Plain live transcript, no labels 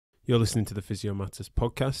You're listening to the Physio Matters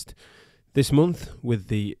podcast. This month with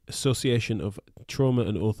the Association of Trauma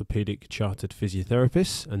and Orthopaedic Chartered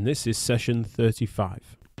Physiotherapists, and this is session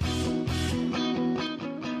 35.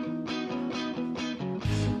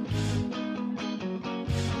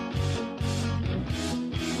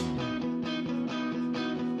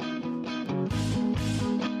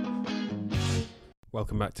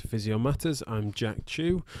 Welcome back to Physio Matters. I'm Jack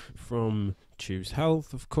Chew from Chew's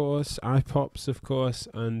Health, of course, iPops, of course,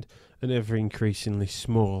 and an ever increasingly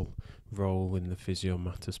small role in the Physio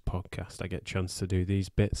Matters podcast. I get a chance to do these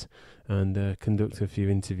bits and conduct a few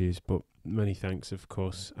interviews, but many thanks, of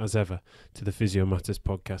course, as ever, to the Physio Matters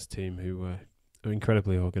podcast team who are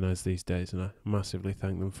incredibly organised these days, and I massively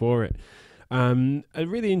thank them for it. A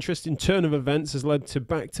really interesting turn of events has led to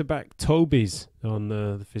back-to-back Tobys on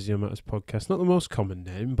the Physio Matters podcast. Not the most common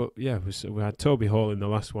name, but yeah, we had Toby Hall in the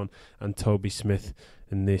last one and Toby Smith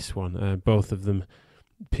in this one. Both of them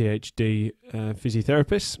PhD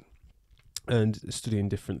physiotherapists and studying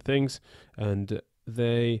different things, and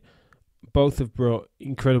they both have brought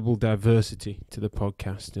incredible diversity to the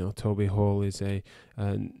podcast. You know, Toby Hall is a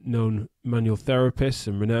known manual therapist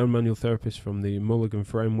and renowned manual therapist from the Mulligan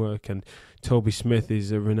framework, and Toby Smith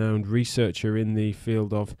is a renowned researcher in the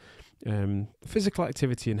field of physical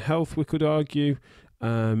activity and health, we could argue,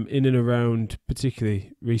 in and around,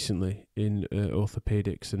 particularly recently, in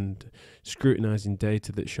orthopaedics and scrutinising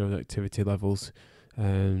data that shows activity levels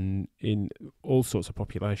in all sorts of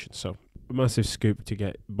populations. So a massive scoop to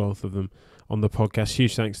get both of them on the podcast.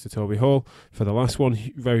 Huge thanks to Toby Hall for the last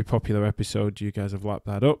one. Very popular episode. You guys have lapped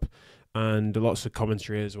that up. And lots of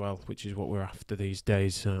commentary as well, which is what we're after these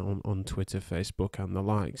days on Twitter, Facebook and the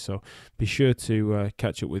like. So be sure to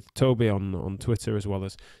catch up with Toby on Twitter, as well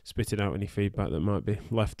as spitting out any feedback that might be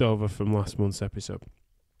left over from last month's episode.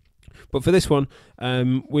 But for this one,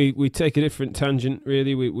 we take a different tangent,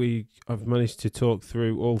 really. I've managed to talk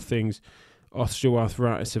through all things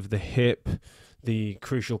osteoarthritis of the hip, the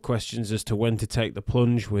crucial questions as to when to take the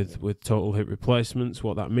plunge with total hip replacements,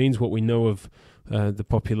 what that means, what we know of the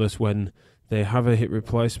populace when they have a hip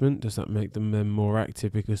replacement. Does that make them more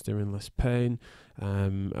active because they're in less pain?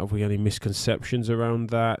 Have we any misconceptions around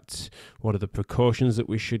that? What are the precautions that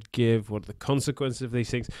we should give? What are the consequences of these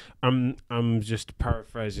things? I'm just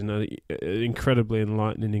paraphrasing an incredibly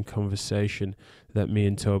enlightening conversation that me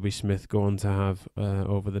and Toby Smith go on to have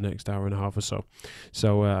over the next hour and a half or so.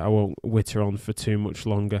 So I won't witter on for too much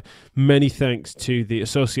longer. Many thanks to the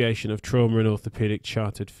Association of Trauma and Orthopaedic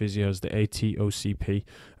Chartered Physios, the ATOCP,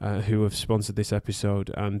 who have sponsored this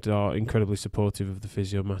episode and are incredibly supportive of the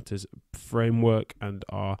Physio Matters framework and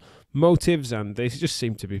our motives, and they just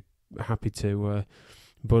seem to be happy to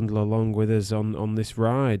bundle along with us on this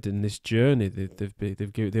ride and this journey.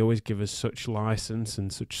 They always give us such license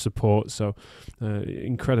and such support, so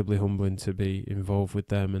incredibly humbling to be involved with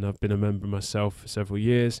them. And I've been a member myself for several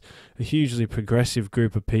years. A hugely progressive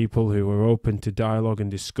group of people who are open to dialogue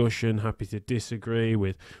and discussion, happy to disagree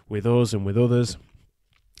with us and with others.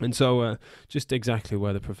 And so just exactly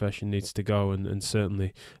where the profession needs to go, and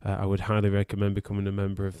certainly I would highly recommend becoming a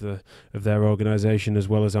member of their organisation, as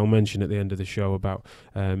well as I'll mention at the end of the show about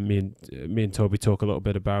me and Toby talk a little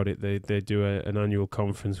bit about it. They do an annual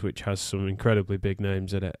conference which has some incredibly big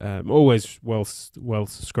names at it, always well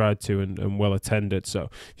subscribed to and well attended. So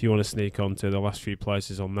if you want to sneak onto the last few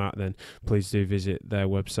places on that, then please do visit their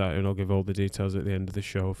website, and I'll give all the details at the end of the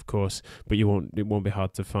show, of course. But it won't be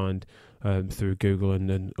hard to find through Google, and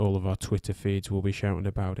then all of our Twitter feeds will be shouting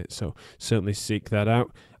about it. So certainly seek that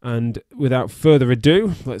out. And without further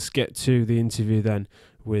ado, let's get to the interview then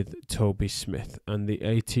with Toby Smith and the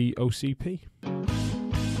ATOCP.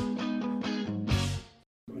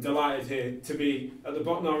 I'm delighted here to be at the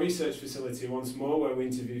Botnar Research Facility once more, where we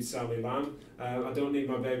interviewed Sally Lamb. I don't need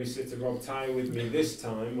my babysitter Rob Tyre with me this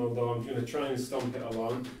time, although I'm going to try and stomp it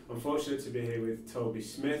along. I'm fortunate to be here with Toby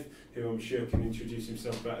Smith, who I'm sure can introduce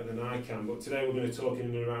himself better than I can. But today we're going to talk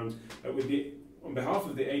in and around on behalf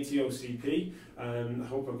of the ATOCP. I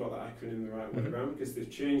hope I've got that acronym the right way around, because they've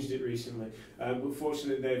changed it recently. But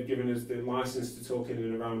fortunately, they've given us the license to talk in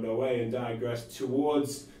and around OA and digress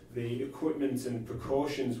towards the equipment and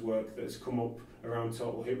precautions work that's come up around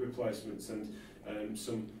total hip replacements, and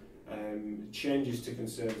some changes to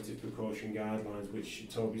conservative precaution guidelines, which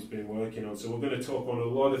Toby's been working on. So we're going to talk on a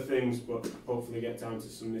lot of things, but hopefully get down to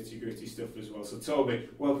some nitty-gritty stuff as well. So Toby,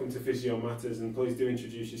 welcome to Physio Matters, and please do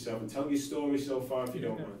introduce yourself and tell your story so far, if you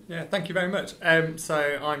don't mind. Yeah, thank you very much.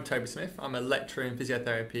 So I'm Toby Smith. I'm a lecturer in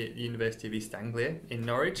physiotherapy at the University of East Anglia in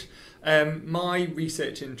Norwich. My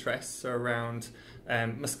research interests are around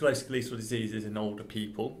musculoskeletal diseases in older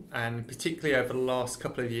people, and particularly over the last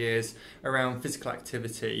couple of years around physical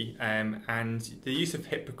activity and the use of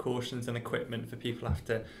hip precautions and equipment for people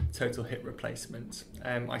after total hip replacement.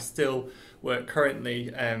 I still work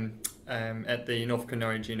currently at the Norfork and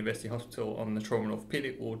Norwich University Hospital on the trauma and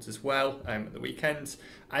orthopaedic wards as well at the weekends,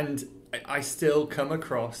 and I still come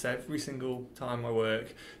across every single time I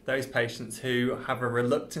work those patients who have a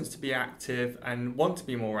reluctance to be active and want to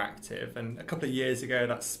be more active. And a couple of years ago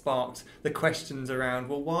that sparked the questions around,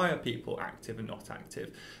 well, why are people active and not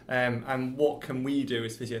active? And what can we do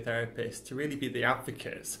as physiotherapists to really be the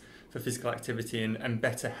advocates for physical activity and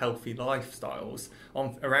better healthy lifestyles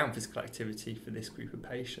around physical activity for this group of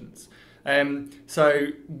patients. So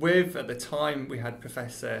at the time we had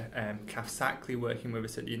Professor Kath Sackley working with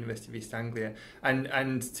us at the University of East Anglia,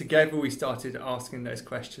 and together we started asking those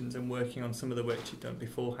questions and working on some of the work she'd done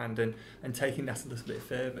beforehand and taking that a little bit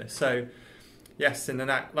further. So yes, in the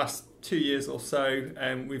last 2 years or so,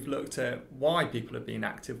 we've looked at why people are being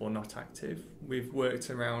active or not active. We've work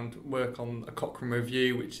on a Cochrane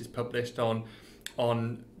review, which is published on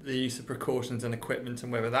the use of precautions and equipment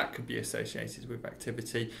and whether that could be associated with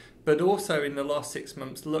activity. But also in the last 6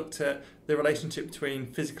 months looked at the relationship between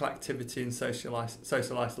physical activity and social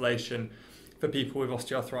isolation for people with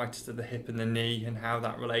osteoarthritis of the hip and the knee, and how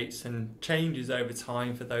that relates and changes over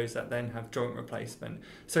time for those that then have joint replacement.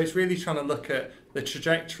 So it's really trying to look at the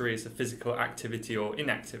trajectories of physical activity or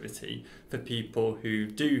inactivity for people who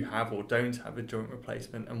do have or don't have a joint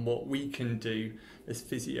replacement, and what we can do as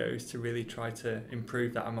physios to really try to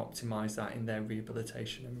improve that and optimise that in their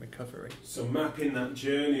rehabilitation and recovery. So mapping that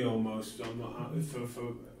journey almost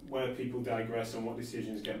for where people digress on what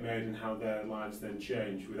decisions get made and how their lives then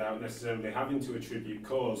change without necessarily having to attribute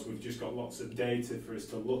cause. We've just got lots of data for us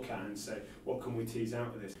to look at and say, what can we tease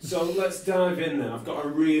out of this? So let's dive in then. I've got a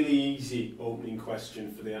really easy opening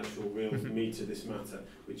question for the actual real meat of this matter,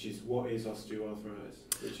 which is, what is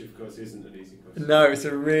osteoarthritis? Which of course isn't an easy question. No, it's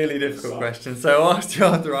a really difficult question. So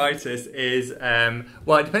osteoarthritis is,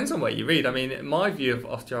 well, it depends on what you read. I mean, my view of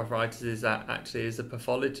osteoarthritis is that actually is a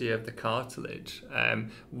pathology of the cartilage,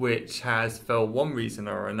 which has, for one reason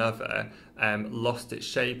or another, lost its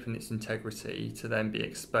shape and its integrity to then be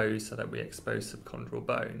exposed, so that we expose subchondral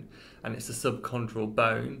bone. And it's the subchondral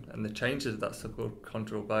bone and the changes of that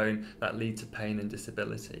subchondral bone that lead to pain and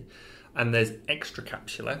disability. And there's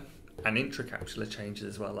extracapsular and intracapsular changes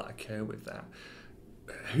as well that occur with that.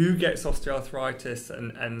 Who gets osteoarthritis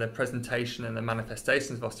and the presentation and the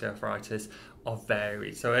manifestations of osteoarthritis are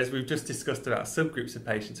varied. So as we've just discussed about subgroups of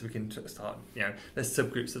patients, we can start, there's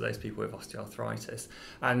subgroups of those people with osteoarthritis.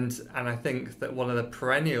 And I think that one of the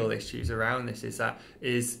perennial issues around this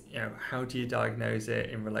is how do you diagnose it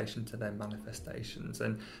in relation to their manifestations,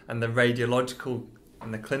 and the radiological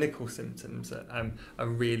and the clinical symptoms are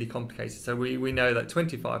really complicated. So we know that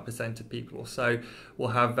 25% of people or so will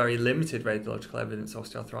have very limited radiological evidence of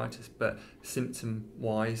osteoarthritis, but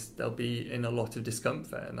symptom-wise, they'll be in a lot of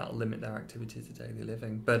discomfort, and that'll limit their activities of daily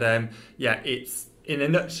living. But it's, in a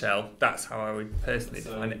nutshell, that's how I would personally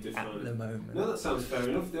define it at the moment. No, that sounds fair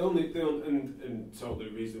enough. And totally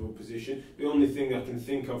reasonable position. The only thing I can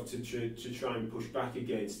think of to try and push back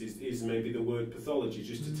against is maybe the word pathology,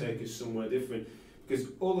 just to take us somewhere different. Because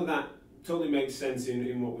all of that totally makes sense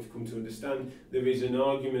in what we've come to understand. There is an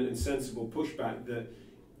argument and sensible pushback that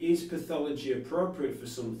is pathology appropriate for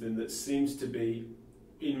something that seems to be,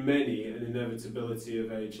 in many, an inevitability of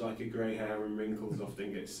age, like a grey hair and wrinkles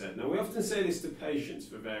often gets said. Now, we often say this to patients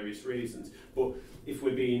for various reasons, but if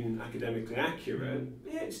we're being academically accurate,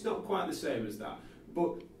 it's not quite the same as that.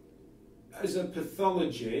 But as a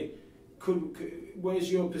pathology,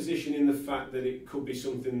 where's your position in the fact that it could be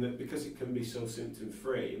something that, because it can be so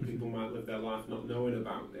symptom-free, and people might live their life not knowing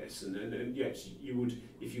about this, and yes, you would,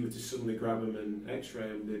 if you were to suddenly grab them and x-ray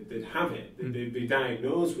them, they'd have it, they'd be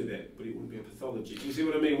diagnosed with it, but it wouldn't be a pathology. Do you see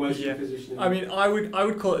what I mean? Where's your position? I mean, I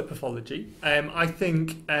would call it a pathology. I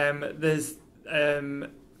think there's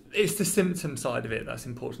it's the symptom side of it that's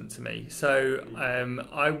important to me. So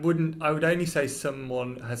I would only say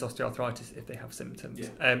someone has osteoarthritis if they have symptoms.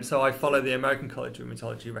 Yeah. So I follow the American College of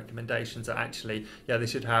Rheumatology recommendations that actually, they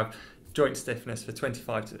should have joint stiffness for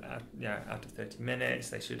 25 out of 30 minutes.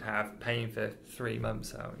 They should have pain for 3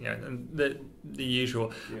 months. And the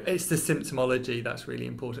usual. Yeah. It's the symptomology that's really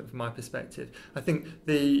important from my perspective. I think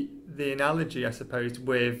the analogy, I suppose,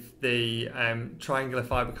 with the triangular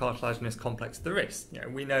fibrocartilaginous complex of the wrist.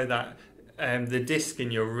 We know that the disc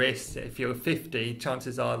in your wrist, if you're 50,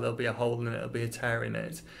 chances are there'll be a hole in it, there'll be a tear in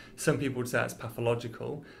it. Some people would say that's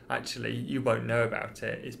pathological. Actually, you won't know about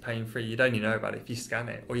it. It's pain-free. You'd only know about it if you scan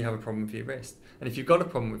it or you have a problem with your wrist. And if you've got a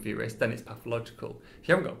problem with your wrist, then it's pathological. If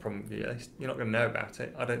you haven't got a problem with your wrist, you're not going to know about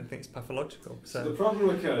it. I don't think it's pathological. So the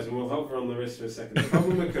problem occurs, and we'll hover on the wrist for a second. The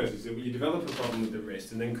problem occurs is that you develop a problem with the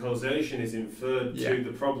wrist, and then causation is inferred to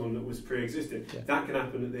the problem that was pre-existing. Yeah. That can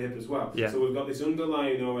happen at the hip as well. Yeah. So we've got this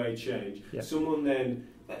underlying OA change. Yeah. Someone then,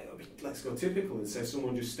 let's go typical and say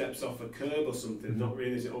someone just steps off a curb or something, not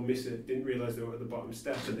realising it, or miss it, didn't realise they were at the bottom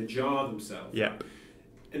step, and they jar themselves. Yeah.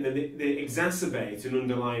 And then they exacerbate an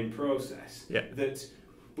underlying process. Yeah.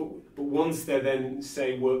 But once they're then,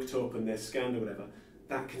 say, worked up and they're scanned or whatever,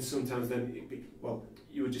 that can sometimes then be, well,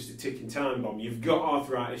 you were just a ticking time bomb. You've got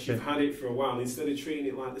arthritis, you've had it for a while, instead of treating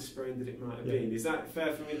it like the sprain that it might have been. Is that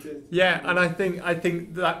fair for me to... Yeah, and I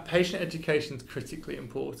think that patient education is critically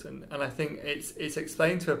important. And I think it's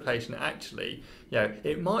explained to a patient, actually,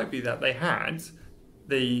 it might be that they had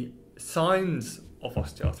the signs of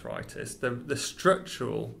osteoarthritis, the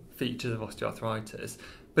structural features of osteoarthritis,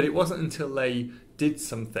 but it wasn't until they did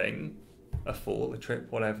something, a fall, a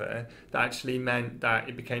trip, whatever, that actually meant that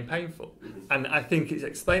it became painful. And I think it's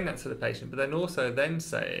explaining that to the patient, but then also then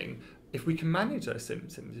saying, if we can manage those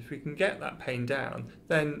symptoms, if we can get that pain down,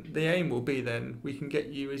 then the aim will be then we can get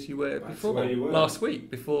you as you were before, last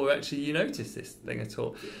week, before actually you noticed this thing at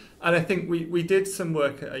all. And I think we did some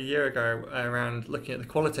work a year ago around looking at the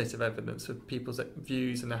qualitative evidence of people's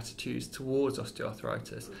views and attitudes towards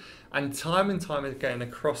osteoarthritis. And time again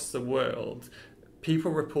across the world,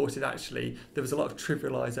 people reported actually there was a lot of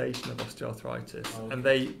trivialisation of osteoarthritis, and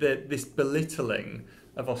this belittling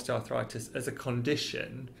of osteoarthritis as a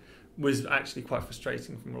condition was actually quite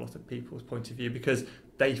frustrating from a lot of people's point of view, because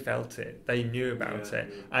they felt it, they knew about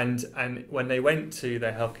it, and when they went to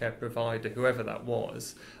their healthcare provider, whoever that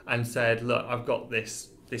was, and said, look, I've got this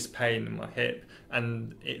pain in my hip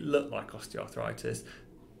and it looked like osteoarthritis,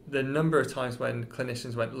 the number of times when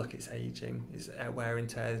clinicians went, look, it's aging, it's wear and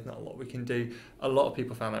tear, there's not a lot we can do, a lot of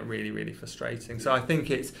people found that really, really frustrating. So I think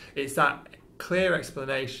it's that clear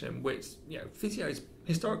explanation which physios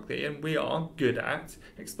historically, and we are good at,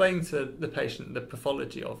 explaining to the patient the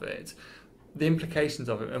pathology of it, the implications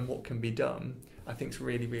of it and what can be done. I think it's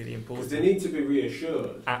really, really important. Because they need to be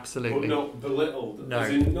reassured. Absolutely. But not belittled. No. As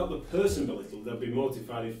in, not the person belittled. They'll be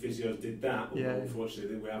mortified if physios did that. Yeah.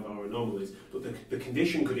 Unfortunately, we have our anomalies. But the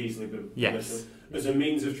condition could easily be Yes. belittled as a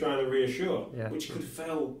means of trying to reassure, Yeah. which could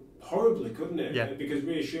fail horribly, couldn't it? Yeah. Because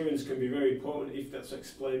reassurance can be very important if that's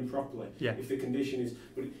explained properly. Yeah. If the condition is...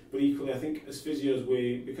 But equally, I think as physios,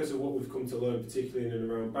 because of what we've come to learn, particularly in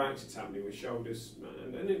and around backs, it's happening with shoulders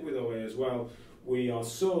and with OA as well, we are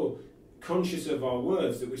so conscious of our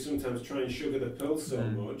words that we sometimes try and sugar the pill so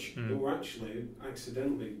much that we're actually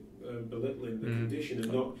accidentally belittling the condition,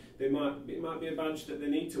 and not. It might be a badge that they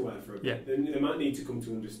need to wear for a bit. They might need to come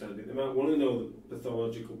to understand it. They might want to know the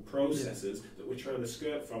pathological processes that we're trying to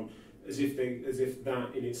skirt from, as if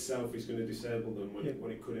that in itself is going to disable them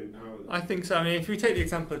when it could empower them. I think so. I mean, if we take the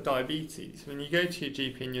example of diabetes, when you go to your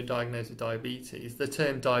GP and you're diagnosed with diabetes, the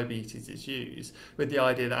term diabetes is used with the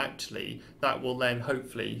idea that actually that will then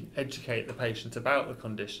hopefully educate the patient about the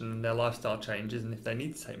condition and their lifestyle changes, and if they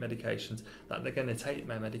need to take medications, that they're going to take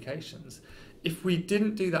their medications. If we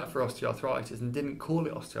didn't do that for osteoarthritis and didn't call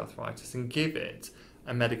it osteoarthritis and give it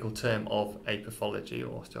a medical term of a pathology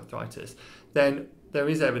or osteoarthritis, then there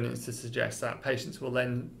is evidence to suggest that patients will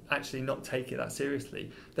then actually not take it that seriously.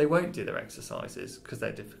 They won't do their exercises because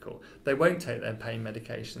they're difficult. They won't take their pain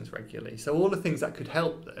medications regularly. So all the things that could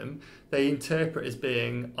help them, they interpret as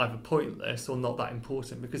being either pointless or not that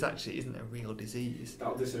important, because actually it isn't a real disease.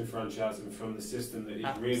 That'll disenfranchise them from the system that is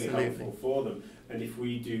Absolutely. really helpful for them. And if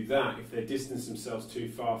we do that, if they distance themselves too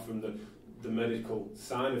far from the medical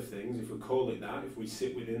side of things, if we call it that, if we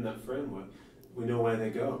sit within that framework, we know where they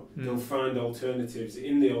go. They'll find alternatives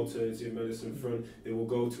in the alternative medicine front. They will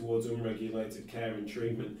go towards unregulated care and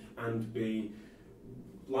treatment and be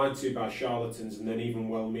lied to by charlatans and then even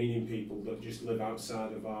well-meaning people that just live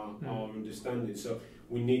outside of our understanding. So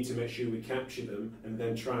we need to make sure we capture them and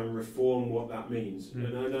then try and reform what that means.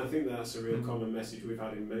 And I think that's a real common message we've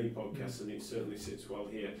had in many podcasts, and it certainly sits well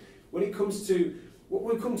here. When it comes to what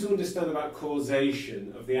we've come to understand about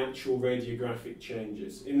causation of the actual radiographic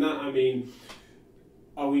changes, in that I mean,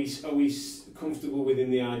 are we comfortable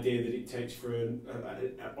within the idea that it takes for an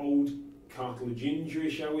old cartilage injury,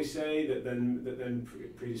 shall we say, that then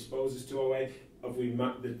predisposes to OA? Have we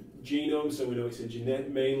mapped the genome so we know it's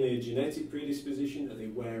mainly a genetic predisposition? Are they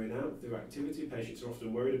wearing out through activity? Patients are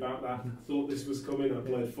often worried about that. I thought this was coming. I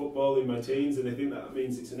played football in my teens, and they think that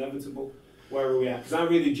means it's inevitable. Where are we at? Because I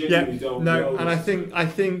really genuinely don't know. And I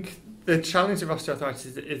think the challenge of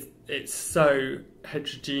osteoarthritis is it's so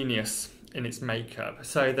heterogeneous in its makeup.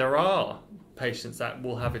 So there are patients that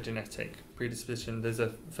will have a genetic predisposition. There's a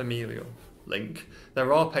familial link.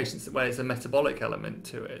 There are patients where there's a metabolic element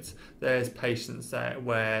to it. There's patients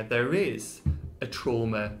where there is a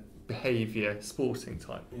trauma, behaviour, sporting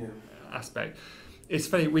type aspect. It's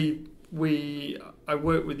funny, I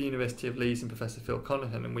worked with the University of Leeds and Professor Phil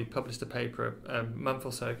Conahan, and we published a paper a month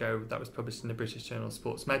or so ago that was published in the British Journal of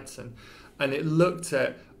Sports Medicine, and it looked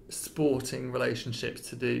at sporting relationships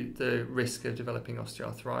to the risk of developing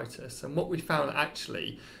osteoarthritis. And what we found,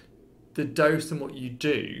 actually, the dose and what you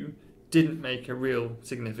do didn't make a real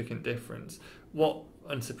significant difference. What,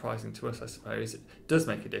 unsurprising to us, I suppose, does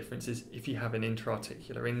make a difference is if you have an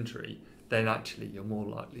interarticular injury, then actually you're more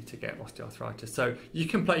likely to get osteoarthritis. So you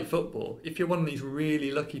can play football. If you're one of these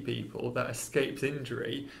really lucky people that escapes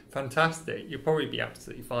injury, fantastic. You'll probably be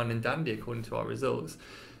absolutely fine and dandy according to our results.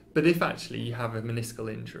 But if actually you have a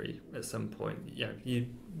meniscal injury at some point, you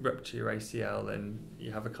rupture your ACL and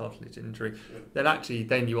you have a cartilage injury,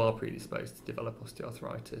 then you are predisposed to develop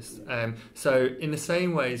osteoarthritis. So in the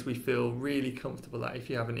same ways, we feel really comfortable that if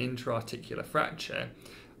you have an intra-articular fracture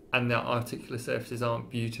and the articular surfaces aren't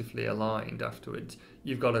beautifully aligned afterwards,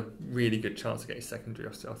 you've got a really good chance of getting secondary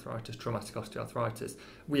osteoarthritis, traumatic osteoarthritis.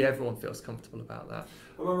 Everyone feels comfortable about that.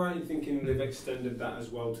 Am I right in thinking they've extended that as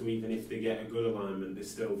well to even if they get a good alignment,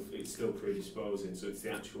 it's still predisposing? So it's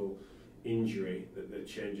the actual injury that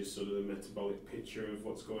changes sort of the metabolic picture of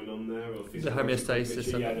what's going on there, or the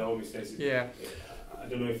homeostasis. The homeostasis. Yeah. I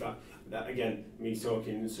don't know if that again, me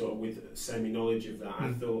talking sort of with semi-knowledge of that,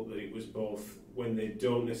 I thought that it was both when they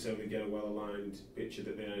don't necessarily get a well-aligned picture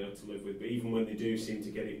that they have to live with, but even when they do seem to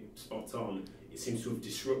get it spot on, it seems to have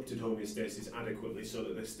disrupted homeostasis adequately so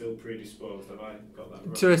that they're still predisposed. Have I got that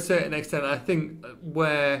right? To a certain extent, I think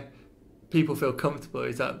where people feel comfortable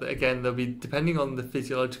is that, again, they'll be, depending on the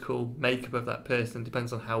physiological makeup of that person,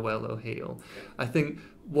 depends on how well they'll heal. Yeah. I think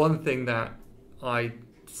one thing that I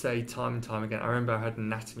say time and time again, I remember I had an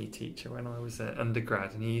anatomy teacher when I was an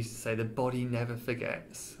undergrad, and he used to say the body never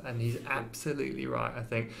forgets, and he's absolutely right, I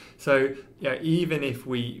think. So even if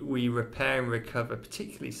we repair and recover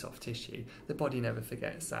particularly soft tissue, the body never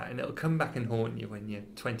forgets that, and it'll come back and haunt you when you're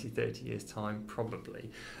 20, 30 years time, probably.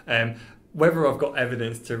 Whether I've got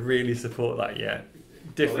evidence to really support that yet,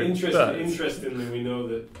 different. Well, interestingly, we know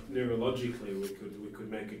that neurologically we could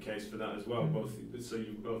make a case for that as well. Both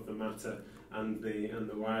the matter and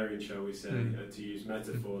the wiring, shall we say, to use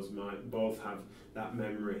metaphors, might both have that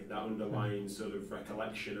memory, that underlying sort of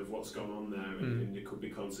recollection of what's gone on there, and there could be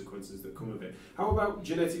consequences that come of it. How about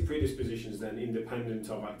genetic predispositions then, independent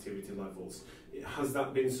of activity levels? Has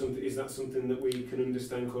that been something? Is that something that we can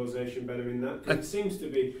understand causation better in that? 'Cause it seems to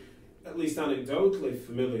be, at least anecdotally,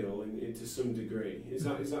 familial to some degree. Is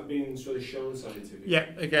that being sort of shown scientifically? Yeah,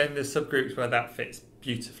 again, there's subgroups where that fits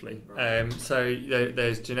beautifully. Right. So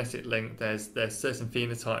there's genetic link, there's certain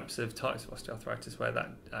phenotypes of types of osteoarthritis where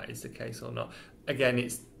that is the case or not. Again,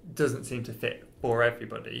 it doesn't seem to fit for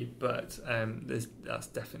everybody, but that's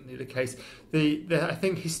definitely the case. I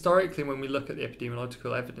think historically, when we look at the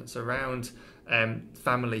epidemiological evidence around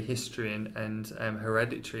family history and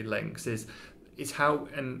hereditary links, is how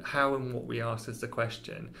and what we ask as the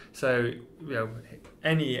question. So,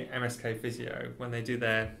 any MSK physio, when they do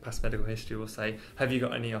their past medical history, will say, have you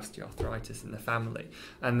got any osteoarthritis in the family?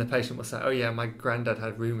 And the patient will say, oh yeah, my granddad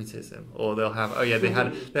had rheumatism. Or they'll have, oh yeah, they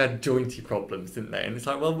had jointy problems, didn't they? And it's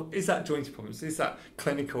like, well, is that jointy problems? Is that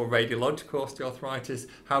clinical radiological osteoarthritis?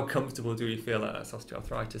 How comfortable do we feel that that's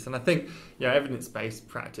osteoarthritis? And I think, evidence-based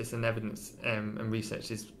practice and evidence and research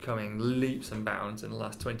is coming leaps and bounds in the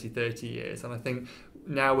last 20, 30 years. And I think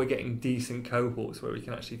now we're getting decent cohorts where we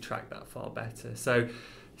can actually track that far better.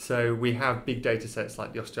 So we have big data sets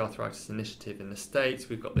like the Osteoarthritis Initiative in the States.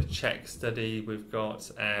 We've got the Czech study. We've got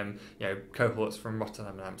cohorts from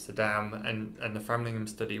Rotterdam and Amsterdam, and the Framingham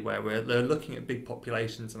study where they're looking at big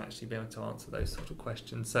populations and actually being able to answer those sort of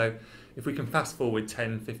questions. So if we can fast forward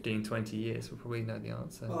 10, 15, 20 years, we'll probably know the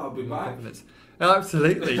answer. Well, I'll be back.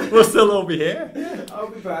 Absolutely. We'll still all be here. Yeah, I'll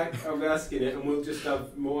be back. I'll be asking it, and we'll just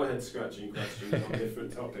have more head-scratching questions on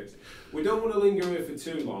different topics. We don't want to linger here for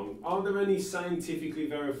too long. Are there any scientifically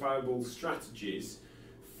verifiable strategies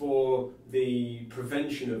for the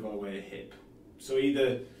prevention of OA hip? So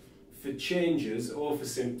either for changes or for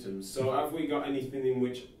symptoms. So have we got anything in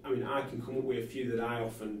which, I can come up with a few that I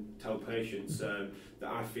often tell patients that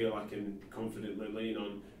I feel I can confidently lean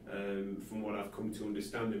on from what I've come to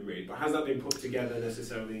understand and read. But has that been put together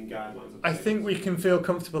necessarily in guidelines? I think we can feel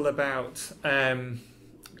comfortable about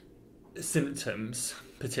symptoms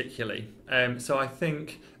particularly. So I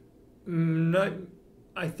think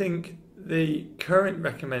I think the current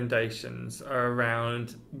recommendations are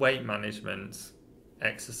around weight management,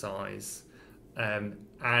 exercise,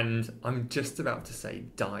 and I'm just about to say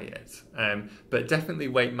diet, but definitely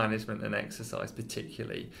weight management and exercise,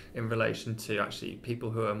 particularly in relation to actually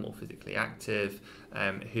people who are more physically active,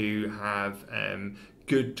 who have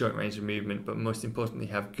good joint range of movement, but most importantly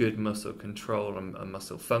have good muscle control and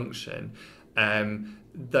muscle function.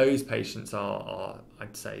 Those patients are,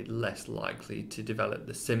 I'd say, less likely to develop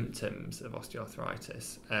the symptoms of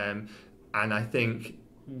osteoarthritis. And I think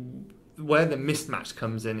where the mismatch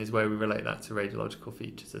comes in is where we relate that to radiological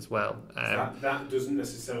features as well. That doesn't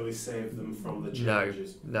necessarily save them from the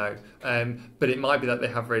changes. No. But it might be that they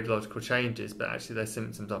have radiological changes, but actually their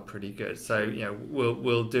symptoms are pretty good. So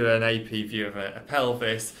we'll do an AP view of a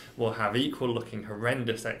pelvis. We'll have equal looking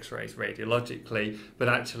horrendous X-rays radiologically, but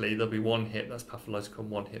actually there'll be one hip that's pathological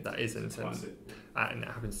and one hip that isn't. And it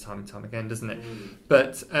happens time and time again, doesn't it?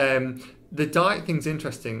 But the diet thing's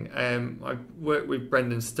interesting. I worked with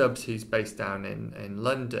Brendan Stubbs, who's based down in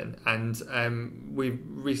London, and we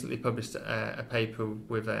recently published a paper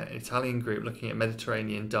with an Italian group looking at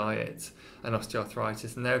Mediterranean diet and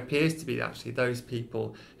osteoarthritis, and there appears to be actually those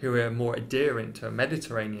people who are more adherent to a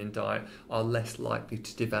Mediterranean diet are less likely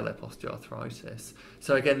to develop osteoarthritis.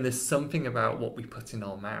 So again, there's something about what we put in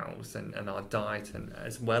our mouths and our diet, and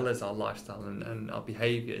as well as our lifestyle and our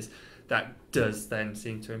behaviours, that does then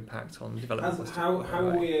seem to impact on the development of osteoarthritis. How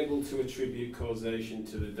are we able to attribute causation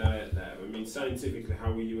to the diet there? I mean, scientifically,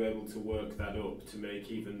 how were you able to work that up to make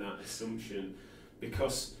even that assumption?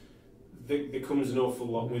 Because there comes an awful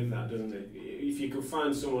lot with that, doesn't it? If you could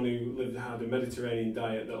find someone who had a Mediterranean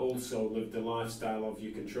diet that also lived the lifestyle of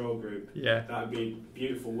your control group, that'd be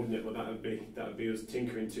beautiful, wouldn't it? But that'd be us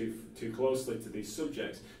tinkering too closely to these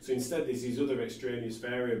subjects. So instead, there's these other extraneous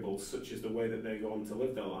variables, such as the way that they go on to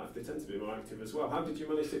live their life. They tend to be more active as well. How did you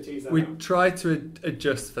manage to tease that out? We tried to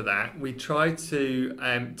adjust for that. We tried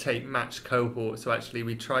to take matched cohorts. So actually,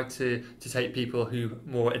 we tried to take people who are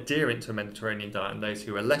more adherent to a Mediterranean diet and those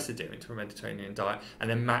who are less adherent to a Mediterranean diet, and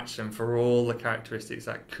then match them for all the characteristics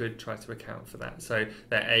that could try to account for that. So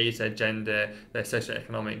their age, their gender, their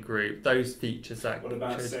socioeconomic group, those features that. What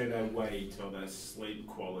about say their weight or their sleep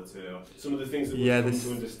quality or some of the things that we've come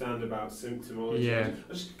to understand about symptomology? Yeah.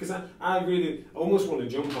 Because I really almost want to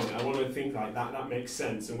jump on it. I want to think like that makes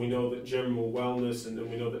sense, and we know that general wellness and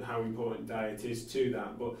we know that how important diet is to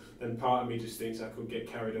that. But then part of me just thinks I could get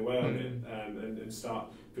carried away on it and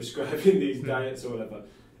start prescribing these diets or whatever.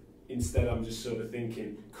 Instead, I'm just sort of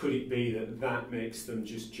thinking, could it be that makes them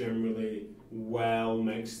just generally well,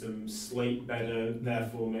 makes them sleep better,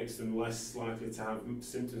 therefore makes them less likely to have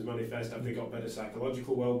symptoms manifest? Have they got better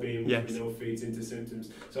psychological well-being, which we know feeds into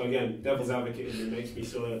symptoms? So again, devil's advocate in me makes me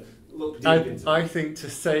sort of look deep into I think to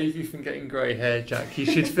save you from getting grey hair, Jack, you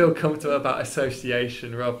should feel comfortable about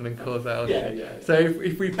association rather than causality. So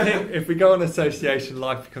if we go on association,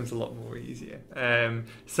 life becomes a lot more easier.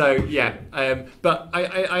 But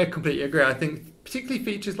I completely agree. I think particularly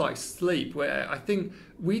features like sleep, where I think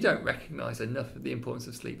we don't recognise enough of the importance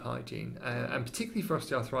of sleep hygiene, and particularly for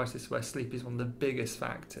osteoarthritis, where sleep is one of the biggest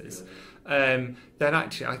factors. Then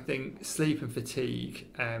actually, I think sleep and fatigue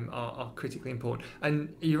are critically important.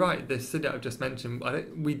 And you're right, the study I've just mentioned,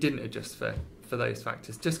 we didn't adjust for those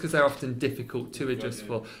factors, just because they're often difficult to adjust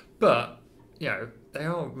for. But they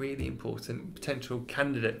are really important potential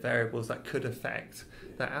candidate variables that could affect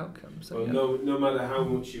their outcomes. So, no matter how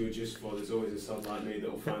much you adjust for, there's always a sod like me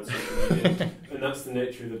that will find something in it. And that's the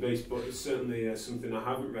nature of the beast. But it's certainly something I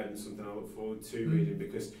haven't read and something I look forward to reading,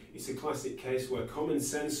 because it's a classic case where common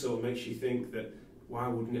sense sort of makes you think that why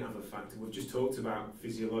wouldn't it have a factor? We've just talked about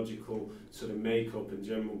physiological sort of makeup and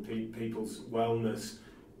general people's wellness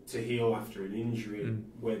to heal after an injury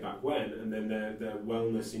way back when, and then their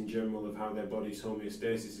wellness in general of how their body's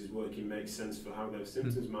homeostasis is working makes sense for how their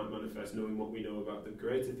symptoms might manifest, knowing what we know about the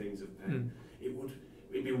greater things of pain.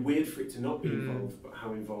 It'd be weird for it to not be involved, but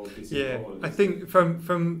how involved is it? I think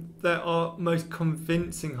from our most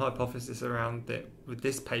convincing hypothesis around with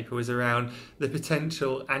this paper was around the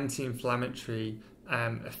potential anti-inflammatory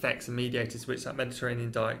effects and mediators which that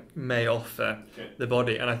Mediterranean diet may offer the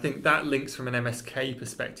body, and I think that links from an MSK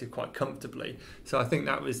perspective quite comfortably. So I think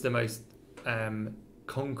that was the most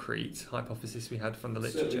concrete hypothesis we had from the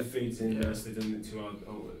literature. Certainly feeds in nicely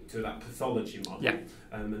to that pathology model,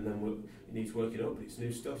 and then it needs working up. It's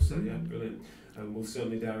new stuff, so brilliant. And we'll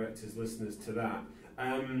certainly direct as listeners to that.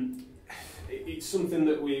 It's something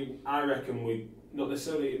that I reckon we. Not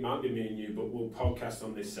necessarily, it might be me and you, but we'll podcast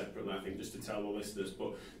on this separately, I think, just to tell the listeners.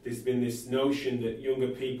 But there's been this notion that younger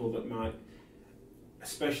people that might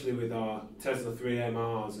especially with our Tesla 3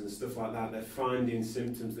 MRs and stuff like that, they're finding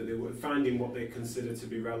symptoms that they were finding what they consider to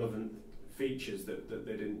be relevant features that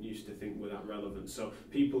they didn't used to think were that relevant. So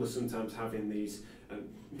people are sometimes having these,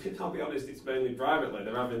 I'll be honest, it's mainly privately,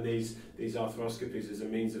 they're having these arthroscopies as a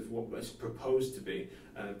means of what is proposed to be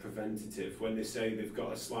preventative. When they say they've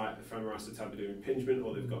got a slight femoral acetabular impingement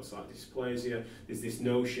or they've got slight dysplasia, there's this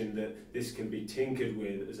notion that this can be tinkered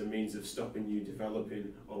with as a means of stopping you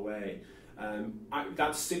developing OA.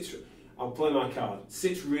 I'll play my card.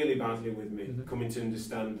 Sits really badly with me, coming to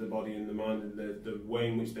understand the body and the mind and the way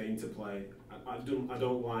in which they interplay. I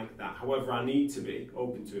don't like that. However, I need to be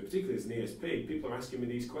open to it, particularly as an ESP. People are asking me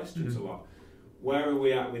these questions a lot. Where are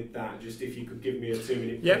we at with that? Just if you could give me a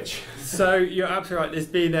 2-minute pitch. So you're absolutely right. There's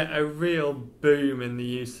been a real boom in the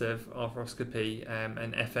use of arthroscopy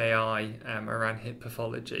and FAI around hip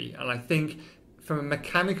pathology, and I think from a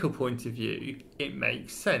mechanical point of view, it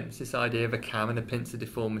makes sense. This idea of a cam and a pincer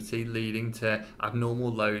deformity leading to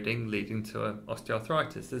abnormal loading, leading to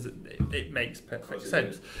osteoarthritis. It makes perfect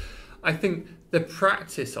sense. I think the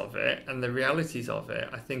practice of it and the realities of it,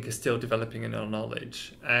 I think, are still developing in our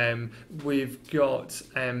knowledge. We've got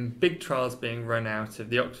big trials being run out of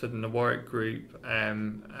the Oxford and the Warwick group,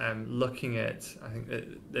 looking at, I think,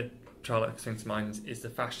 the trial that comes to mind is the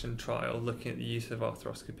Fashion trial, looking at the use of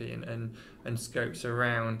arthroscopy and scopes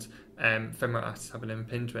around femoral acetabular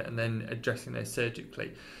impingement and then addressing those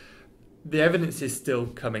surgically. The evidence is still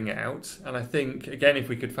coming out, and I think, again, if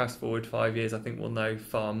we could fast forward 5 years, I think we'll know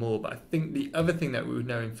far more. But I think the other thing that we would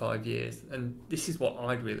know in 5 years, and this is what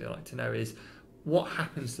I'd really like to know, is what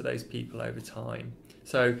happens to those people over time.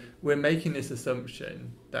 So we're making this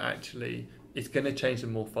assumption that actually it's going to change the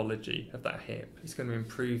morphology of that hip. It's going to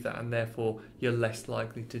improve that, and therefore you're less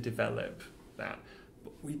likely to develop that.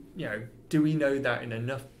 But do we know that in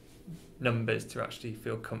enough numbers to actually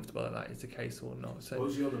feel comfortable that is the case or not? So,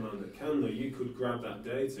 you're the man that can, though. You could grab that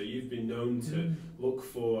data. You've been known to look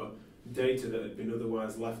for data that had been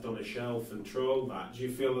otherwise left on a shelf and troll that. Do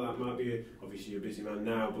you feel that might be, obviously you're a busy man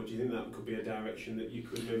now, but do you think that could be a direction that you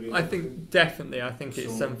could maybe... I think definitely. I think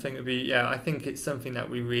it's something I think it's something that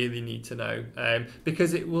we really need to know,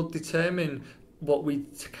 because it will determine what we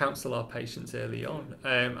counsel our patients early on,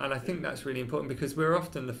 and I think that's really important because we're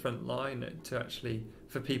often the front line to actually,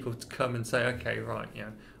 for people to come and say, okay, right,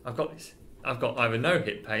 I've got this. I've got either no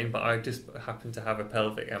hip pain, but I just happen to have a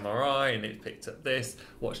pelvic MRI and it picked up this.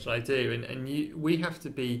 What should I do? We have to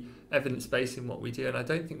be evidence-based in what we do, and I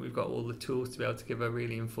don't think we've got all the tools to be able to give a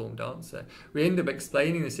really informed answer. We end up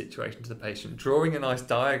explaining the situation to the patient, drawing a nice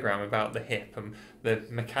diagram about the hip and the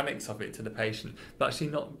mechanics of it to the patient, but actually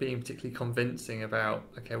not being particularly convincing about,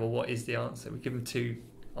 okay, well, what is the answer? We give them two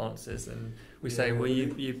answers and we say, well,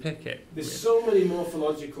 you pick it. There's so many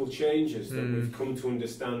morphological changes that we've come to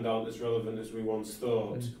understand aren't as relevant as we once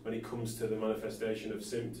thought when it comes to the manifestation of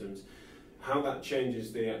symptoms. How that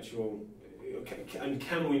changes the actual... and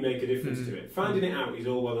can we make a difference to it? Finding it out is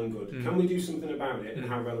all well and good. Can we do something about it, and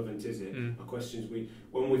how relevant is it? Are questions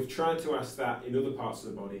when we've tried to ask that in other parts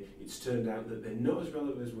of the body, it's turned out that they're not as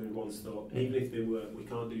relevant as we once thought. Even if they were, we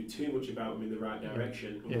can't do too much about them in the right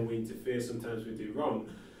direction, and when we interfere, sometimes we do wrong.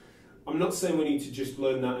 I'm not saying we need to just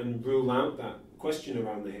learn that and rule out that question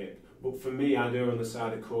around the hip, but for me, I do on the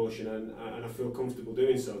side of caution, and I feel comfortable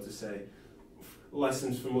doing so, to say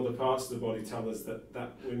lessons from other parts of the body tell us that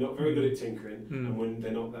we're not very good at tinkering, and when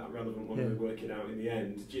they're not that relevant when we work it out in the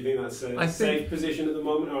end. Do you think that's a safe position at the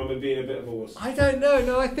moment, or am I being a bit of a wuss? I don't know.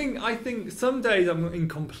 No, I think some days I'm in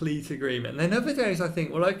complete agreement, and then other days I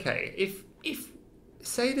think, well, okay, if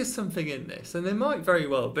say there's something in this, and there might very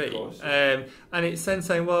well be, and it's then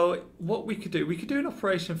saying, well, what we could do an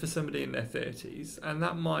operation for somebody in their 30s, and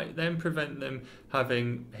that might then prevent them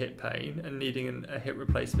having hip pain and needing a hip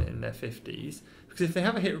replacement in their 50s. Because if they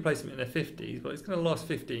have a hip replacement in their 50s, well, it's going to last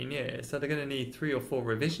 15 years, so they're going to need 3 or 4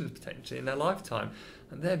 revisions potentially in their lifetime,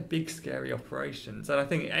 and they're big, scary operations. And I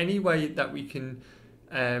think any way that we can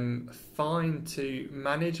find to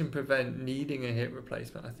manage and prevent needing a hip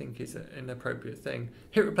replacement, I think is an appropriate thing.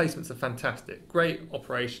 Hip replacements are fantastic, great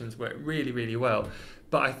operations, work really, really well,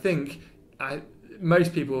 but I think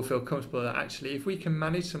most people will feel comfortable that actually if we can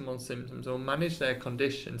manage someone's symptoms or manage their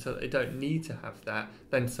condition so that they don't need to have that,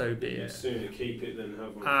 then so be it. Sooner keep it than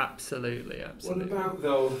have one. Absolutely. What about,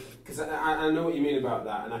 though, because I know what you mean about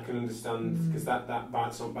that, and I can understand, because that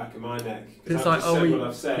bites on the back of my neck. It's I've like, just said what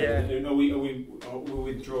I've said. Yeah. Are we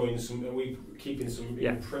withdrawing some, are we keeping some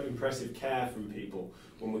impressive care from people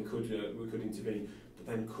when we could intervene? But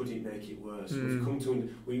then could it make it worse? We've come to,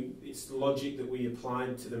 it's logic that we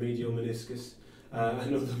applied to the medial meniscus.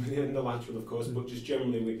 and other than the lateral, of course, but just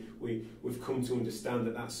generally we've come to understand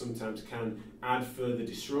that sometimes can add further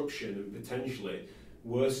disruption and potentially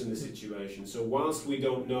worsen the situation. So whilst we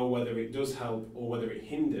don't know whether it does help or whether it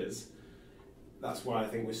hinders, that's why I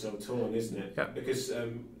think we're so torn, isn't it? Yeah. Because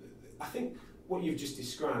I think what you've just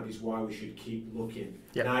described is why we should keep looking.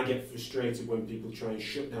 Yeah. And I get frustrated when people try and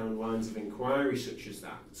shut down lines of inquiry such as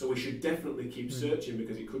that. So we should definitely keep searching,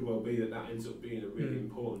 because it could well be that ends up being a really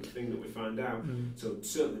important thing that we find out. So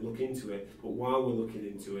certainly look into it. But while we're looking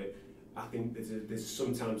into it, I think there's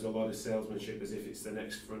sometimes a lot of salesmanship as if it's the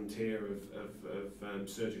next frontier of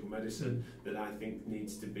surgical medicine that I think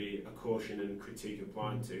needs to be a caution and critique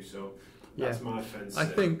applied to. So that's my fence. I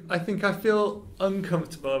think I feel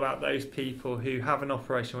uncomfortable about those people who have an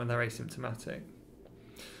operation when they're asymptomatic.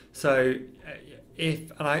 So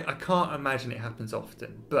and I can't imagine it happens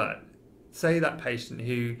often, but say that patient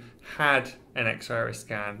who had an X-ray or a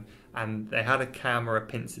scan and they had a cam or a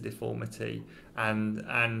pincer deformity,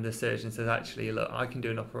 and the surgeon says, actually, look, I can do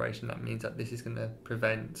an operation that means that this is going to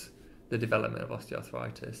prevent the development of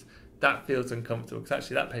osteoarthritis. That feels uncomfortable, because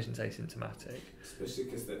actually that patient's asymptomatic. Especially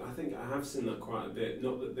because I think I have seen that quite a bit.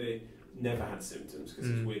 Not that they never had symptoms, because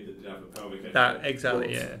it's weird that they have a pelvic ache. That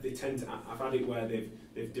exactly, They tend to. I've had it where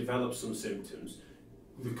they've developed some symptoms,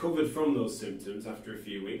 recovered from those symptoms after a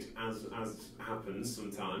few weeks, as happens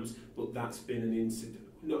sometimes. But that's been an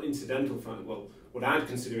not incidental finding. Well, what I'd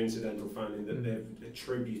consider incidental finding that they've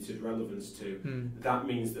attributed relevance to. That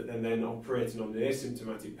means that then they're operating on an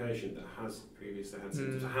asymptomatic patient that has previously had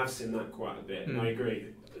symptoms. I have seen that quite a bit, and I agree.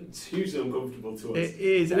 It's hugely uncomfortable to us. It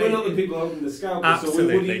is. We're not the people holding the scalpel, so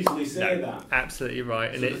we would easily say that. Absolutely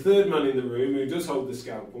right. So the third man in the room who does hold the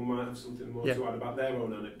scalpel might have something more to add about their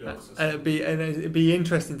own anecdotes. It'd be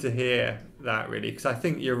interesting to hear that, really, because I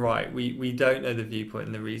think you're right. We don't know the viewpoint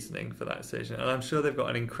and the reasoning for that surgeon, and I'm sure they've got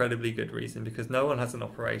an incredibly good reason, because no one has an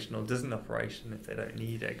operation or does an operation if they don't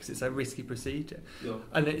need it, because it's a risky procedure. Yeah.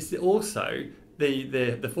 And it's also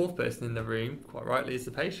the fourth person in the room, quite rightly, is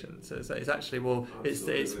the patient. So it's actually, it's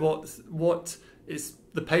it's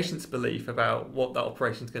the patient's belief about what that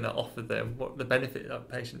operation is going to offer them, what the benefit that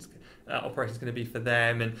operation is going to be for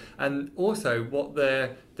them, and also what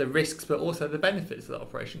the risks, but also the benefits of that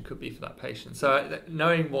operation could be for that patient. So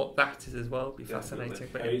knowing what that is as well would be fascinating.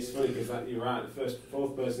 But it's funny because you're right. The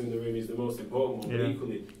fourth person in the room is the most important one. But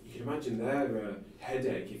equally, you can imagine their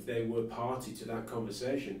headache if they were party to that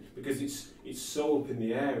conversation, because it's so up in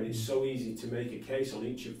the air and it's so easy to make a case on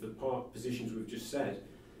each of the positions we've just said.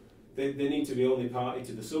 They need to be only party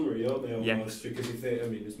to the summary, don't they, almost? Yes. Because if they,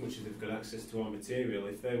 as much as they've got access to our material,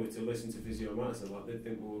 if they were to listen to Physio Matters, they'd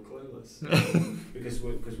think we were clueless. because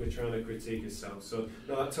we're trying to critique ourselves. So,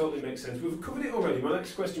 no, that totally makes sense. We've covered it already. My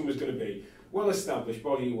next question was going to be, well-established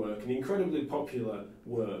body work and incredibly popular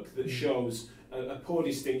work that shows a poor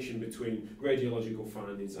distinction between radiological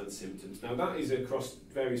findings and symptoms. Now, that is across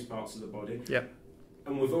various parts of the body. Yep.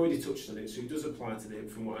 And we've already touched on it, so it does apply to the hip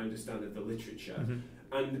from what I understand of the literature.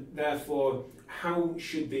 And therefore, how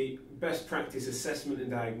should the best practice assessment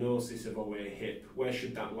and diagnosis of OA hip, where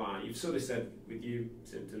should that lie? You've sort of said with you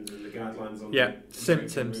symptoms and the guidelines on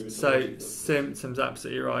symptoms. So symptoms,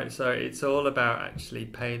 absolutely right. So it's all about actually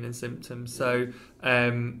pain and symptoms. So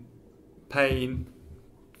pain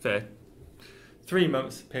for 3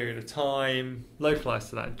 months period of time, localised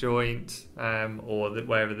to that joint, or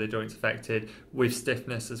wherever the joint's affected, with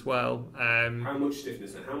stiffness as well. How much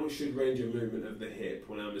stiffness, and how much should range of movement of the hip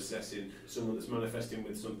when I'm assessing someone that's manifesting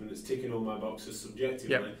with something that's ticking all my boxes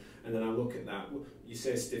subjectively, and then I look at that? You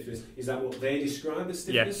say stiffness, is that what they describe as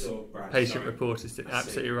stiffness? Yes. Or, right, patient reported stiffness,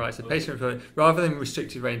 absolutely right. So patient reported, rather than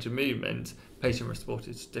restricted range of movement, patient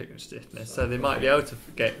reported stiffness. So they might be able to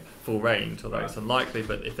get full range, although it's unlikely,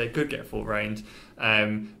 but if they could get full range,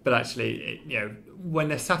 but actually, when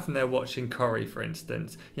they're sat in there watching Corrie, for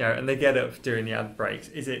instance, and they get up during the ad breaks,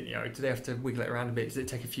 is it, do they have to wiggle it around a bit? Does it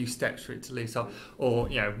take a few steps for it to loose up? Or,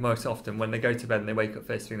 most often when they go to bed and they wake up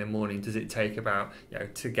first thing in the morning, does it take about,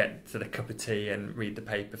 to get to the cup of tea and read the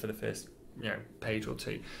paper for the first, page or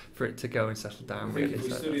two for it to go and settle down? Really, if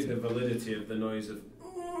we studied the validity of the noise of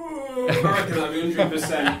I can have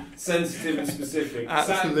 100% sensitive and specific.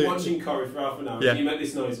 Absolutely. Sat watching Corrie for half an hour, and you make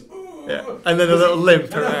this noise. And then a little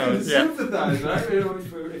limp around. I can sympathise, right?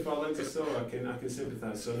 If our legs are sore, I can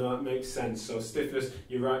sympathise. So no, that makes sense. So stiffness,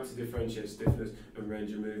 you're right to differentiate stiffness and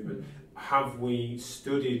range of movement. Have we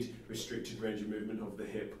studied restricted range of movement of the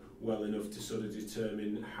hip well enough to sort of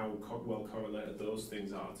determine how well correlated those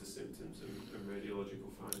things are to symptoms and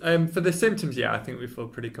radiological findings? For the symptoms, I think we feel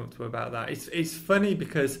pretty comfortable about that. It's funny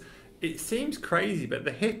because it seems crazy, but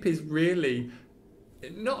the hip is really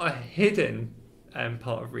not a hidden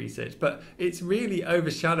part of research, but it's really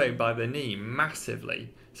overshadowed by the knee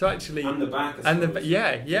massively. So actually, and the back, and the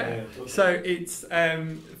yeah. Okay. So it's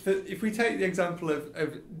if we take the example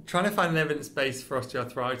of trying to find an evidence base for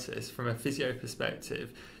osteoarthritis from a physio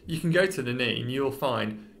perspective, you can go to the knee and you'll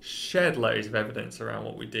find shed loads of evidence around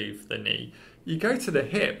what we do for the knee. You go to the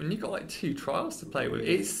hip and you've got like 2 trials to play with.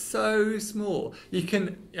 It's so small. You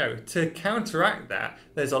can, to counteract that,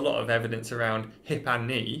 there's a lot of evidence around hip and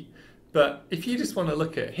knee. But if you just want to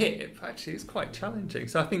look at hip, actually it's quite challenging.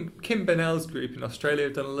 So I think Kim Bennell's group in Australia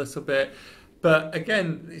have done a little bit. But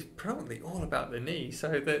again, it's probably all about the knee.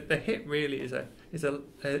 So the hip really is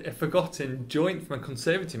a forgotten joint from a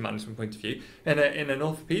conservative management point of view. And in an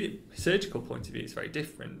orthopaedic surgical point of view, it's very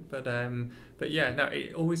different. But yeah, no,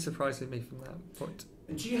 it always surprises me from that point.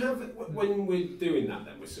 Do you have, when we're doing that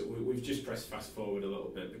then, we've just pressed fast forward a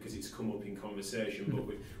little bit because it's come up in conversation, but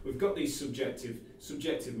we've got these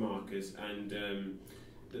subjective markers and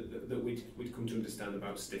that we'd come to understand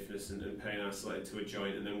about stiffness and pain isolated to a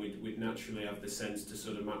joint, and then we'd naturally have the sense to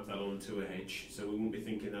sort of map that onto a age. So we won't be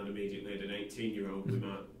thinking that immediately at an 18-year-old, we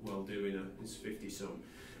might well do in his 50-some.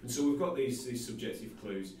 And so we've got these subjective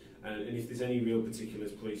clues. And if there's any real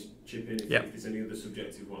particulars, please chip in if there's any other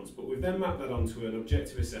subjective ones. But we've then mapped that onto an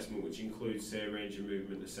objective assessment, which includes, say, a range of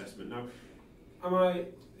movement assessment. Now,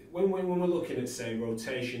 when we're looking at, say,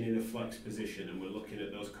 rotation in a flex position, and we're looking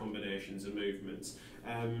at those combinations of movements,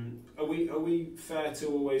 are we fair to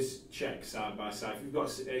always check side by side? If we've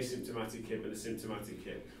got an asymptomatic hip and a symptomatic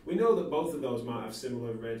hip, we know that both of those might have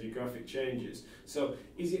similar radiographic changes. So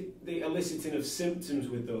is it the eliciting of symptoms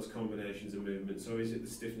with those combinations of movements, or is it the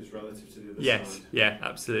stiffness relative to the other side? Yeah,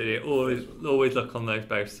 absolutely. Always look on those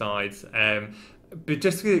both sides. But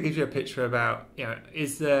just to give you a picture about,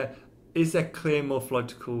 is there clear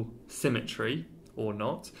morphological symmetry or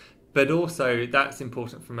not? But also that's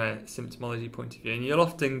important from a symptomology point of view. And you'll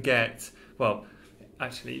often get, well,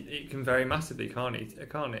 actually it can vary massively, can't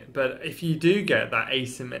it? But if you do get that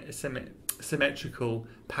symmetrical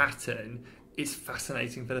pattern, it's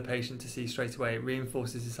fascinating for the patient to see straight away. It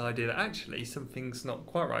reinforces this idea that actually something's not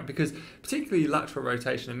quite right, because particularly lateral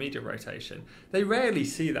rotation and medial rotation, they rarely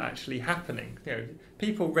see that actually happening.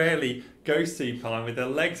 People rarely go supine with their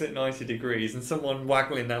legs at 90 degrees and someone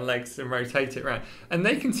waggling their legs and rotate it around, and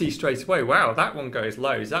they can see straight away, wow, that one goes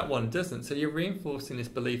low, that one doesn't. So you're reinforcing this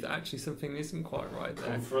belief that actually something isn't quite right there.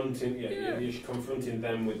 You're confronting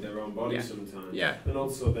them with their own body sometimes. Yeah. And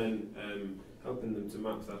also then helping them to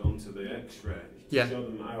map that onto the X-ray. To show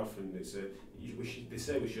them, I often they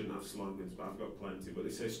say we shouldn't have slogans, but I've got plenty. But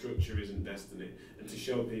they say structure isn't destiny, and to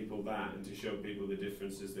show people that, and to show people the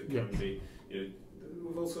differences that can be.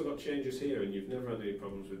 We've also got changes here, and you've never had any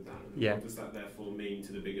problems with that. And what does that therefore mean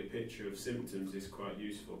to the bigger picture of symptoms is quite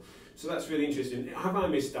useful. So that's really interesting. Have I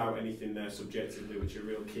missed out anything there subjectively, which are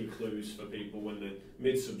real key clues for people when they're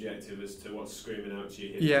mid-subjective as to what's screaming out to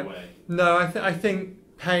you hip away? No, I think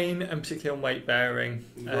pain, and particularly on weight bearing.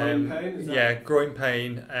 Groin pain? Is that... groin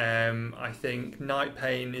pain. I think night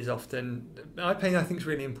pain is often... Night pain I think is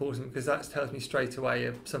really important, because that tells me straight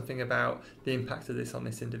away something about the impact of this on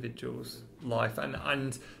this individual's life.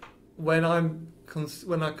 And when I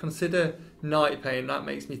consider night pain, that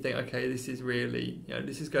makes me think, okay, this is really,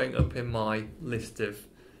 this is going up in my list of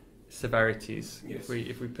severities, if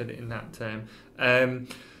we put it in that term.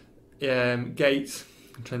 Gait,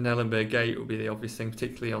 Trendelenburg gait will be the obvious thing,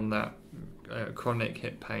 particularly on that chronic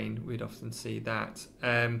hip pain. We'd often see that.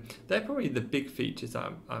 They're probably the big features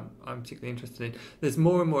that I'm particularly interested in. There's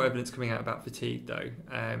more and more evidence coming out about fatigue, though,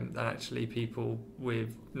 that actually people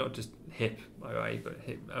with not just hip OA, but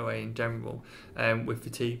hip OA in general, with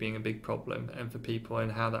fatigue being a big problem, and for people,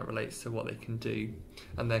 and how that relates to what they can do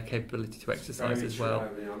and their capability to exercise as well.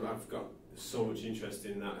 I've got so much interest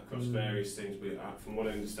in that across various things, but from what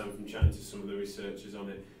I understand from chatting to some of the researchers on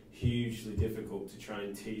it, hugely difficult to try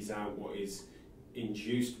and tease out what is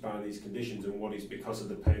induced by these conditions and what is because of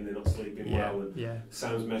the pain, they're not sleeping well, and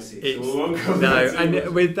sounds messy.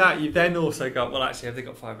 And with that you've then also got, well, actually have they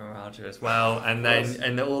got fibromyalgia as well, and then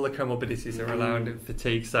and all the comorbidities are around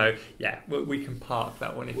fatigue. So we can park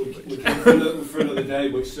that one if you wish. For another day,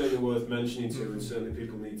 but it's certainly worth mentioning to, and certainly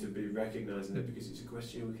people need to be recognising it, because it's a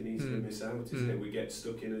question we can easily miss out, isn't it? We get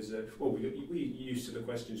stuck in as we used to the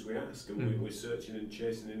questions we ask, and we're searching and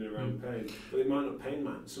chasing in and around pain, but it might not, pain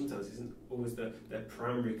sometimes isn't always their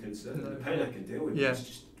primary concern. The pain I can deal with, it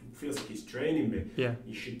just feels like it's draining me.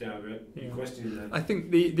 You should doubt it. You're questioning that. I think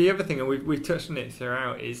the other thing, and we've touched on it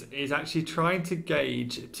throughout, is actually trying to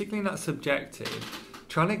gauge, particularly in that subjective,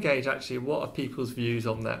 trying to gauge actually what are people's views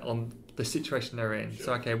on the situation they're in.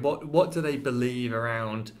 So okay, what do they believe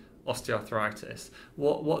around osteoarthritis,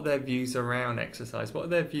 what their views around exercise, what are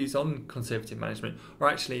their views on conservative management, or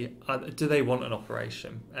actually do they want an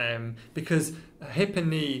operation? Because hip and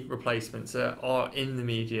knee replacements are in the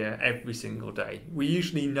media every single day. We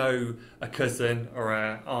usually know a cousin or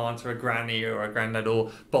an aunt or a granny or a granddad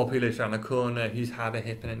or Bob who lives around the corner who's had a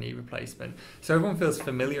hip and a knee replacement. So everyone feels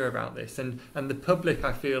familiar about this, and the public,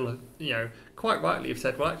 I feel, quite rightly have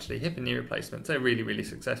said, well, actually, hip and knee replacements, they're really, really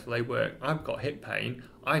successful. They work. I've got hip pain.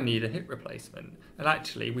 I need a hip replacement. And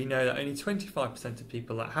actually, we know that only 25% of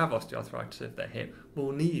people that have osteoarthritis of their hip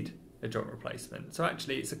will need a joint replacement. So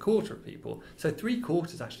actually, it's a quarter of people. So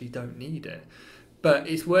 3/4 actually don't need it. But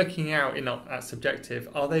it's working out in that subjective.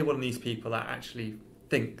 Are they one of these people that actually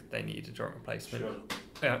think they need a joint replacement? Sure.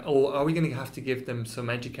 Or are we going to have to give them some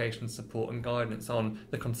education, support and guidance on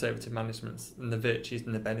the conservative management and the virtues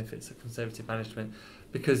and the benefits of conservative management?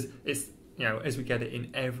 Because it's, as we get it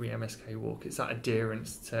in every MSK walk, it's that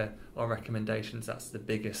adherence to our recommendations that's the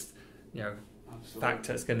biggest,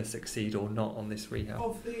 factor that's going to succeed or not on this rehab.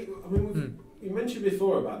 You mentioned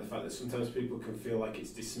before about the fact that sometimes people can feel like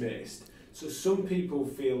it's dismissed. So some people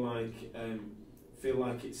feel like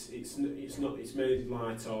it's made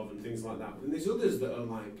light of and things like that. And there's others that are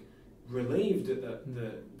like relieved at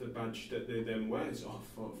the badge that they then wear. It's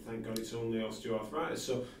thank God it's only osteoarthritis.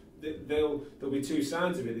 So there'll be two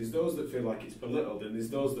sides of it. There's those that feel like it's belittled, and there's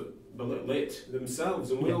those that belittle it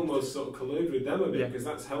themselves, and we almost sort of collude with them a bit, because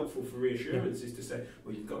that's helpful for reassurance, is to say,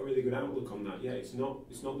 well, you've got a really good outlook on that. It's not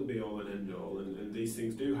the be all and end all, and these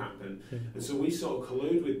things do happen. And so we sort of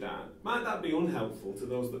collude with that. Might that be unhelpful to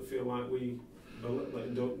those that feel like we belittle it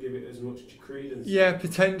and don't give it as much credence? Yeah,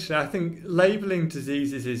 potentially. I think labelling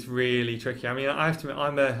diseases is really tricky. I mean, I have to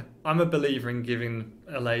admit, I'm a believer in giving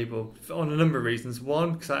a label on a number of reasons.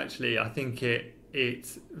 One, because actually I think it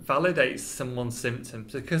validates someone's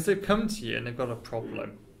symptoms, because they've come to you and they've got a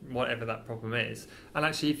problem, whatever that problem is. And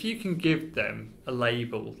actually, if you can give them a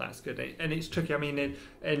label, that's good. And it's tricky. I mean,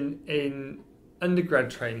 in undergrad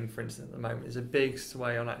training, for instance, at the moment, is a big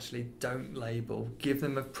sway on actually don't label, give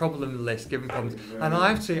them a problem list, give them problems. And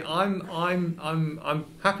I'm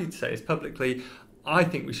happy to say this publicly. I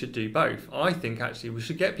think we should do both. I think actually we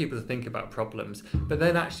should get people to think about problems, but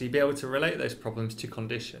then actually be able to relate those problems to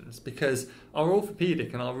conditions, because our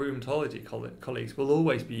orthopaedic and our rheumatology colleagues will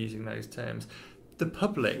always be using those terms. The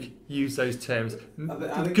public use those terms.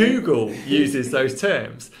 Google uses those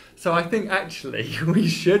terms. So I think actually we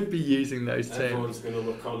should be using those terms. Everyone's going to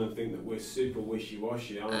look on and think that we're super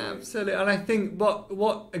wishy-washy, aren't we? Absolutely. And I think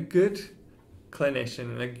what a good clinician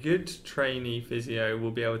and a good trainee physio will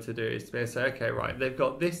be able to do is to be able to say, okay, right, they've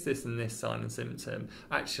got this and this sign and symptom.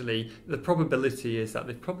 Actually, the probability is that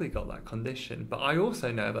they've probably got that condition, but I also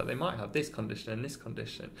know that they might have this condition and this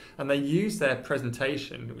condition. And they use their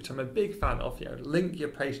presentation, which I'm a big fan of, link your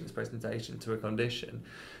patient's presentation to a condition,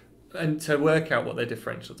 and to work out what their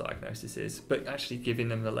differential diagnosis is, but actually giving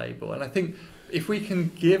them the label. And I think if we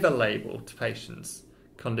can give a label to patients'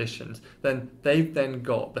 conditions, then they've then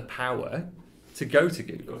got the power to go to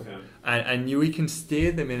Google, and we can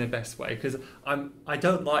steer them in the best way, because I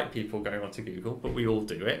don't like people going onto Google, but we all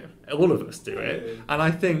do it, all of us do it, and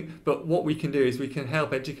I think, but what we can do is we can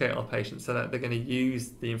help educate our patients so that they're going to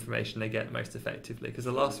use the information they get most effectively, because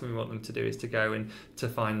the last thing we want them to do is to go and to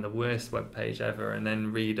find the worst web page ever and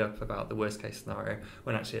then read up about the worst case scenario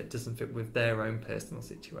when actually it doesn't fit with their own personal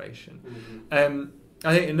situation.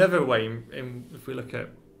 I think another way, if we look at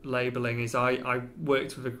labelling, is I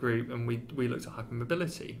worked with a group and we looked at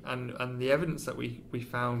hypermobility, and the evidence that we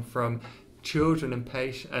found from children and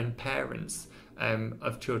parents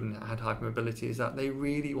of children that had hypermobility is that they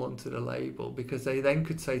really wanted a label, because they then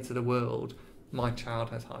could say to the world, my child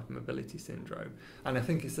has hypermobility syndrome. And I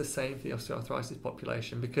think it's the same for the osteoarthritis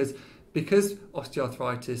population, because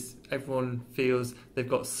osteoarthritis, everyone feels they've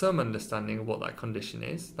got some understanding of what that condition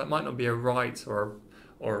is. That might not be a right or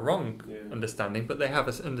a wrong understanding, but they have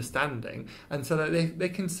an understanding, and so that they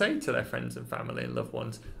can say to their friends and family and loved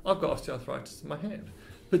ones, I've got osteoarthritis in my hip,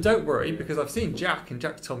 but don't worry, because I've seen Jack, and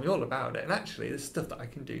Jack told me all about it, and actually there's stuff that I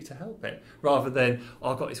can do to help it, rather than,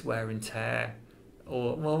 I've got this wear and tear,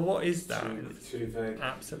 or, well, what is that? Too vague.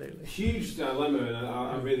 Absolutely. Huge dilemma, and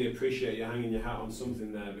I really appreciate you hanging your hat on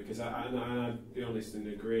something there, because I'd be honest and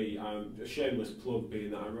agree. A shameless plug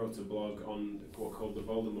being that I wrote a blog on what called the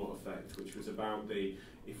Voldemort effect, which was about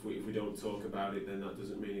if we don't talk about it, then that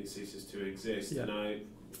doesn't mean it ceases to exist. And I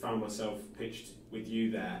found myself pitched with you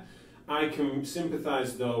there. I can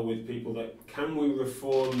sympathise though with people that, can we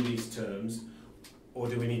reform these terms, or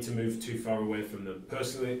do we need to move too far away from them?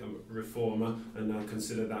 Personally, I'm a reformer, and I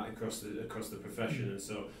consider that across the profession, and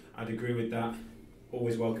so I'd agree with that.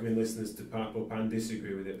 always welcoming listeners to part up and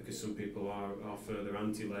disagree with it, because some people are further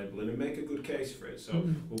anti-labelling and make a good case for it. So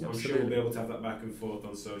I'm sure we'll be able to have that back and forth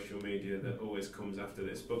on social media that always comes after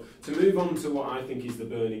this. But to move on to what I think is the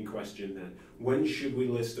burning question then, when should we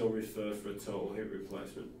list or refer for a total hip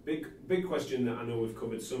replacement? Big question that I know we've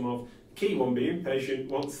covered some of. Key one being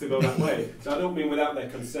patient wants to go that way. So I don't mean without their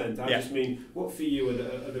consent. I just mean, what for you are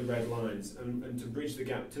the red lines? And to bridge the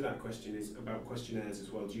gap to that question is about questionnaires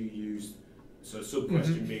as well. Do you use, so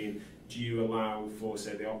sub-question being, do you allow for,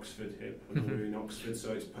 say, the Oxford hip? And we're in Oxford,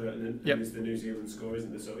 so it's pertinent. And it's the New Zealand score,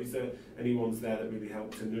 isn't there? So is there any ones there that really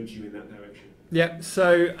help to nudge you in that direction? Yeah,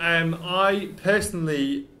 so I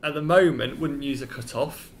personally, at the moment, wouldn't use a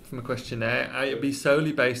cut-off from a questionnaire. It would be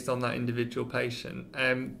solely based on that individual patient.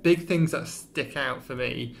 Big things that stick out for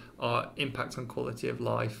me are impact on quality of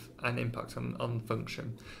life and impact on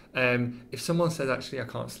function. If someone says, actually, I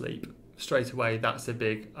can't sleep, straight away, that's a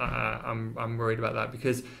big, I'm worried about that,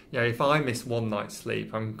 because if I miss one night's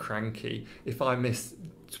sleep, I'm cranky. If I miss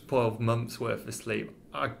 12 months worth of sleep,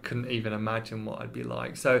 I couldn't even imagine what I'd be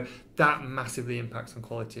like. So that massively impacts on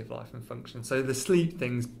quality of life and function. So the sleep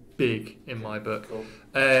thing's big in my book. Cool.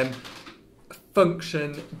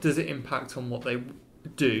 Function, does it impact on what they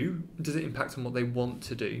do? Does it impact on what they want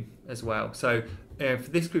to do as well? So for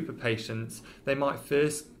this group of patients, they might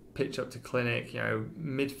first pitch up to clinic,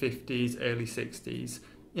 mid-50s, early 60s.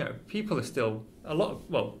 People are still,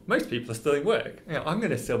 most people are still in work. I'm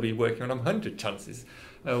going to still be working when I'm 100 chances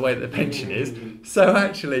the way that the pension is. So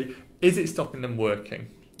actually, is it stopping them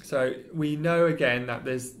working? So we know again that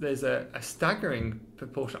there's a staggering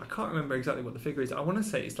proportion. I can't remember exactly what the figure is. I want to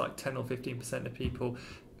say it's like 10 or 15% of people,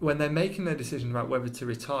 when they're making their decision about whether to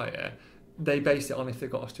retire, they base it on if they've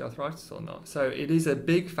got osteoarthritis or not. So it is a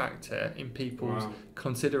big factor in people's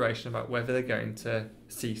consideration about whether they're going to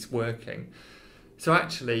cease working. So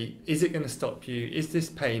actually, is it going to stop you? Is this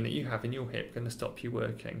pain that you have in your hip going to stop you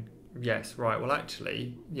working? Yes, right. Well,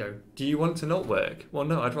 actually, do you want to not work? Well,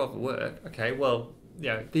 no, I'd rather work. Okay, well,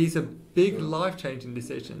 these are big life-changing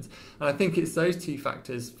decisions. And I think it's those two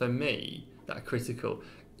factors for me that are critical.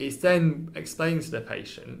 It's then explaining to the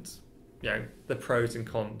patient, the pros and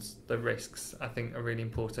cons, the risks, I think are really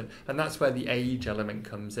important. And that's where the age element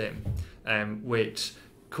comes in, which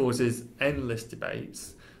causes endless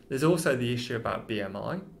debates. There's also the issue about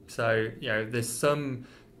BMI. So, there's some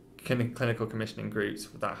clinical commissioning groups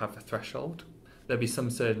that have a threshold. There'll be some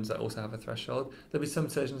surgeons that also have a threshold. There'll be some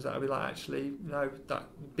surgeons that will be like, actually, no, that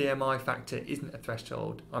BMI factor isn't a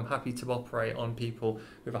threshold. I'm happy to operate on people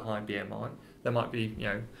with a high BMI. There might be,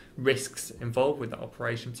 risks involved with that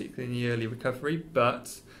operation, particularly in the early recovery.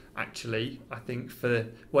 But actually, I think for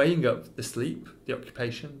weighing up the sleep, the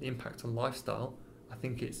occupation, the impact on lifestyle, I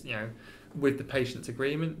think it's, with the patient's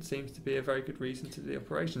agreement, seems to be a very good reason to do the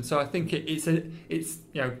operation. So I think it's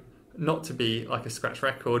not to be like a scratch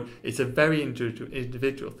record, it's a very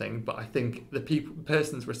individual thing, but I think the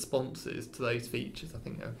person's responses to those features, I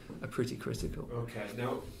think, are pretty critical. Okay,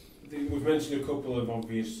 now we've mentioned a couple of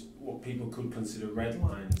obvious, what people could consider red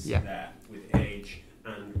lines there with age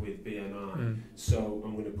and with BMI. So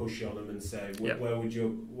I'm going to push you on them and say, what would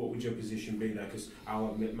your position be there? Because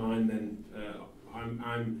I'll admit mine. Then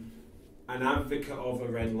I'm an advocate of a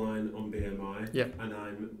red line on BMI, and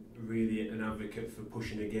I'm really an advocate for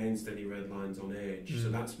pushing against any red lines on age. So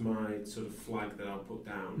that's my sort of flag that I'll put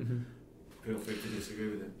down. Feel free to disagree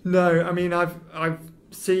with it. No, I mean, I've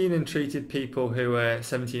seen and treated people who are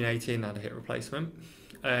 17, 18 and had a hip replacement.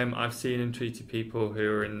 I've seen and treated people who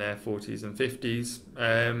are in their 40s and 50s,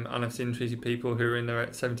 and I've seen and treated people who are in their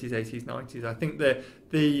 70s, 80s, 90s. I think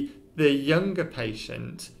the younger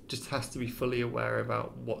patient just has to be fully aware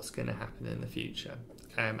about what's going to happen in the future.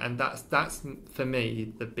 And that's for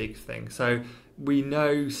me the big thing. So we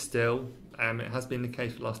know still, it has been the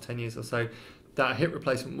case for the last 10 years or so, that a hip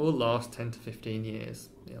replacement will last 10 to 15 years.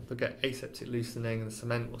 They'll get aseptic loosening, and the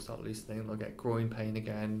cement will start loosening, they'll get groin pain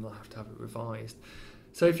again, they'll have to have it revised.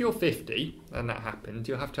 So if you're 50 and that happened,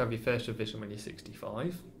 you'll have to have your first revision when you're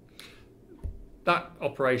 65. That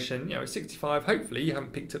operation, at 65, hopefully you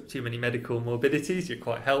haven't picked up too many medical morbidities, you're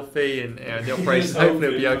quite healthy, and the operation hopefully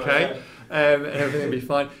will be okay, and everything will be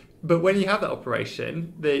fine. But when you have that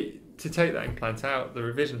operation, to take that implant out, the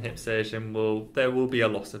revision hip surgeon there will be a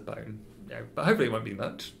loss of bone, but hopefully it won't be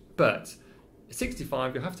much. But at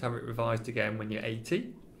 65, you'll have to have it revised again when you're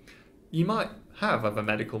 80. You might have other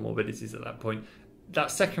medical morbidities at that point. That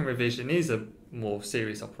second revision is a more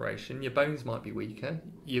serious operation. Your bones might be weaker.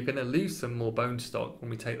 You're going to lose some more bone stock when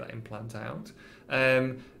we take that implant out.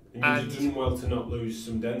 And you've done well to not lose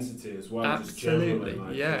some density as well. Absolutely,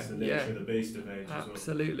 just yeah, it's the nature of the beast of age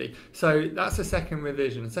absolutely. As well. So that's a second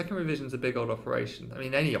revision. Second revision's a big old operation. I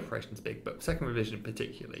mean, any operation's big, but second revision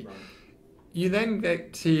particularly. Right. You then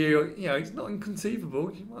get to, it's not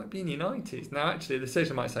inconceivable. You might be in your 90s. Now, actually, the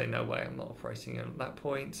surgeon might say, no way, I'm not operating at that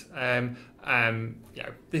point. Then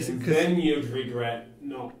you'd regret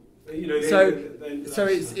not. So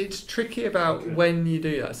it's tricky about when you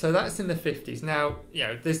do that. So that's in the 50s. Now,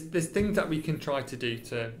 there's things that we can try to do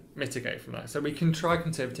to mitigate from that. So we can try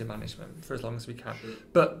conservative management for as long as we can. Sure.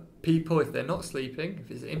 But people, if they're not sleeping,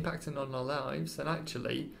 if it's impacting on our lives, then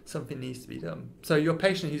actually something needs to be done. So your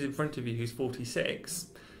patient who's in front of you, who's 46,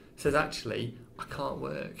 says, actually, I can't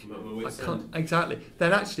work. I can't. Exactly.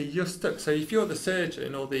 Then actually you're stuck. So if you're the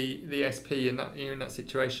surgeon or the SP and you're in that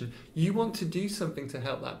situation, you want to do something to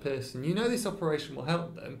help that person. You know this operation will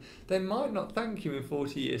help them. They might not thank you in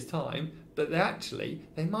 40 years' time, but they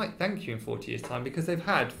might thank you in 40 years' time because they've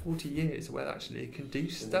had 40 years where actually they can do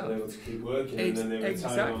stuff. And they're able to keep working and then they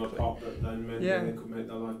retire on a pop that then maybe they could make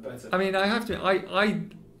their life better. I mean, I have to. I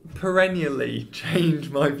perennially change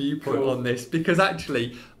my viewpoint on this because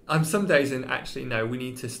actually. I'm some days in actually no. We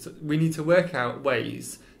need to work out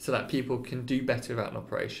ways so that people can do better about an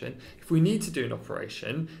operation. If we need to do an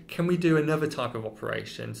operation, can we do another type of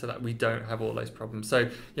operation so that we don't have all those problems? So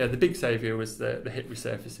the big saviour was the hip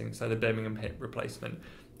resurfacing, so the Birmingham hip replacement,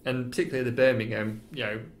 and particularly the Birmingham.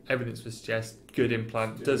 Evidence would suggest good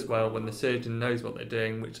implant does well when the surgeon knows what they're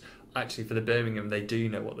doing, which. Actually, for the Birmingham, they do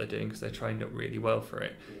know what they're doing because they're trained up really well for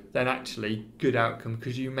it. Then actually, good outcome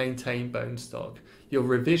because you maintain bone stock. Your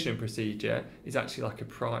revision procedure is actually like a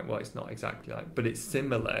prime. Well, it's not exactly like, but it's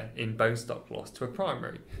similar in bone stock loss to a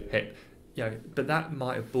primary hip. But that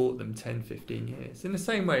might have bought them 10, 15 years. In the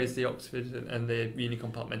same way as the Oxford and the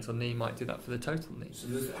unicompartmental knee might do that for the total knee. So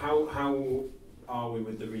how are we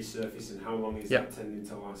with the resurfacing? How long is that tending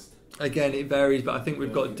to last? Again, it varies, but I think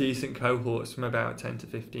we've got decent cohorts from about 10 to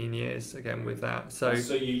 15 years, again, with that. So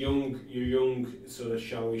you're young sort of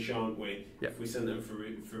shall we, shan't we? If we send them for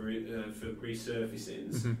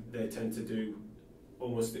resurfacings, they tend to do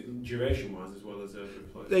almost duration-wise as well as a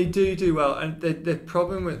replacement. They do well, and the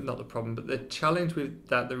problem with, not the problem, but the challenge with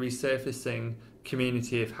that the resurfacing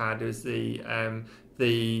community have had is the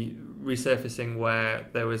resurfacing where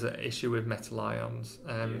there was an issue with metal ions.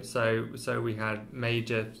 So we had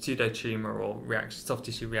major pseudotumor or soft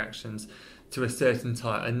tissue reactions to a certain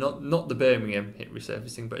type, and not the Birmingham hip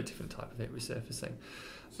resurfacing, but a different type of hip resurfacing.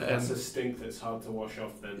 So that's a stink that's hard to wash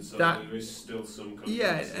off then, so there is still some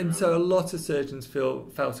and so a lot of surgeons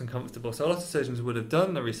felt uncomfortable. So a lot of surgeons would have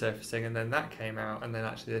done the resurfacing and then that came out and then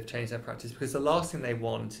actually they've changed their practice because the last thing they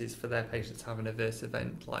want is for their patients to have an adverse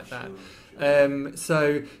event like that. Sure.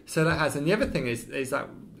 So that has, and the other thing is that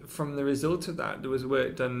from the result of that, there was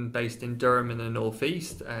work done based in Durham and the North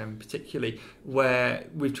East, particularly, where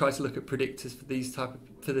we've tried to look at predictors for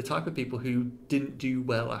the type of people who didn't do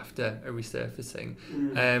well after a resurfacing.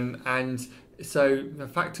 And so the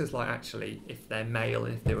factors like actually, if they're male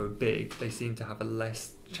and if they were big, they seem to have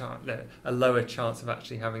a lower chance of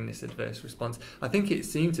actually having this adverse response. I think it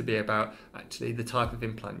seemed to be about actually the type of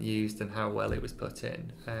implant used and how well it was put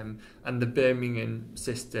in. And the Birmingham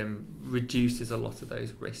system reduces a lot of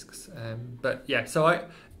those risks. So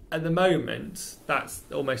at the moment, that's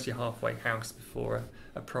almost your halfway house before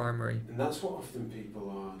a primary. And that's what often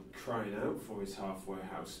people are crying out for, is halfway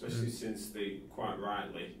house, especially since they quite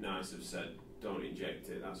rightly, NICE have said, don't inject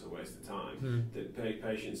it, that's a waste of time. That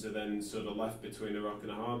patients are then sort of left between a rock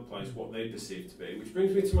and a hard place, what they perceive to be. Which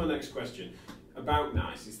brings me to my next question about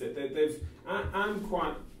NICE, is that I'm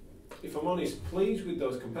quite, if I'm honest, pleased with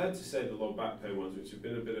those compared to, say, the low back pain ones, which have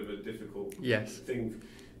been a bit of a difficult thing.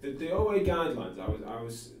 The OA guidelines, I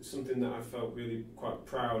was something that I felt really quite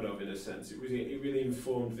proud of in a sense. It really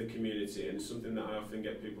informed the community, and something that I often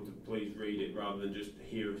get people to please read it rather than just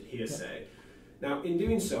hearsay. Now, in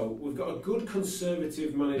doing so, we've got a good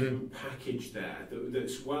conservative management package there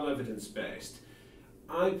that's well evidence-based.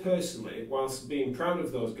 I personally, whilst being proud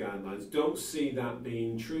of those guidelines, don't see that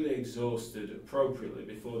being truly exhausted appropriately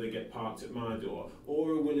before they get parked at my door,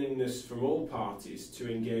 or a willingness from all parties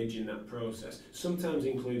to engage in that process, sometimes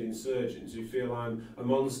including surgeons who feel I'm a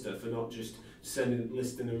monster for not just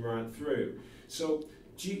listing them right through. So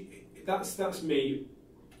that's me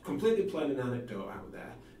completely playing an anecdote out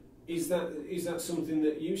there. Is that something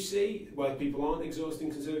that you see, where people aren't exhausting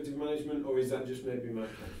conservative management, or is that just maybe my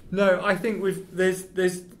case? No, I think there's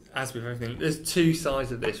as with everything, there's two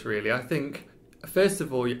sides of this really. I think first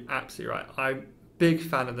of all, you're absolutely right. big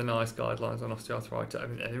fan of the NICE guidelines on osteoarthritis. I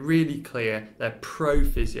mean, they're really clear. They're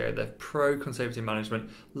pro-physio. They're pro-conservative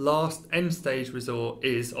management. Last end stage resort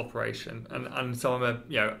is operation, and so I'm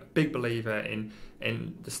a big believer in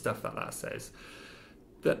the stuff that says.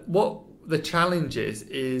 What the challenge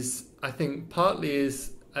is I think partly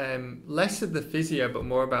is less of the physio, but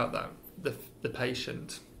more about the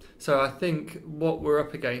patient. So I think what we're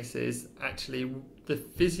up against is actually the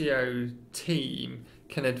physio team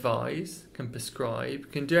can advise, can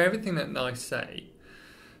prescribe, can do everything that NICE say,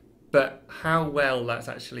 but how well that's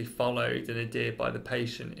actually followed and adhered by the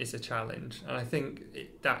patient is a challenge. And I think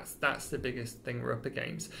that's the biggest thing we're up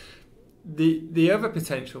against. The other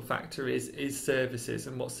potential factor is services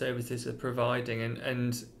and what services are providing,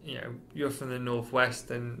 and you're from the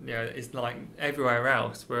northwest, and it's like everywhere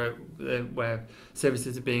else where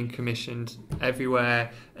services are being commissioned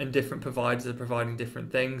everywhere, and different providers are providing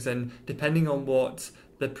different things, and depending on what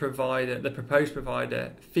the proposed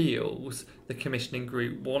provider feels the commissioning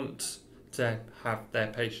group wants to have their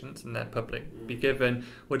patients and their public be given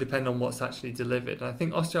will depend on what's actually delivered. And I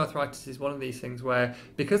think osteoarthritis is one of these things where,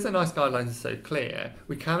 because the NICE guidelines are so clear,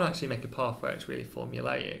 we can actually make a path where it's really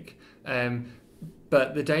formulaic.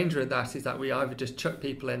 But the danger of that is that we either just chuck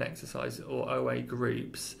people in exercise or OA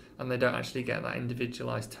groups, and they don't actually get that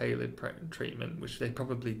individualised, tailored treatment, which they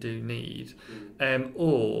probably do need.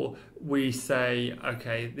 Or we say,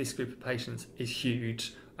 okay, this group of patients is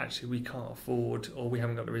huge, actually we can't afford, or we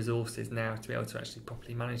haven't got the resources now to be able to actually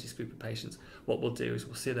properly manage this group of patients. What we'll do is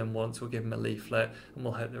we'll see them once, we'll give them a leaflet, and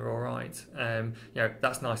we'll hope they're all right.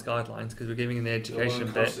 That's NICE guidelines because we're giving them the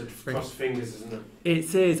education bit. Cross fingers, isn't it?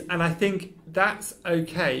 It is, and I think that's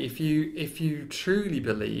okay if you truly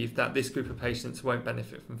believe that this group of patients won't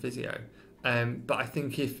benefit from physio. But I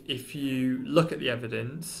think if you look at the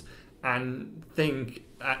evidence and think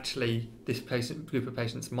actually this group of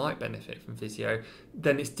patients might benefit from physio,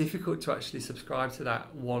 then it's difficult to actually subscribe to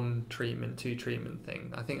that one treatment, two treatment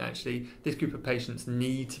thing. I think actually this group of patients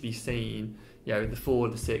need to be seen, the 4,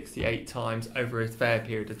 the 6, the 8 times over a fair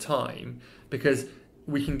period of time, because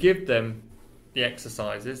we can give them the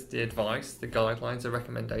exercises, the advice, the guidelines, the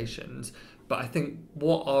recommendations. But I think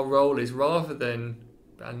what our role is, rather than,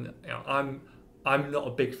 and I'm not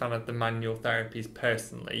a big fan of the manual therapies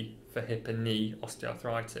personally for hip and knee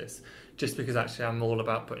osteoarthritis, just because actually I'm all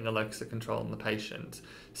about putting a locus of control on the patient.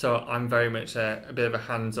 So I'm very much a bit of a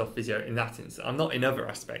hands-off physio in that instance. I'm not in other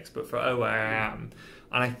aspects, but for OA I am.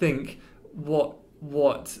 And I think what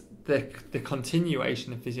the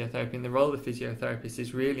continuation of physiotherapy and the role of the physiotherapist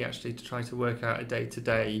is really actually to try to work out a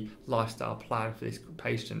day-to-day lifestyle plan for this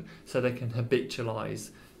patient so they can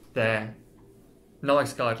habitualise their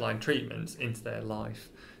NICE guideline treatments into their life,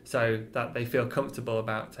 so that they feel comfortable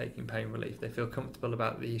about taking pain relief, they feel comfortable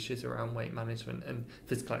about the issues around weight management and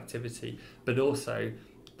physical activity, but also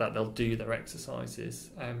that they'll do their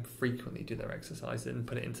exercises and frequently do their exercises and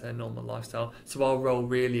put it into their normal lifestyle. So our role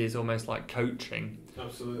really is almost like coaching.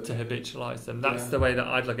 Absolutely. To habitualise them. That's the way that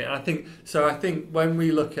I'd look at it. I think when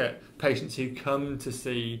we look at patients who come to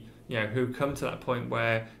see, who come to that point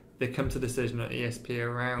where they come to the decision at ESP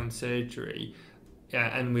around surgery,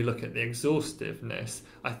 and we look at the exhaustiveness,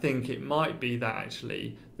 I think it might be that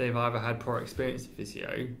actually they've either had poor experience of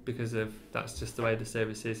physio because of that's just the way the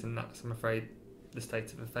service is, and that's, I'm afraid, the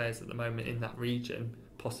state of affairs at the moment in that region,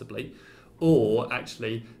 possibly, or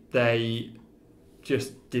actually they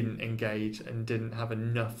just didn't engage and didn't have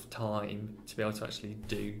enough time to be able to actually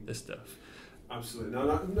do the stuff. Absolutely.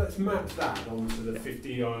 Now let's map that onto the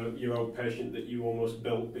 50-year-old patient that you almost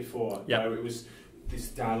built before. Where it was this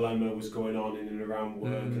dilemma was going on in and around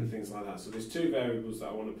work and things like that. So there's 2 variables that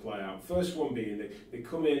I want to play out. First one being they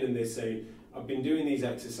come in and they say, I've been doing these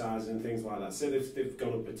exercises and things like that. So they've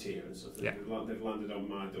gone up a tier and stuff. They've landed on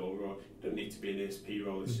my door, or don't need to be an ASP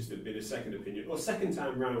role, it's just been a second opinion, or second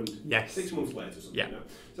time round, 6 months later or something.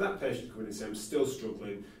 So that patient coming in and saying, I'm still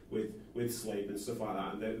struggling with sleep and stuff like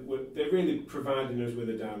that, and they're really providing us with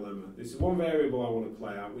a dilemma. This is one variable I want to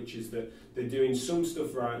play out, which is that they're doing some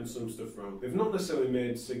stuff right and some stuff wrong. They've not necessarily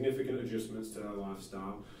made significant adjustments to their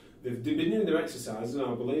lifestyle. They've been doing their exercises, and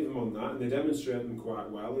I believe them on that, and they demonstrate them quite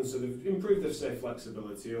well, and so they've improved their, say,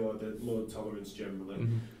 flexibility or their load tolerance generally.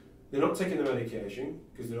 They're not taking the medication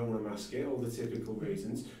because they don't want to mask it, all the typical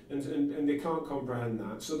reasons, and they can't comprehend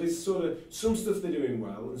that. So there's sort of some stuff they're doing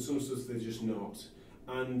well and some stuff they're just not.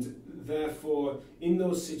 And therefore, in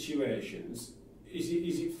those situations,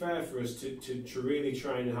 is it fair for us to really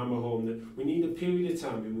try and hammer home that we need a period of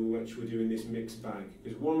time in which we're doing this mixed bag?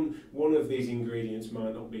 Because one of these ingredients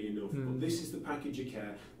might not be enough, but this is the package of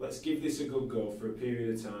care. Let's give this a good go for a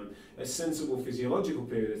period of time, a sensible physiological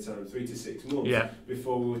period of time, 3 to 6 months,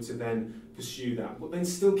 before we were to then pursue that. But then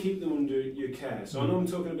still keep them under your care. So I know I'm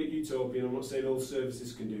talking a bit utopian, I'm not saying all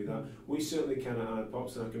services can do that. We certainly can at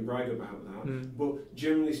IPOPS, and I can brag about that. But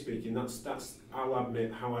generally speaking, that's I'll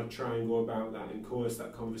admit how I'd try and go about that and course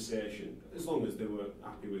that conversation, as long as they were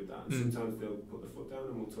happy with that. And sometimes they'll put the foot down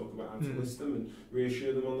and we'll talk about how to list them and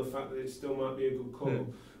reassure them on the fact that it still might be a good call.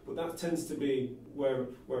 But that tends to be where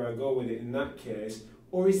I go with it in that case.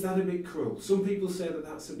 Or is that a bit cruel? Some people say that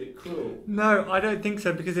that's a bit cruel. No, I don't think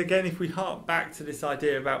so, because again, if we hark back to this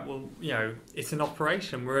idea about, well, you know, it's an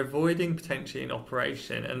operation, we're avoiding potentially an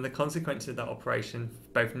operation and the consequences of that operation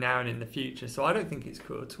both now and in the future. So I don't think it's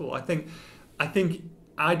cruel at all. I think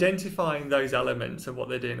identifying those elements of what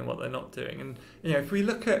they're doing and what they're not doing, and you know, if we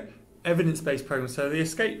look at evidence-based programs, so the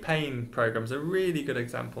escape pain program is a really good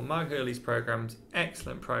example. Mark Hurley's program's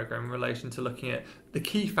excellent program in relation to looking at the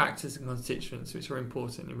key factors and constituents which are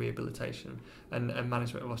important in rehabilitation and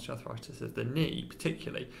management of osteoarthritis of the knee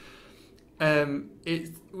particularly.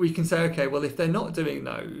 We can say, okay, well, if they're not doing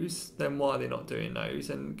those, then why are they not doing those,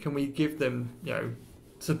 and can we give them, you know,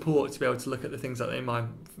 support to be able to look at the things that they might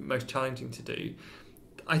most challenging to do.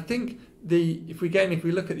 I think if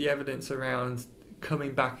we look at the evidence around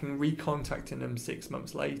coming back and recontacting them 6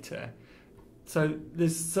 months later, so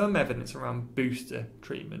there's some evidence around booster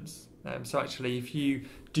treatments. So actually, if you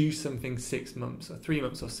do something 6 months or 3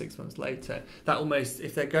 months or 6 months later, that almost,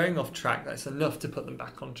 if they're going off track, that's enough to put them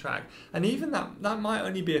back on track. And even that might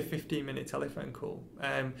only be a 15-minute telephone call.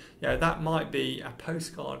 You know, that might be a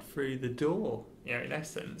postcard through the door. You know, in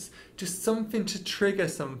essence, just something to trigger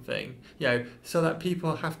something. You know, so that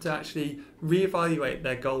people have to actually reevaluate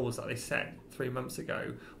their goals that they set 3 months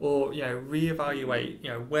ago, or you know, reevaluate, you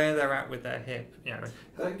know, where they're at with their hip. You know,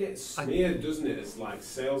 that gets smeared, doesn't it? It's like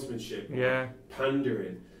salesmanship, or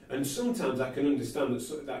pandering, and sometimes I can understand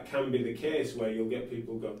that can be the case where you'll get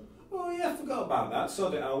people go, oh yeah, I forgot about that, so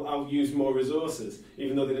that I'll use more resources,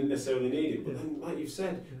 even though they didn't necessarily need it. But then, like you've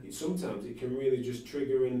said, sometimes it can really just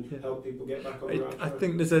trigger and help people get back on the right track. I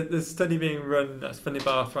think there's a study being run that's funded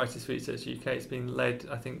by Arthritis Research UK. It's being led,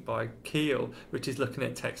 I think, by Keel, which is looking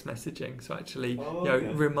at text messaging. So actually,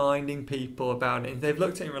 reminding people about it. And they've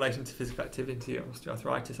looked at it in relation to physical activity or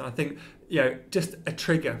osteoarthritis. And I think, you know, just a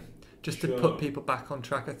trigger. Just to put people back on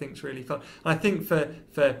track, I think is really fun. And I think for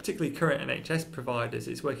particularly current NHS providers,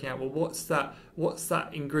 it's working out, well, what's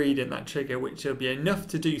that ingredient, that trigger, which will be enough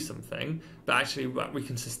to do something, but actually we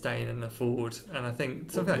can sustain and afford. And I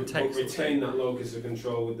think something like text. But retain that locus of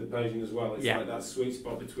control with the patient as well. It's like that sweet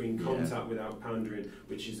spot between contact without pandering,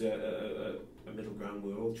 which is a middle ground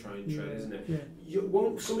we're all trying to tread, isn't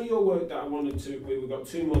it? Some of your work that I wanted to, we've got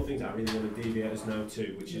two more things I really want to deviate us now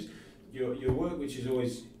to, which is your work, which is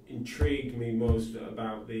always intrigued me most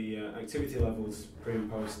about the activity levels pre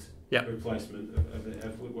and post replacement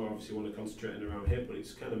of we obviously want to concentrate on around hip, but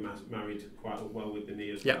it's kind of married quite well with the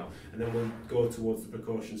knee as well. And then we'll go towards the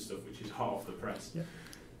precaution stuff, which is hot off the press.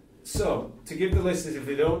 So to give the listeners, if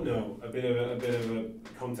they don't know, a bit of a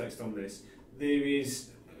context on this, there is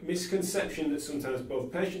misconception that sometimes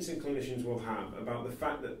both patients and clinicians will have about the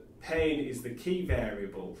fact that pain is the key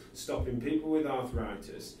variable stopping people with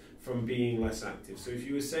arthritis from being less active. So if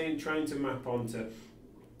you were saying, trying to map onto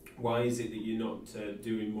why is it that you're not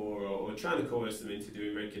doing more, or trying to coerce them into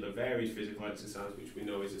doing regular varied physical exercise, which we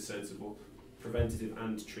know is a sensible preventative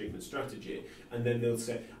and treatment strategy, and then they'll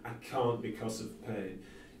say, I can't because of pain.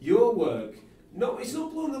 Your work, it's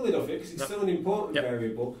not blowing the lid off it, because it's still an important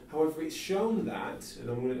variable. However, it's shown that, and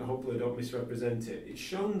I'm going to hopefully don't misrepresent it, it's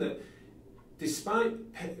shown that despite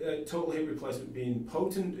total hip replacement being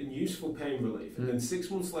potent and useful pain relief, and then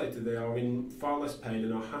 6 months later they are in far less pain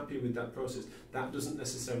and are happy with that process, that doesn't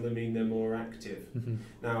necessarily mean they're more active.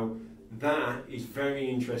 Now, that is very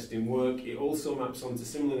interesting work. It also maps onto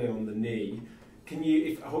similarly on the knee. Can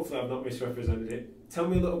you, hopefully I've not misrepresented it, tell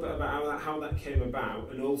me a little bit about how that came about,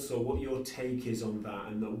 and also what your take is on that,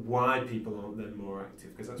 and why people aren't then more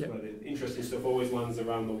active, because that's where the interesting stuff always lands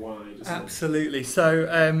around the why. Absolutely. So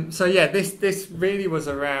this really was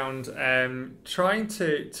around trying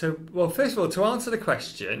to well, first of all, to answer the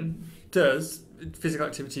question, does physical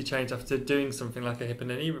activity change after doing something like a hip and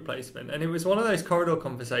a knee replacement? And it was one of those corridor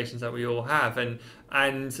conversations that we all have, and I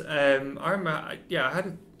remember I had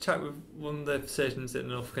a chat with one of the surgeons at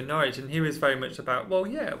Norfork and Norwich, and he was very much about, well,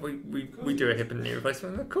 yeah, we do a hip and knee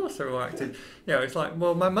replacement, and of course they're all active. You know, it's like,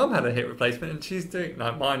 well, my mum had a hip replacement, and she's doing,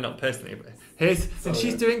 no, mine not personally, but his, and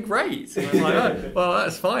she's doing great. And I'm like, oh, well,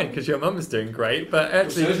 that's fine because your mum is doing great, but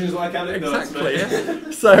actually, surgeons like anecdotes, exactly,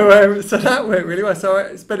 yeah. So that worked really well.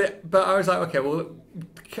 So, but I was like, okay, well,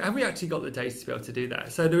 have we actually got the data to be able to do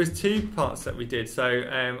that? So there was two parts that we did. So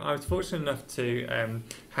I was fortunate enough to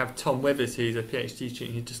have Tom Withers, who's a PhD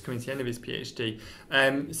student who'd just come to the end of his PhD.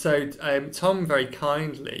 Tom very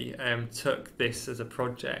kindly took this as a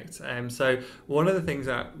project. So one of the things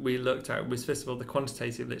that we looked at was, first of all, the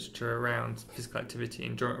quantitative literature around physical activity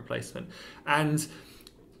and joint replacement. And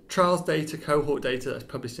trials data, cohort data that's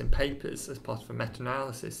published in papers as part of a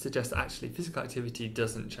meta-analysis suggests that actually physical activity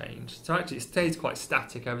doesn't change. So actually it stays quite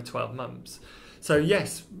static over 12 months. So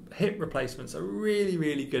yes, hip replacements are really,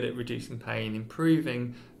 really good at reducing pain,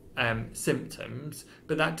 improving symptoms,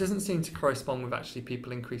 but that doesn't seem to correspond with actually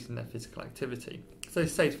people increasing their physical activity. So it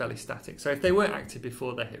stays fairly static. So if they weren't active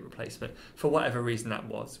before their hip replacement, for whatever reason that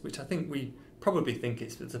was, which I think we probably think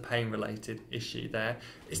it's a pain-related issue there,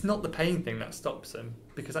 it's not the pain thing that stops them,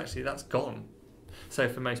 because actually that's gone. So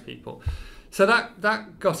for most people. So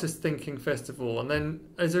that got us thinking, first of all, and then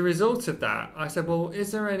as a result of that, I said, well,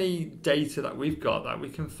 is there any data that we've got that we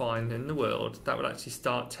can find in the world that would actually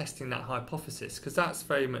start testing that hypothesis? Because that's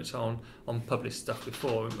very much on published stuff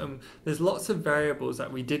before, and there's lots of variables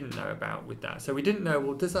that we didn't know about with that. So we didn't know,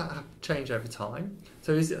 well, does that change over time?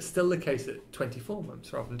 So is it still the case at 24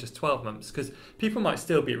 months rather than just 12 months? Because people might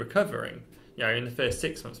still be recovering, you know, in the first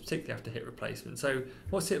 6 months, particularly after hip replacement. So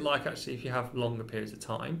what's it like actually if you have longer periods of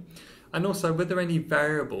time? And also, were there any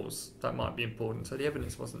variables that might be important? So the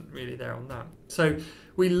evidence wasn't really there on that. So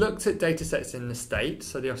we looked at data sets in the States,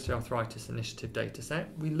 so the Osteoarthritis Initiative data set.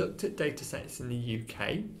 We looked at data sets in the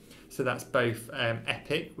UK. So that's both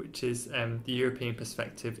EPIC, which is the European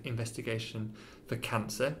Perspective Investigation for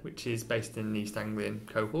Cancer, which is based in the East Anglian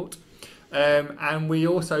cohort. And we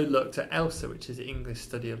also looked at ELSA, which is the English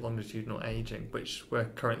Study of Longitudinal Aging, which we're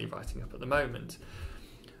currently writing up at the moment.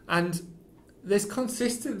 And there's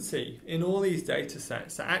consistency in all these data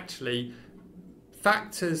sets that actually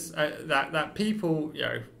factors that people, you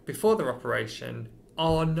know, before their operation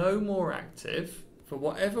are no more active for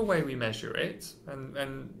whatever way we measure it,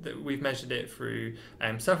 and we've measured it through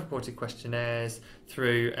self-reported questionnaires,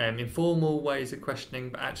 through informal ways of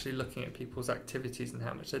questioning, but actually looking at people's activities and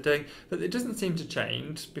how much they're doing. But it doesn't seem to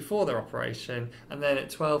change before their operation, and then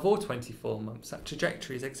at 12 or 24 months, that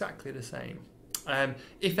trajectory is exactly the same.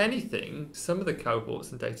 If anything, some of the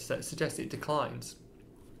cohorts and data sets suggest it declines.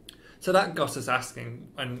 So that got us asking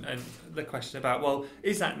and the question about, well,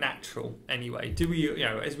 is that natural anyway? Do we, you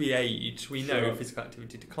know, as we age, we know physical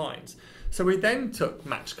activity declines. So we then took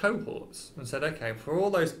matched cohorts and said, okay, for all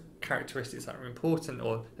those characteristics that are important,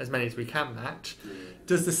 or as many as we can match,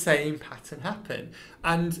 does the same pattern happen?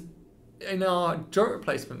 And in our joint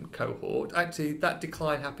replacement cohort, actually that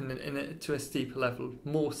decline happened to a steeper level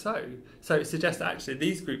more so. So it suggests that actually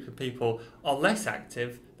these group of people are less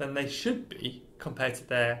active than they should be compared to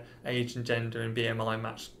their age and gender and BMI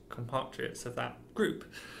matched compatriots of that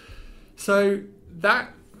group. So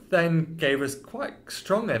that then gave us quite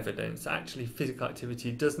strong evidence that actually physical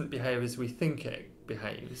activity doesn't behave as we think it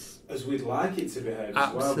behaves. As we'd like it to behave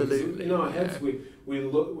as well. Absolutely. In our heads, we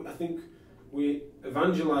look, I think we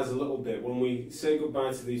evangelise a little bit when we say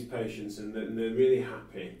goodbye to these patients and they're really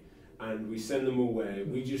happy and we send them away.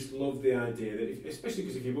 We just love the idea that, especially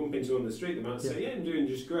because if you bump into them on the street, they might say, yeah, I'm doing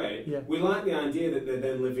just great. Yeah. We like the idea that they're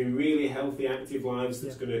then living really healthy, active lives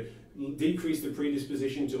that's going to decrease the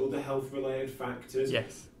predisposition to other health-related factors.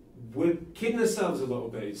 Yes. We're kidding ourselves a little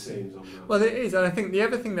bit, it seems, on that. Well, it is, and I think the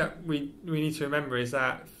other thing that we need to remember is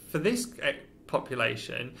that for this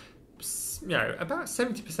population, you know, about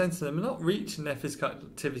 70% of them are not reaching their physical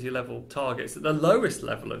activity level targets at the lowest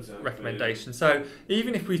level of recommendation. So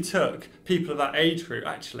even if we took people of that age group,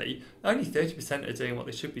 actually, only 30% are doing what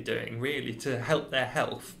they should be doing, really, to help their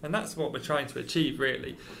health. And that's what we're trying to achieve,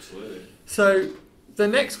 really. Absolutely. So the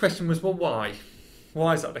next question was, well, why?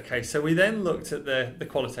 Why is that the case? So we then looked at the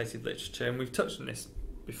qualitative literature, and we've touched on this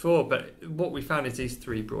before, but what we found is these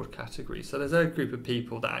three broad categories. So there's a group of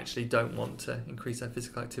people that actually don't want to increase their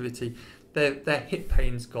physical activity. Their hip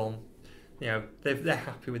pain's gone. You know, they're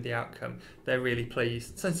happy with the outcome. They're really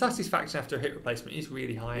pleased. So satisfaction after a hip replacement is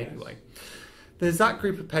really high anyway. There's that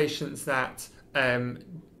group of patients that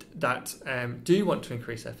do want to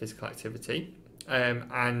increase their physical activity.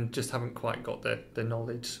 And just haven't quite got the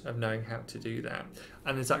knowledge of knowing how to do that.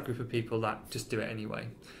 And there's that group of people that just do it anyway.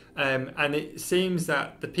 And it seems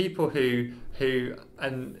that the people who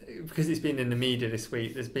and because it's been in the media this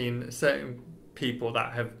week, there's been certain people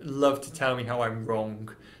that have loved to tell me how I'm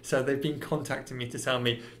wrong. So they've been contacting me to tell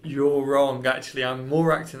me, you're wrong, actually, I'm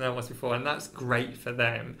more active than I was before, and that's great for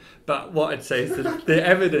them. But what I'd say is that the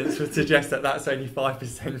evidence would suggest that that's only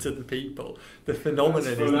 5% of the people. The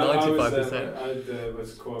phenomenon is 95%. I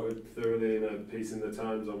was quoted thoroughly in a piece in the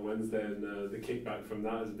Times on Wednesday, and the kickback from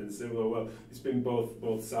that has been similar. Well, it's been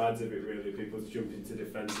both sides of it, really. People jumping to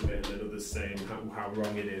defence of it, and then others saying how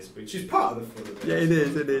wrong it is, which is part of the fun of it. Yeah, it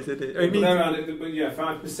is. I mean, but yeah,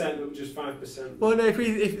 5%, just 5%. Well, no,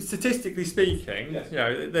 if statistically speaking, yes. you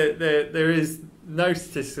know, there is no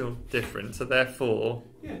statistical difference, so therefore...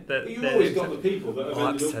 Yeah, but you've always got the people that have ended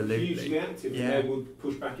up absolutely. hugely active, and they would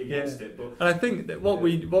push back against it. But and I think that what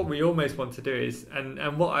we almost want to do is,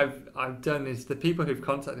 and what I've done is, the people who've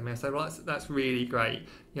contacted me, I say, well, that's really great.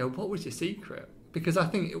 You know, what was your secret? Because I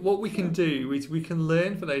think what we can do is we can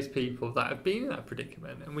learn for those people that have been in that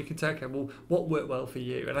predicament, and we can say, okay, well, what worked well for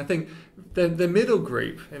you? And I think the middle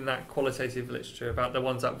group in that qualitative literature about the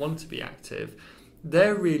ones that want to be active,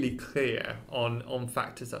 they're really clear on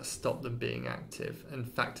factors that stop them being active and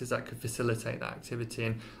factors that could facilitate that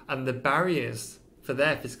activity. And the barriers for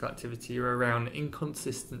their physical activity are around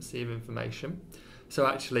inconsistency of information. So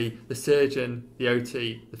actually, the surgeon, the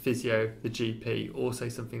OT, the physio, the GP all say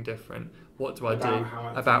something different. What do I do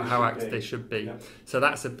about how active they should be? Yeah. So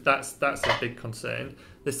that's a big concern.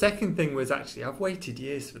 The second thing was, actually, I've waited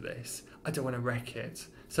years for this. I don't want to wreck it.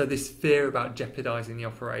 So this fear about jeopardising the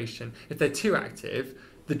operation. If they're too active,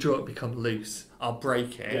 the joint will become loose. I'll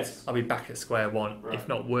break it. Yes. I'll be back at square one, if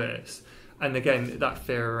not worse. And again, that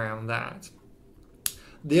fear around that.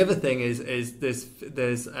 The other thing is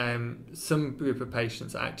there's some group of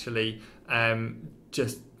patients that actually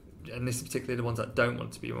just, and this is particularly the ones that don't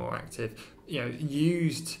want to be more active, you know,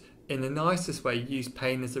 used in the nicest way, used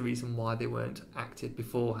pain as the reason why they weren't active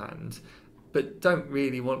beforehand, but don't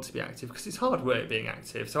really want to be active because it's hard work being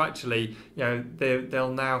active. So actually, you know,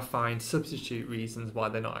 they'll now find substitute reasons why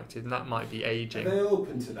they're not active, and that might be aging. Are they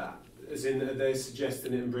open to that? As in, are they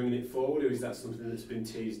suggesting it and bringing it forward, or is that something that's been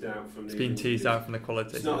teased out from the... It's been teased out from the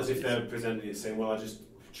quality. It's not as if they're presenting it saying, well, I just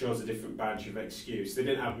chose a different badge of excuse. They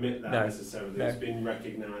didn't admit that necessarily. No. It's been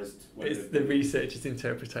recognised. It's the researcher's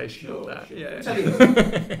interpretation of that. Sure.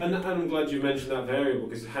 Yeah. And I'm glad you mentioned that variable,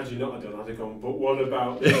 because had you not done, I'd have gone, but what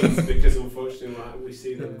about these? Because unfortunately, we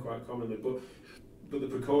see them quite commonly. But the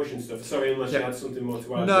precaution stuff, sorry, unless you had something more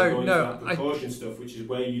to add, that precaution stuff, which is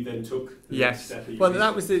where you then took the next step. Well,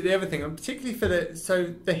 that was the other thing, and particularly for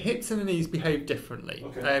the hips and the knees behave differently.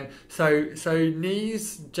 Okay. So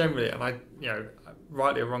knees generally, and I, you know,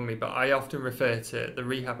 rightly or wrongly, but I often refer to the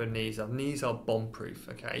rehab of knees. Knees are bomb-proof.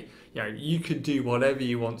 Okay, you know, you could do whatever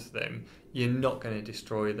you want to them. You're not going to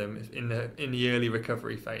destroy them in the early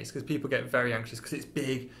recovery phase, because people get very anxious because it's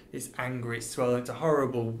big, it's angry, it's swollen, it's a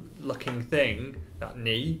horrible looking thing, that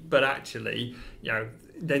knee. But actually, you know,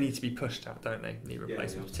 they need to be pushed out, don't they? Knee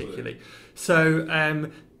replacement particularly. So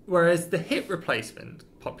whereas the hip replacement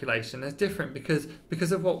population is different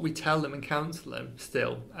because of what we tell them and counsel them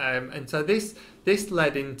still. And so this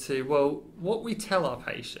led into, well, what we tell our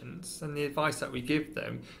patients and the advice that we give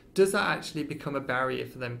them, does that actually become a barrier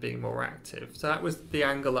for them being more active? So that was the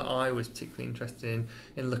angle that I was particularly interested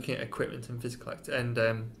in looking at equipment and physical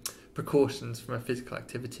precautions from a physical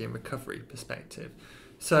activity and recovery perspective.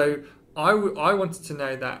 So I wanted to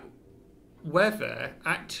know that whether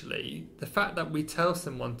actually the fact that we tell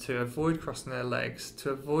someone to avoid crossing their legs, to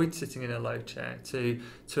avoid sitting in a low chair, to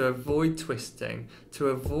avoid twisting, to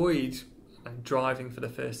avoid driving for the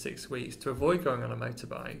first 6 weeks, to avoid going on a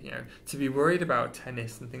motorbike, you know, to be worried about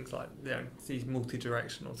tennis and things like, you know, these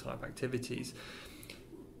multi-directional type activities,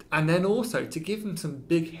 and then also to give them some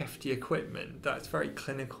big hefty equipment that's very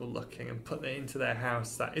clinical looking and put it into their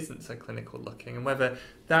house that isn't so clinical looking, and whether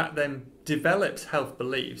that then develops health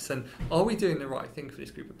beliefs, and are we doing the right thing for this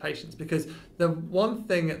group of patients? Because the one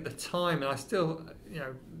thing at the time, and I still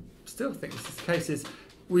think this is the case, is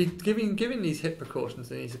we've given these hip precautions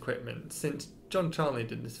and these equipment since John Charnley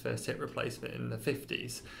did his first hip replacement in the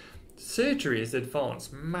 50s. Surgery has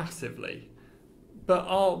advanced massively, but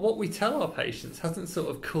what we tell our patients hasn't sort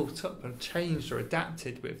of caught up and changed or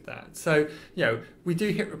adapted with that. So, you know, we do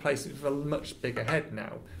hip replacements with a much bigger head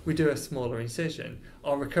now. We do a smaller incision.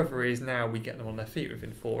 Our recovery is now we get them on their feet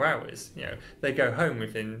within 4 hours. You know, they go home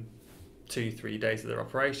within 2-3 days of their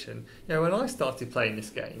operation. You know, when I started playing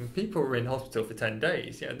this game, people were in hospital for 10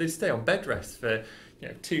 days. You know, they'd stay on bed rest for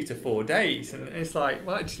 2 to 4 days, and it's like,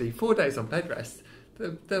 well, actually, 4 days on bed rest,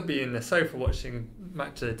 they'll be in the sofa watching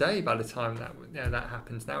Match of the Day by the time that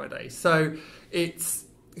happens nowadays. So it's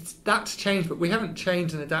that's changed, but we haven't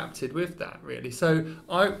changed and adapted with that really. So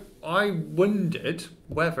I wondered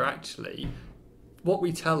whether actually what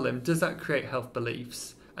we tell them, does that create health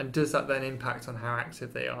beliefs, and does that then impact on how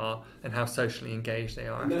active they are and how socially engaged they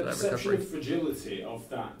are and after the their recovery? perception of fragility of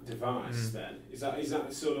that device then, is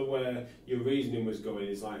that sort of where your reasoning was going?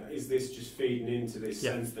 Is like, is this just feeding into this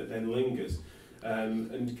sense that then lingers?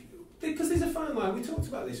 And because there's a fine line. We talked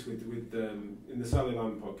about this with in the Sally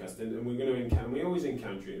Lamb podcast, and we're going to encounter. We always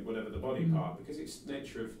encounter it, whatever the body part, because it's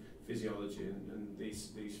nature of physiology and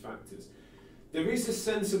these factors. There is a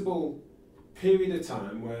sensible period of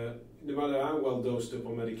time where, no matter how well dosed up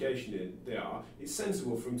on medication they are, it's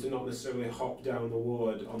sensible for them to not necessarily hop down the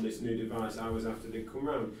ward on this new device hours after they come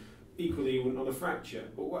round. Equally, you wouldn't on a fracture.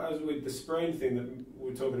 But what as with the sprain thing that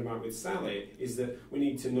we're talking about with Sally, is that we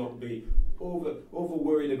need to not be over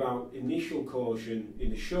worried about initial caution in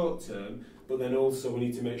the short term, but then also we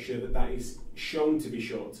need to make sure that is shown to be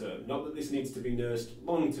short term, not that this needs to be nursed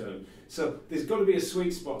long term. So there's got to be a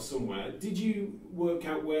sweet spot somewhere. Did you work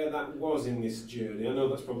out where that was in this journey? I know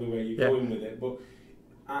that's probably where you're going with it, but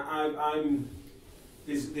I'm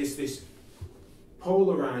there's this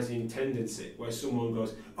polarising tendency where someone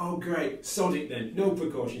goes, oh great, sod it then, no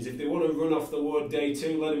precautions. If they want to run off the ward day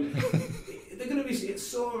 2, let them. They're going to be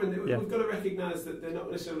sore, and we've got to recognise that they're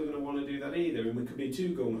not necessarily going to want to do that either, and we could be too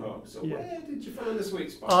gung-ho. So where did you find the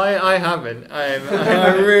sweet spot? I haven't. I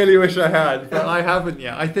really wish I had, but I haven't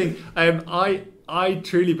yet. I think I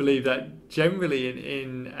truly believe that generally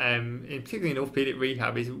in particularly in orthopaedic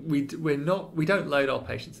rehab is we don't load our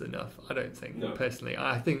patients enough. I don't think personally.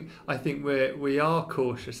 I think we are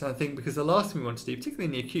cautious, and I think because the last thing we want to do, particularly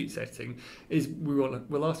in the acute setting, is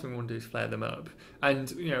the last thing we want to do is flare them up.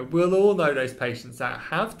 And we'll all know those patients that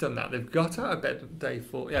have done that. They've got out of bed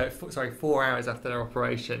 4 hours after their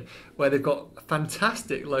operation, where they've got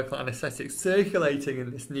fantastic local anaesthetic circulating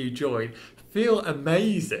in this new joint, feel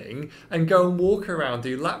amazing, and go and walk around,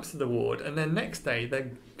 do laps of the ward, and then next day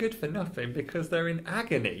they're good for nothing because they're in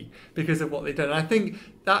agony because of what they've done. And I think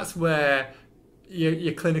that's where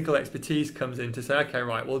your clinical expertise comes in to say, okay,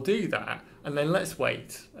 right, we'll do that, and then let's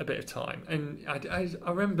wait a bit of time. And I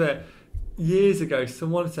remember years ago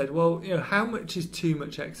someone said, well, how much is too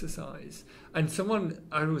much exercise? And someone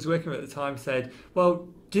I was working with at the time said, well,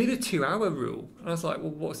 do the 2-hour rule. And I was like,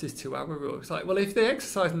 well, what's this 2-hour rule? It's like, well, if they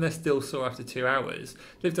exercise and they're still sore after 2 hours,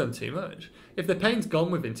 they've done too much. If the pain's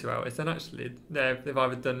gone within 2 hours, then actually they've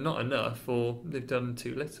either done not enough or they've done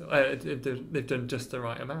too little. They've done just the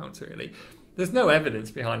right amount, really. There's no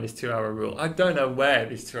evidence behind this 2-hour rule. I don't know where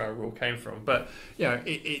this 2-hour rule came from, but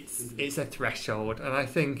it's a threshold, and I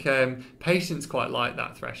think patients quite like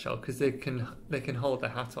that threshold because they can hold their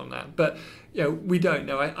hat on that. But we don't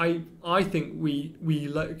know. I think we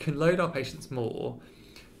can load our patients more,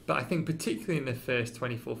 but I think particularly in the first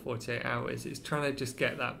 24, 48 hours, it's trying to just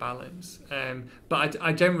get that balance. But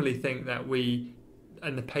I generally think that we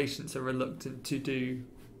and the patients are reluctant to do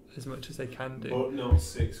as much as they can do, but not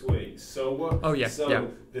 6 weeks. So what? Oh yeah.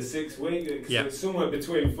 So the 6 weeks, so it's somewhere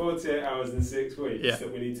between 48 hours and 6 weeks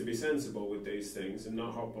that we need to be sensible with these things and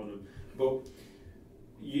not hop on them. But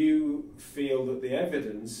you feel that the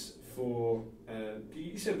evidence for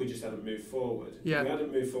you said we just hadn't moved forward. Yeah. We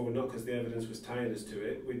hadn't moved forward not because the evidence was tying us to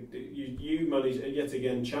it. You managed yet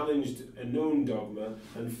again challenged a known dogma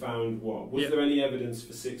and found what? Was there any evidence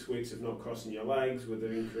for 6 weeks of not crossing your legs? Were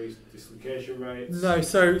there increased dislocation rates? No.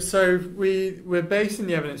 So we're basing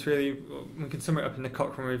the evidence really. We can sum it up in the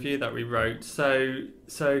Cochrane review that we wrote. So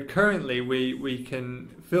currently we can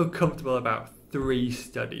feel comfortable about 3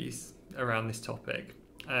 studies around this topic.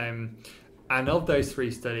 And of those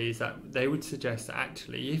 3 studies, that they would suggest that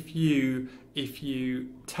actually, if you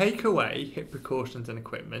take away hip precautions and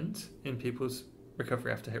equipment in people's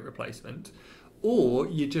recovery after hip replacement, or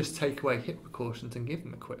you just take away hip precautions and give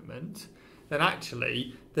them equipment, then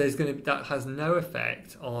actually that has no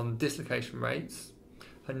effect on dislocation rates,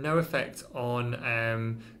 and no effect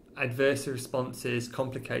on adverse responses,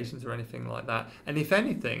 complications, or anything like that. And if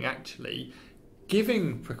anything, actually,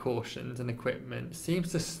 giving precautions and equipment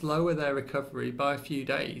seems to slower their recovery by a few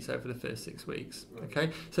days over the first 6 weeks.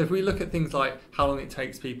 Okay, so if we look at things like how long it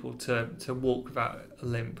takes people to walk without a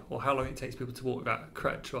limp, or how long it takes people to walk without a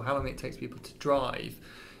crutch, or how long it takes people to drive,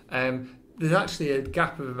 there's actually a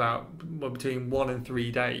gap of about between 1 and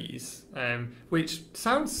 3 days, which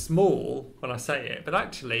sounds small when I say it, but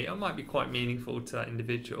actually it might be quite meaningful to that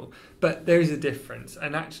individual. But there is a difference,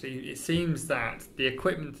 and actually it seems that the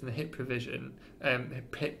equipment and the hip provision,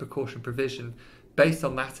 hip precaution provision, based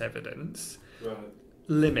on that evidence,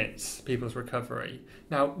 limits people's recovery.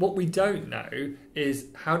 Now, what we don't know is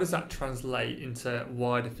how does that translate into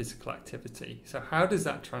wider physical activity? So how does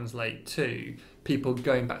that translate to people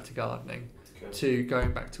going back to gardening, to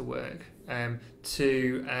going back to work,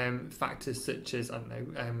 to factors such as, I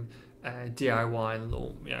don't know, DIY and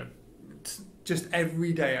law, just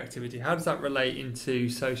everyday activity. How does that relate into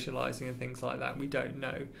socialising and things like that? We don't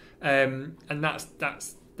know. And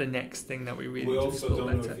that's the next thing that we really we need to also explore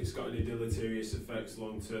don't know better. if it's got any deleterious effects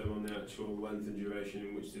long term on the actual length and duration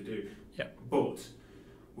in which to do. Yeah. But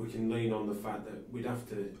we can lean on the fact that we'd have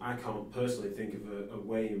to, I can't personally think of a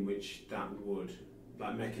way in which that would,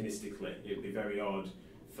 like mechanistically, it'd be very odd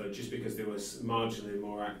for, just because they were marginally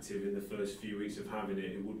more active in the first few weeks of having it,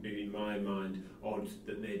 it would be in my mind odd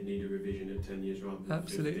that they'd need a revision at 10 years rather than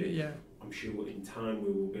Absolutely, 50. yeah. I'm sure in time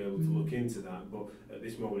we will be able to look into that, but at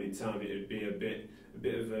this moment in time it would be a bit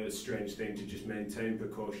of a strange thing to just maintain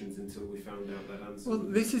precautions until we found out that answer. Well,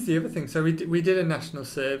 this is the other thing. So we did a national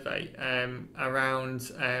survey around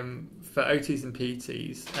for OTs and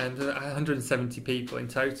PTs, and 170 people in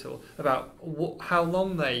total, about how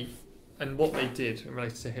long they and what they did in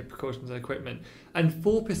relation to hip precautions and equipment. And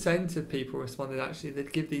 4% of people responded actually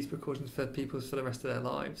they'd give these precautions for people for the rest of their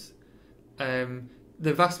lives.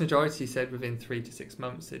 The vast majority said within 3 to 6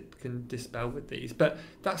 months it can dispel with these, but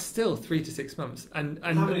that's still 3 to 6 months. And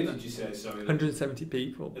how many did you say? Sorry, 170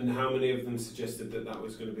 people. And how many of them suggested that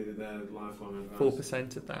was going to be their lifelong advice?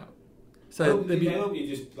 4% of that. So I hope you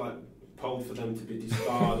just like polled for them to be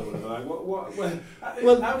disbarred or whatever.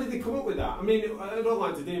 Like, how did they come up with that? I mean, I don't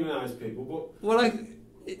like to demonise people, but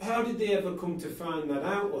how did they ever come to find that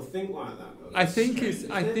out or think like that? I think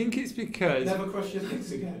it's because never cross your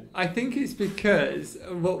legs again. I think it's because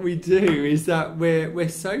what we do is that we're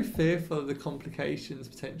so fearful of the complications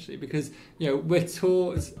potentially, because we're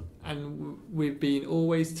taught and we've been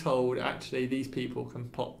always told actually these people can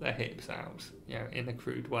pop their hips out in a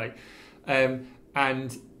crude way,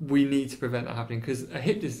 and we need to prevent that happening, because a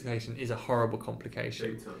hip dislocation is a horrible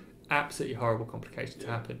complication, absolutely horrible complication to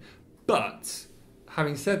happen. But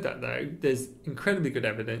having said that, though, there's incredibly good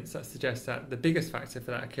evidence that suggests that the biggest factor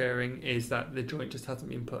for that occurring is that the joint just hasn't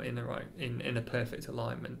been put in a perfect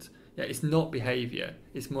alignment. It's not behaviour;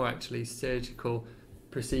 it's more actually surgical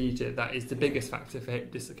procedure that is the biggest factor for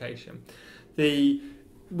hip dislocation.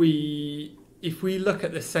 If we look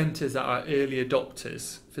at the centres that are early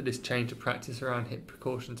adopters for this change of practice around hip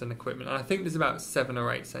precautions and equipment, and I think there's about 7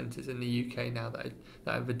 or 8 centres in the UK now that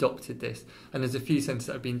have adopted this, and there's a few centres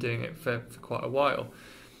that have been doing it for quite a while.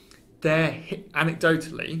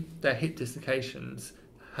 Anecdotally, their hip dislocations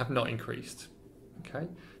have not increased. Okay,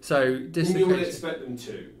 so you would expect them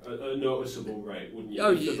to a noticeable rate, wouldn't you?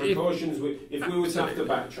 If we were to have to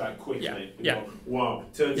backtrack quickly and go, wow,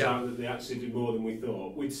 turns out that they actually did more than we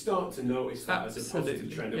thought, we'd start to notice that as a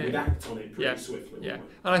positive trend, and we'd act on it pretty swiftly. Yeah,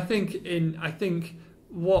 and I think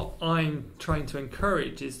what I'm trying to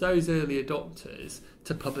encourage is those early adopters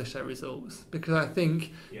to publish their results, because I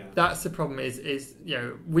think that's the problem. Is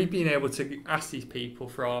we've been able to ask these people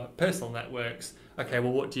for our personal networks, okay,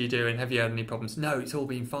 well, what do you do, and have you had any problems? No, it's all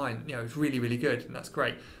been fine. It's really, really good, and that's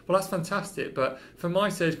great. Well, that's fantastic. But for my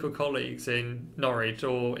surgical colleagues in Norwich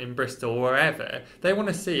or in Bristol or wherever, they want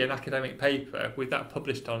to see an academic paper with that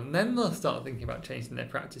published on, and then they'll start thinking about changing their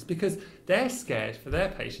practice, because they're scared for their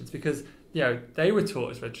patients, because they were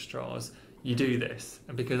taught as registrars, you do this,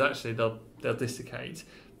 and because actually they'll dislocate.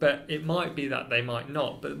 But it might be that they might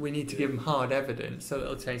not, but we need to give them hard evidence so that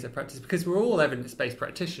they'll change their practice, because we're all evidence-based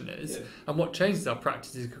practitioners, and what changes our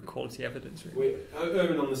practice is good quality evidence. Really.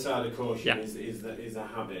 Erring on the side of caution is a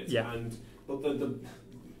habit, but the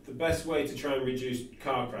best way to try and reduce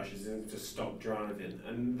car crashes is to stop driving,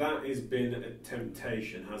 and that has been a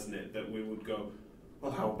temptation, hasn't it? That we would go,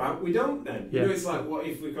 well, how about we don't then? It's like, what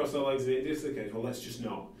if we cross our legs and it dislocates? Well, let's just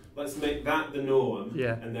not. Let's make that the norm,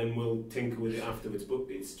 and then we'll tinker with it afterwards. But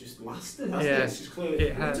it's just lasted, hasn't it? It's just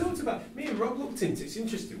clearly. We talked about. Me and Rob looked into it. It's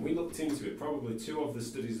interesting. We looked into it. Probably 2 of the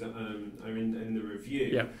studies that are in the review.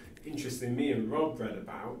 Yeah. Interesting. Me and Rob read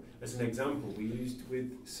about as an example. We used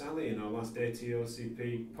with Sally in our last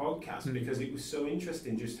ATOCP podcast because it was so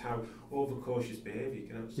interesting just how overcautious behaviour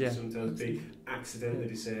can actually sometimes be accidentally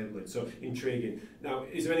disabling. So intriguing. Now,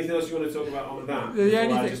 is there anything else you want to talk about on that?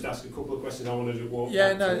 I just ask a couple of questions. I wanted to walk.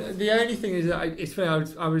 The only thing is that it's funny.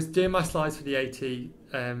 I was doing my slides for the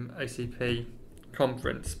OCP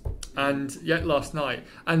conference, and last night,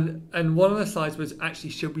 and one of the slides was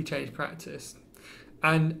actually, should we change practice?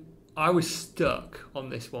 And I was stuck on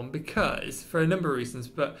this one because for a number of reasons,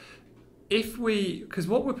 but because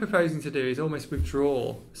what we're proposing to do is almost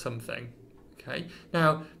withdraw something. Okay,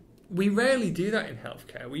 now we rarely do that in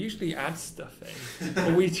healthcare. We usually add stuff in,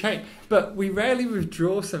 or we change, but we rarely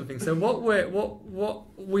withdraw something. So what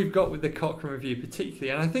we've got with the Cochrane review particularly,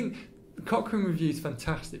 and I think the Cochrane review is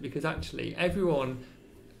fantastic because actually everyone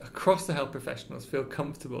across the health professionals feel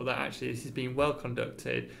comfortable that actually this is being well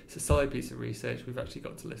conducted. It's a solid piece of research. We've actually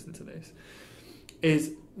got to listen to this.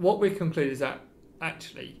 Is what we conclude is that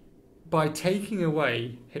actually by taking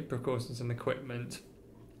away hip precautions and equipment,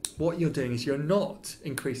 what you're doing is you're not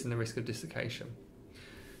increasing the risk of dislocation,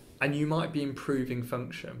 and you might be improving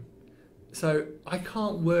function. So I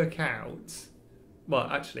can't work out. Well,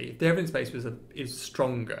 actually, if the evidence base is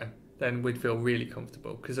stronger, then we'd feel really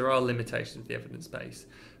comfortable because there are limitations of the evidence base.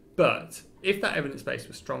 But if that evidence base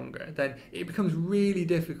was stronger, then it becomes really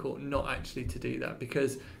difficult not actually to do that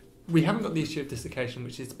because we haven't got the issue of dislocation,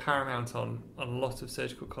 which is paramount on a lot of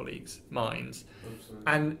surgical colleagues' minds.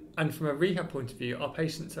 Absolutely. And from a rehab point of view, our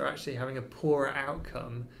patients are actually having a poorer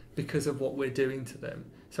outcome because of what we're doing to them.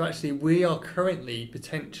 So actually, we are currently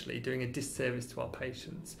potentially doing a disservice to our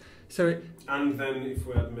patients. And then if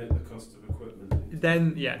we admit the cost of equipment,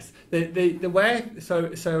 then yes, the way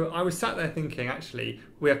so I was sat there thinking actually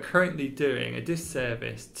we are currently doing a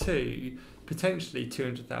disservice to potentially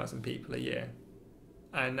 200,000 people a year.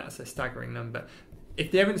 And that's a staggering number.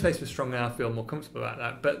 If the evidence base was stronger, I feel more comfortable about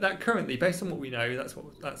that. But that currently, based on what we know,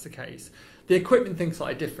 that's the case. The equipment thing's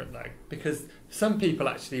slightly different though, because some people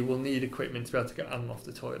actually will need equipment to be able to get on and off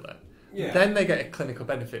the toilet. Yeah. Then they get a clinical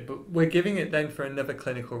benefit, but we're giving it then for another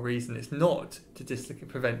clinical reason. It's not to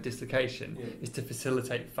prevent dislocation, it's to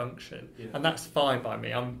facilitate function. Yeah. And that's fine by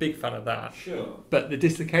me. I'm a big fan of that. Sure. But the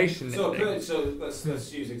dislocation so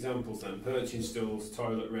let's use examples then. Perching stools,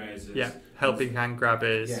 toilet raisers. Yeah, helping hand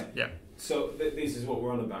grabbers. Yeah. So this is what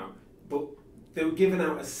we're on about. But they were given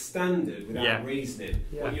out a standard without reasoning.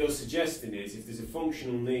 Yeah. What you're suggesting is if there's a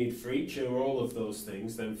functional need for each or all of those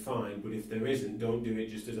things, then fine. But if there isn't, don't do it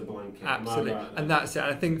just as a blanket. Absolutely. And that's it.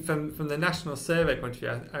 And I think from the national survey point of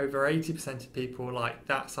view, over 80% of people were like,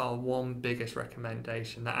 that's our one biggest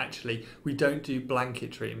recommendation, that actually we don't do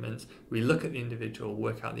blanket treatments. We look at the individual,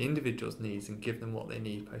 work out the individual's needs and give them what they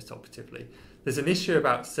need post-operatively. There's an issue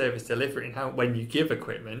about service delivery and how when you give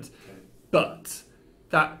equipment, but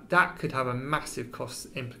that could have a massive cost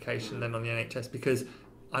implication then on the NHS because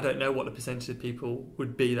I don't know what the percentage of people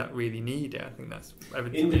would be that really need it. I think that's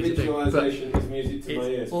individualisation is music to my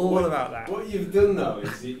ears. All about that. What you've done though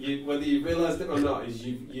is whether you've realised it or not is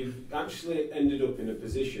you've actually ended up in a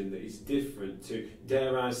position that is different to,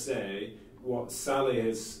 dare I say, what Sally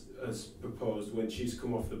has proposed when she's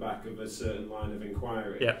come off the back of a certain line of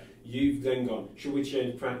inquiry. Yeah. You've then gone, should we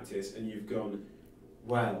change practice? And you've gone,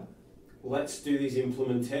 well, let's do these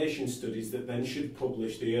implementation studies that then should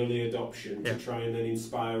publish the early adoption to try and then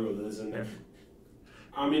inspire others. And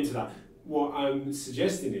I'm into that. What I'm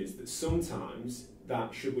suggesting is that sometimes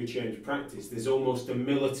that should we change practice, there's almost a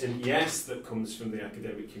militant yes that comes from the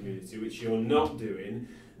academic community, which you're not doing,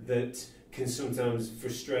 that can sometimes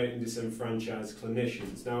frustrate and disenfranchise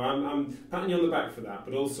clinicians. Now, I'm patting you on the back for that,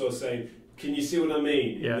 but also saying, can you see what I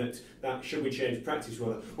mean? Yeah. That should we change practice?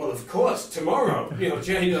 Well, of course, tomorrow.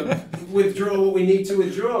 Withdraw what we need to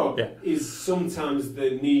withdraw is sometimes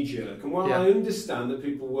the knee-jerk. And while I understand that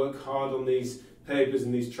people work hard on these papers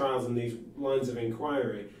and these trials and these lines of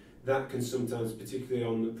inquiry, that can sometimes, particularly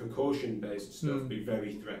on the precaution-based stuff, be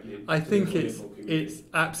very threatening. I think it's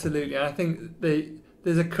absolutely. I think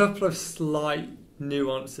there's a couple of slight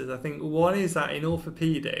nuances. I think one is that in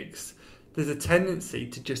orthopaedics, there's a tendency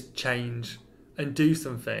to just change and do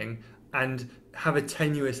something and have a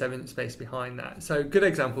tenuous evidence base behind that. So a good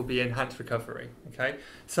example would be enhanced recovery. Okay,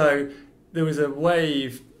 so there was a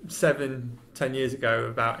wave 7-10 years ago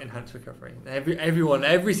about enhanced recovery.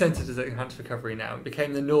 Every centre does enhanced recovery now. It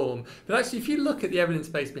became the norm. But actually, if you look at the evidence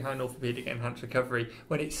base behind orthopaedic enhanced recovery,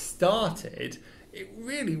 when it started, it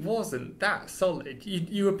really wasn't that solid.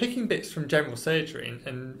 You were picking bits from general surgery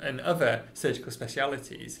and other surgical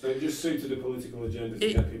specialities. So it just suited a political agenda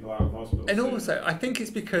to get people out of hospital. And also, I think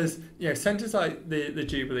it's because centres like the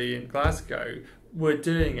Jubilee in Glasgow were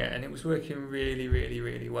doing it and it was working really, really,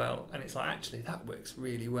 really well. And it's like, actually, that works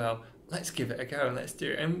really well. Let's give it a go and let's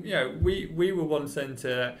do it. And we were one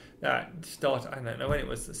centre that started, I don't know when it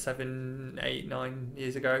was, 7, 8, 9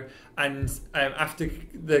 years ago. And after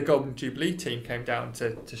the Golden Jubilee team came down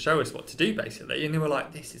to show us what to do, basically, and they were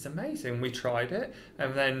like, "This is amazing." We tried it,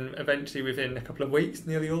 and then eventually, within a couple of weeks,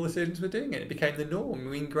 nearly all the surgeons were doing it. It became the norm.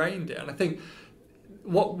 We ingrained it, and I think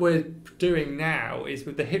what we're doing now is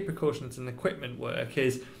with the hip precautions and equipment work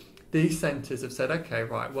is these centres have said, "Okay,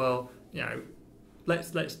 right, well,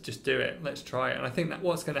 let's just do it. Let's try it." And I think that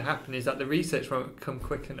what's going to happen is that the research won't come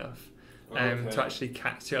quick enough. to actually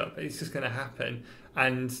catch up. It's just going to happen.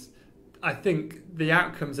 And I think the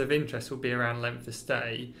outcomes of interest will be around length of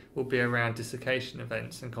stay, will be around dislocation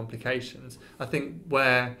events and complications. I think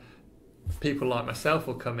where people like myself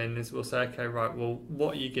will come in is we'll say, okay, right, well,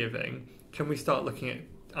 what are you giving? Can we start looking at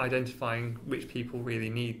identifying which people really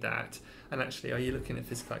need that? And actually, are you looking at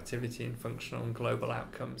physical activity and functional and global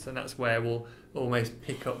outcomes? And that's where we'll almost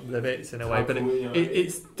pick up the bits in a way. But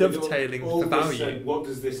it's dovetailing for value. Said, what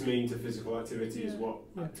does this mean to physical activity is what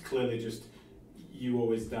clearly just you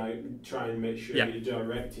always try and make sure that you're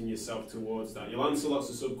directing yourself towards that. You'll answer lots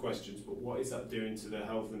of sub-questions, but what is that doing to the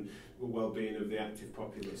health and well-being of the active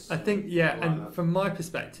populace? I think, from my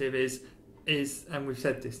perspective is, and we've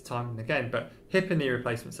said this time and again, but hip and knee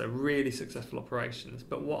replacements are really successful operations.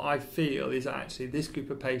 But what I feel is actually this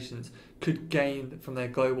group of patients could gain from their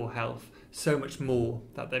global health so much more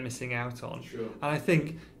that they're missing out on. Sure. And I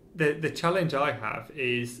think the challenge I have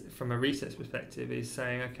is, from a research perspective, is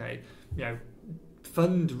saying, okay,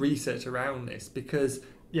 fund research around this, because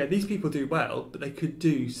these people do well, but they could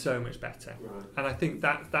do so much better. Right. And I think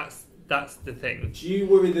that's the thing. Do you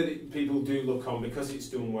worry that people do look on because it's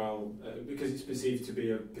done well, because it's perceived to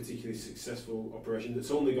be a particularly successful operation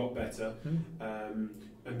that's only got better,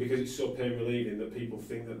 and because it's so pain relieving that people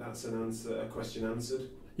think that that's a question answered?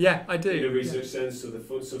 Yeah, I do. In a research sense,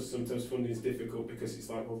 so sometimes funding is difficult because it's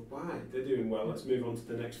like, well, why? They're doing well, let's move on to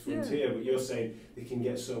the next frontier. But you're saying they can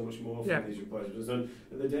get so much more from these replacements, and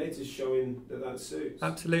the data's showing that suits.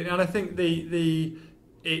 Absolutely, and I think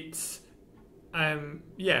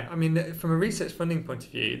from a research funding point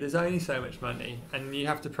of view, there's only so much money, and you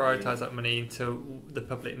have to prioritise that money into the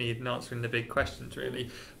public need and answering the big questions, really.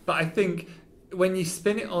 But I think when you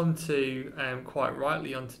spin it onto quite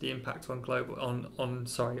rightly onto the impact on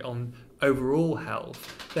on overall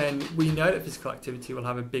health, then we know that physical activity will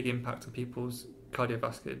have a big impact on people's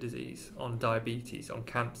cardiovascular disease, on diabetes, on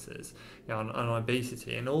cancers, on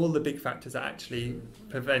obesity, and all the big factors that actually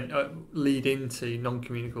lead into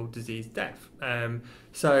non-communicable disease death.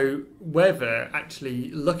 So whether actually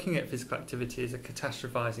looking at physical activity as a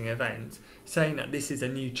catastrophizing event, saying that this is a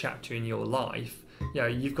new chapter in your life,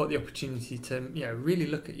 you've got the opportunity to really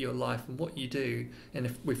look at your life and what you do,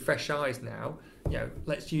 and with fresh eyes now,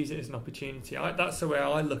 let's use it as an opportunity. That's the way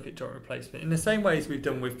I look at joint replacement. In the same way as we've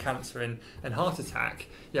done with cancer and heart attack,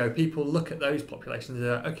 people look at those populations and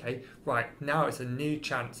are, okay, right, now it's a new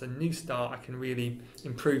chance, a new start. I can really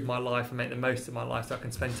improve my life and make the most of my life, so I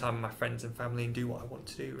can spend time with my friends and family and do what I want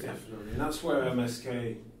to do. Really. Definitely, and that's where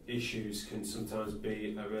MSK issues can sometimes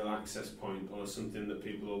be a real access point, or something that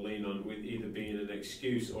people will lean on, with either being an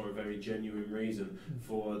excuse or a very genuine reason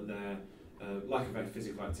for their lack of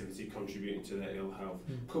physical activity contributing to their ill health.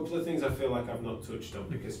 A couple of things I feel like I've not touched on,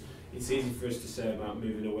 because it's easy for us to say about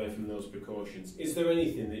moving away from those precautions. Is there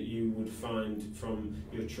anything that you would find from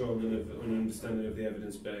your trauma and understanding of the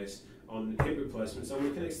evidence base on hip replacements, and we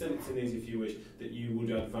can extend it to knees if you wish, that you would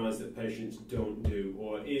advise that patients don't do,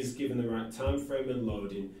 or is, given the right time frame and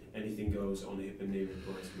loading, anything goes on hip and knee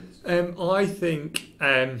replacements? I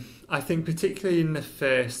think particularly in the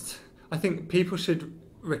first, I think people should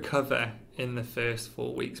recover in the first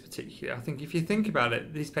 4 weeks particularly. I think if you think about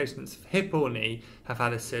it, these patients, hip or knee, have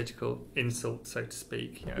had a surgical insult, so to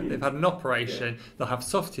speak. They've had an operation, they'll have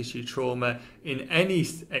soft tissue trauma. In any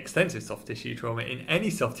extensive soft tissue trauma, in any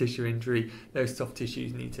soft tissue injury, those soft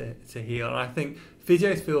tissues need to heal. And I think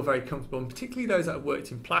physios feel very comfortable, and particularly those that have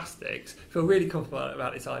worked in plastics feel really comfortable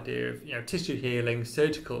about this idea of tissue healing,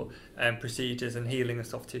 surgical procedures, and healing of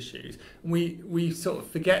soft tissues. We sort of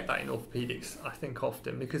forget that in orthopaedics, I think,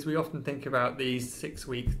 often, because we often think about these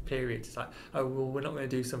 6-week periods. It's like, oh well, we're not going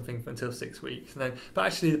to do something until 6 weeks, and then, but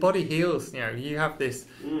actually the body heals. You have this,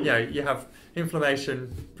 you have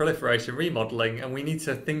inflammation, proliferation, remodeling, and we need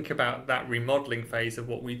to think about that remodeling phase of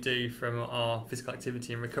what we do from our physical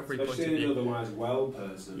activity and recovery point of view. Especially an otherwise well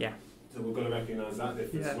person. Yeah. So we're going to recognise that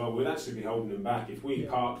difference as well. We'd actually be holding them back. If we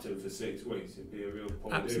parked them for 6 weeks, it'd be a real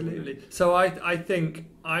poor Absolutely. So I think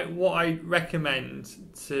what I recommend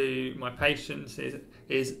to my patients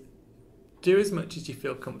is do as much as you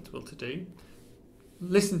feel comfortable to do.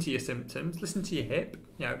 Listen to your symptoms, listen to your hip.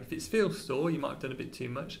 If it feels sore, you might have done a bit too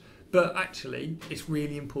much. But actually, it's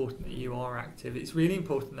really important that you are active. It's really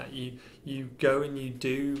important that you go and you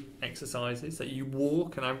do exercises, that you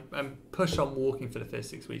walk, and I push on walking for the first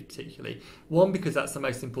 6 weeks particularly. One, because that's the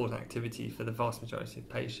most important activity for the vast majority of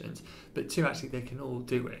patients. But two, actually, they can all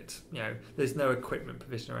do it. There's no equipment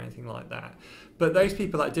provision or anything like that. But those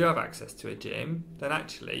people that do have access to a gym, then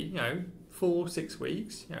actually, 4-6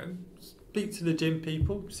 weeks, speak to the gym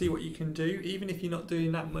people, see what you can do. Even if you're not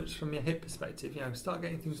doing that much from your hip perspective, start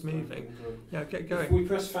getting things moving. Get going. If we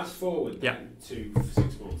press fast forward then to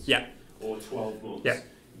 6 months or 12 months,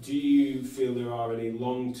 do you feel there are any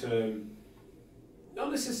long-term,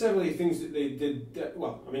 not necessarily things that they did,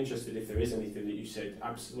 well, I'm interested if there is anything that you said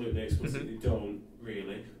absolutely explicitly don't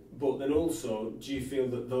really, but then also, do you feel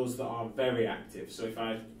that those that are very active, so if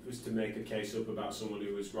I was to make a case up about someone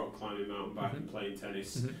who was rock climbing, mountain biking, playing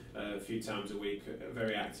tennis a few times a week, a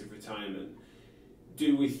very active retirement,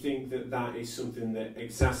 do we think that that is something that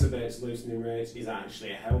exacerbates loosening rates? Is that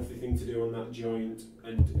actually a healthy thing to do on that joint?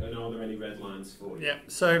 And are there any red lines for you? Yeah,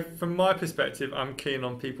 so from my perspective, I'm keen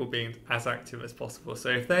on people being as active as possible. So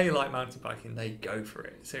if they like mountain biking, they go for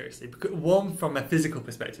it, seriously. Because, one, from a physical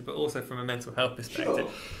perspective, but also from a mental health perspective. Sure.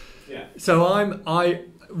 Yeah. So I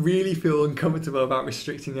really feel uncomfortable about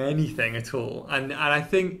restricting anything at all. And I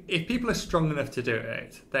think if people are strong enough to do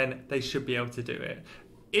it, then they should be able to do it.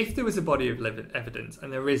 If there was a body of evidence,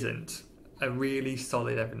 and there isn't a really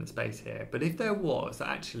solid evidence base here, but if there was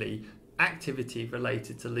actually activity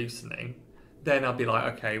related to loosening, then I'll be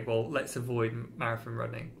like, okay, well, let's avoid marathon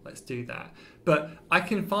running. Let's do that. But I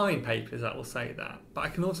can find papers that will say that. But I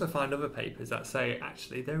can also find other papers that say,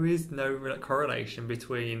 actually, there is no correlation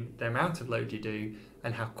between the amount of load you do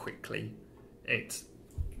and how quickly it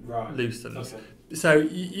loosens. Okay. So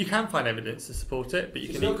you can find evidence to support it, but you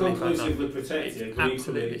can equally find it's not conclusively protective, but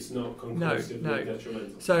equally it's not conclusively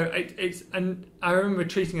detrimental. So it's, and I remember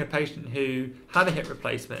treating a patient who had a hip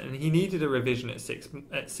replacement and he needed a revision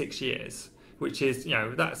at 6 years, which is,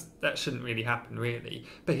 that shouldn't really happen really.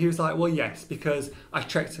 But he was like, well, yes, because I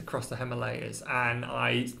trekked across the Himalayas and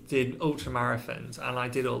I did ultra marathons and I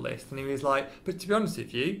did all this. And he was like, but to be honest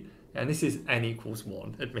with you, and this is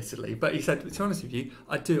n=1, admittedly, but he said, to be honest with you,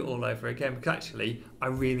 I'd do it all over again because actually I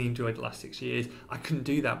really enjoyed the last 6 years. I couldn't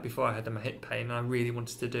do that before I had my hip pain and I really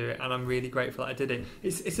wanted to do it and I'm really grateful that I did it.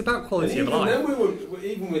 It's about quality of life.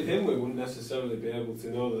 Even with him, we wouldn't necessarily be able to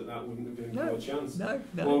know that wouldn't have been your chance. No.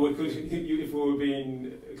 Well, we could, if we were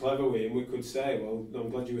being clever with him, we could say, well, I'm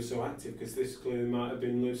glad you were so active because this clearly might have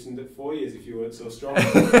been loosened at 4 years if you weren't so strong.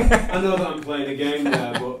 I know that I'm playing a game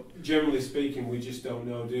there, but generally speaking, we just don't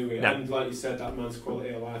know, do we? No. And like you said, that man's quality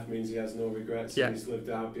of life means he has no regrets and he's lived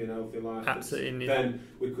a happy and healthy life. Absolutely. Then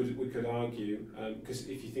we could argue, because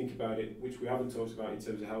if you think about it, which we haven't talked about in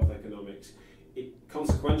terms of health economics,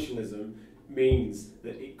 consequentialism means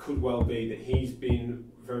that it could well be that he's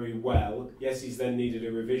been very well. Yes, he's then needed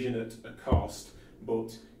a revision at a cost,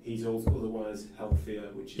 but he's also otherwise healthier,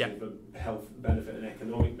 which is a health benefit and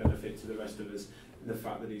economic benefit to the rest of us. The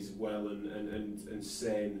fact that he's well and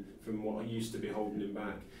sane from what used to be holding him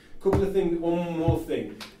back. Couple of things, one more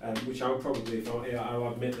thing, which I'll probably, I'll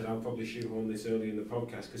admit that I'll probably shoehorn this early in the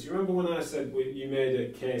podcast, because you remember when I said you made a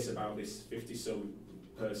case about this 50-some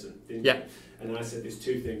person, didn't you? And I said there's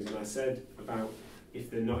two things, and I said about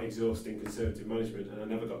if they're not exhausting conservative management, and I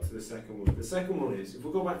never got to the second one. The second one is, if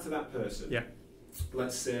we go back to that person,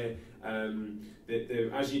 let's say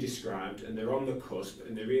they're, as you described, and they're on the cusp,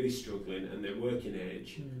 and they're really struggling, and they're working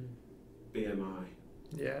age, BMI.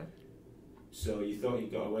 Yeah. So you thought you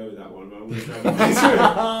got away with that one,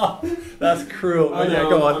 right? That's cruel. I know,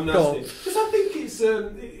 go on. Because I think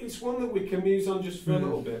it's one that we can muse on just for a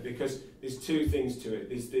little bit, because there's two things to it.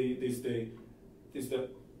 There's the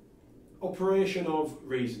operation of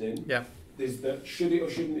reasoning. Yeah. There's the should it or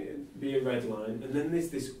shouldn't it be a red line, and then there's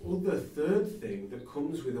this other third thing that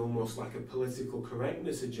comes with almost like a political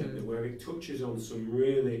correctness agenda, where it touches on some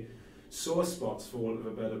really sore spots, for want of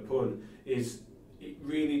a better pun. It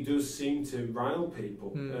really does seem to rile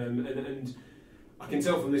people, and I can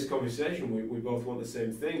tell from this conversation we both want the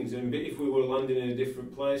same things. And if we were landing in a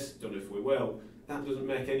different place, don't know if we will. That doesn't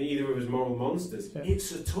make either of us moral monsters. Yeah.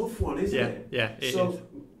 It's a tough one, isn't it? Yeah, it is.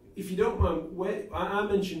 If you don't mind, I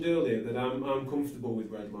mentioned earlier that I'm comfortable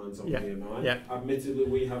with red lines on BMI. Yeah. Admittedly,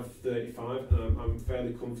 we have 35, and I'm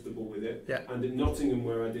fairly comfortable with it. Yeah. And in Nottingham,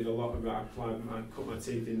 where I did a lot of I cut my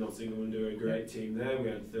teeth in Nottingham under a great team there. We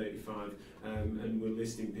had 35, and we're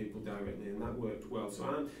listing people directly, and that worked well.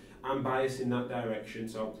 So I'm biased in that direction,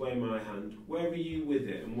 so I'll play my hand. Where are you with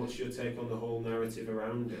it, and what's your take on the whole narrative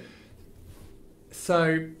around it?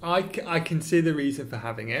 So I can see the reason for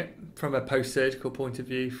having it from a post-surgical point of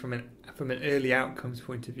view, from an early outcomes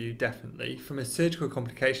point of view, definitely. From a surgical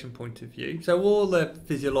complication point of view, so all the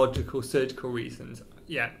physiological, surgical reasons,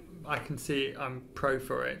 I can see I'm pro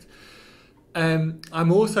for it.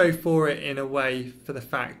 I'm also for it in a way for the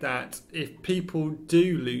fact that if people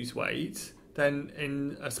do lose weight, then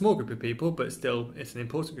in a small group of people, but still it's an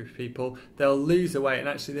important group of people, they'll lose the weight and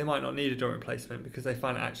actually they might not need a joint replacement because they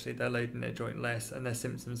find actually they're loading their joint less and their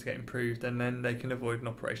symptoms get improved, and then they can avoid an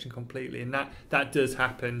operation completely. And that does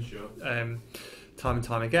happen time and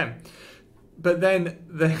time again. But then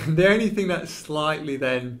the only thing that slightly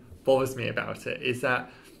then bothers me about it is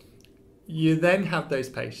that you then have those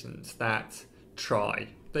patients that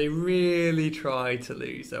they really try to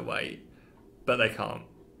lose their weight, but they can't.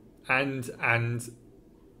 And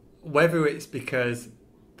whether it's because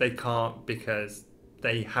they can't because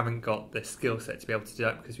they haven't got the skill set to be able to do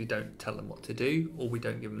that because we don't tell them what to do, or we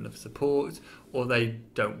don't give them enough support, or they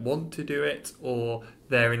don't want to do it, or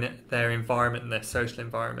their environment and their social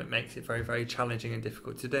environment makes it very, very challenging and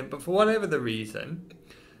difficult to do. But for whatever the reason,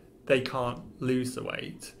 they can't lose the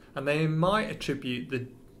weight, and they might attribute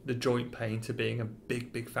the joint pain to being a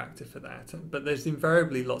big, big factor for that. But there's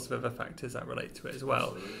invariably lots of other factors that relate to it as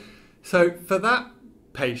well. So for that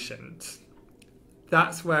patient,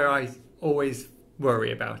 that's where I always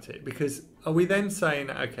worry about it, because are we then saying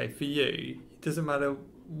that, okay, for you, it doesn't matter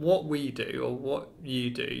what we do or what you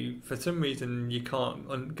do, for some reason you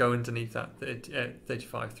can't go underneath that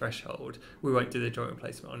 35 threshold, we won't do the joint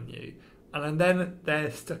replacement on you. And then they're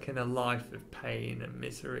stuck in a life of pain and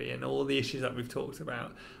misery and all the issues that we've talked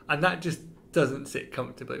about. And that just doesn't sit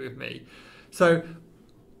comfortably with me. So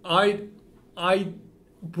I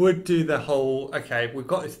would do the whole, okay, we've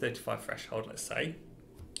got this 35 threshold, let's say.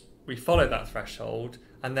 We follow that threshold,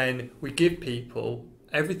 and then we give people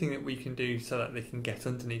everything that we can do so that they can get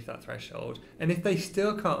underneath that threshold. And if they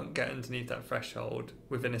still can't get underneath that threshold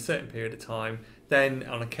within a certain period of time, then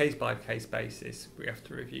on a case-by-case basis, we have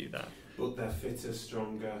to review that. But they're fitter,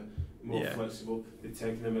 stronger, more flexible, they've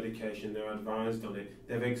taken their medication, they're advised on it,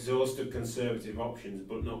 they've exhausted conservative options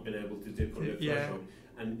but not been able to dip under the threshold.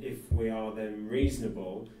 And if we are then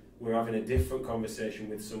reasonable, we're having a different conversation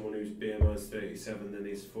with someone whose BMI is 37 than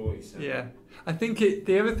is 47. Yeah, I think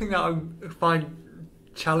the other thing that I find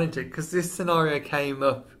challenging, because this scenario came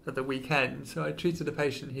up at the weekend, so I treated a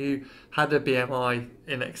patient who had a BMI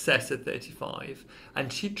in excess of 35,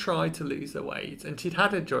 and she tried to lose her weight, and she'd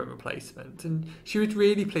had a joint replacement, and she was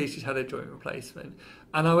really pleased she'd had a joint replacement.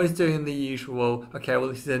 And I was doing the usual, okay, well,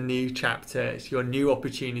 this is a new chapter, it's your new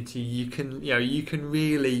opportunity, you can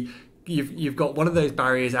really, you've got one of those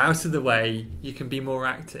barriers out of the way, you can be more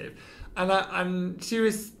active. And she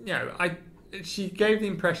was, she gave the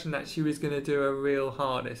impression that she was going to do her real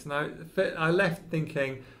hardest, and I left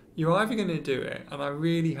thinking, you're either going to do it, and I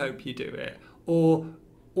really hope you do it, or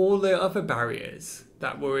all the other barriers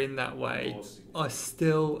that were in that way are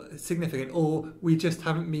still significant, or we just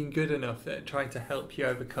haven't been good enough at trying to help you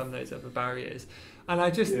overcome those other barriers. And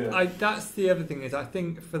that's the other thing, is I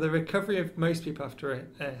think for the recovery of most people after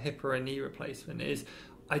a hip or a knee replacement is,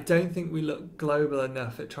 I don't think we look global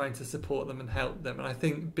enough at trying to support them and help them. And I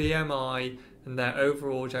think BMI and their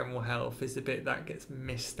overall general health is the bit that gets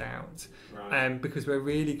missed out. Right. Because we're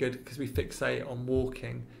really good because we fixate on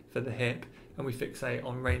walking for the hip, and we fixate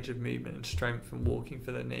on range of movement and strength and walking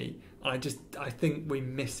for the knee. And I think we're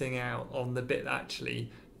missing out on the bit that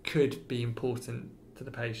actually could be important to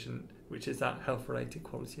the patient, which is that health-related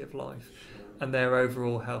quality of life and their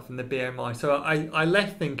overall health and the BMI. So I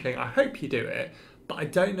left thinking, I hope you do it, but I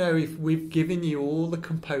don't know if we've given you all the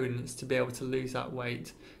components to be able to lose that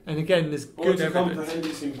weight. And again, there's good to evidence. comprehend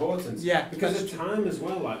its importance. Yeah, because of time as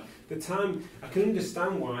well. Like the time, I can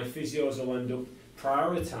understand why physios will end up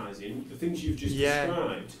prioritising the things you've just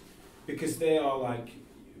described, because they are like,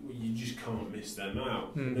 you just can't miss them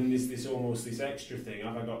out. And then there's this extra thing,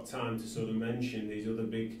 have I got time to sort of mention these other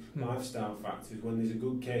big lifestyle factors when there's a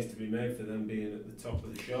good case to be made for them being at the top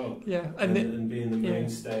of the show, and being the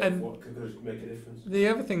mainstay of what could make a difference. The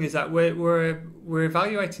other thing is that we're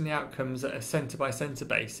evaluating the outcomes at a centre by centre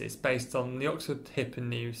basis based on the Oxford Hip and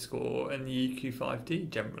Knee score and the EQ5D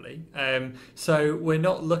generally. So we're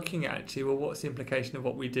not looking at actually, well, what's the implication of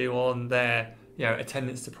what we do on their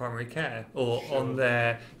attendance to primary care, or on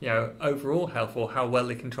their overall health, or how well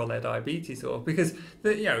they control their diabetes, or because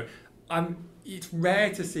it's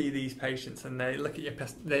rare to see these patients and they look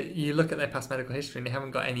at you look at their past medical history and they haven't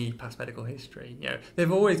got any past medical history.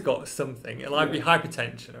 They've always got something. It'll either be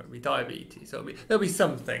hypertension, or it'll be diabetes, or there'll be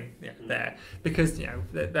something there, because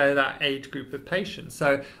they're that age group of patients.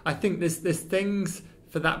 So I think there's things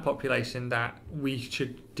for that population that we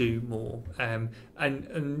should do more.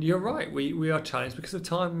 And you're right, we are challenged because of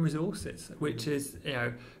time and resources, which is,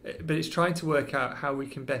 but it's trying to work out how we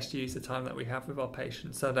can best use the time that we have with our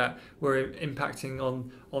patients so that we're impacting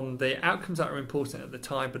on the outcomes that are important at the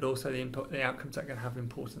time, but also the outcomes that can have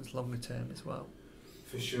importance longer term as well.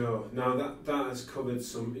 For sure. Now that has covered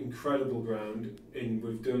some incredible ground.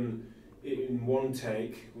 We've done it in one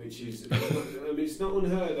take, which is it's not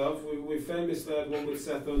unheard of. We famously had one with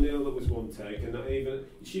Seth O'Neill that was one take, and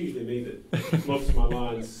it's usually me that loves my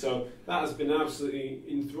lines. So that has been absolutely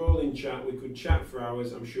enthralling chat. We could chat for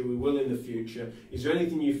hours. I'm sure we will in the future. Is there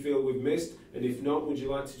anything you feel we've missed? And if not, would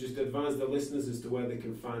you like to just advise the listeners as to where they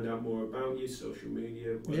can find out more about you, social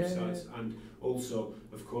media, websites, and also,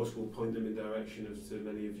 of course, we'll point them in direction of to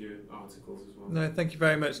many of your articles as well. No, thank you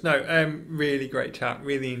very much. No, really great chat.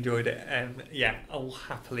 Really enjoyed it. I'll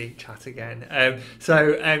happily chat again.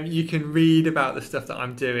 So you can read about the stuff that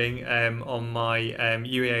I'm doing on my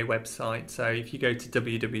UEA website. So if you go to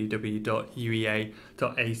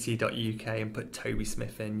www.uea.ac.uk and put Toby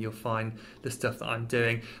Smith in, you'll find the stuff that I'm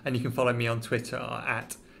doing. And you can follow me on Twitter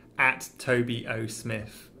at Toby O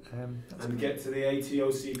Smith. And get to the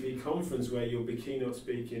ATOCP conference where you'll be keynote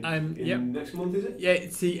speaking next month, is it? Yeah,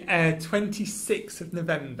 it's the 26th of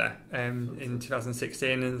November in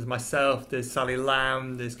 2016. And there's myself, there's Sally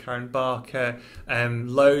Lamb, there's Karen Barker,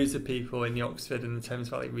 loads of people in the Oxford and the Thames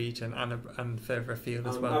Valley region and further afield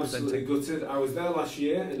as well. Absolutely gutted. I was there last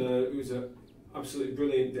year and it was a absolutely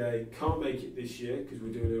brilliant day. Can't make it this year because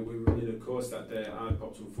we're running a course that day at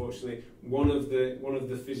IPOPS. Unfortunately, one of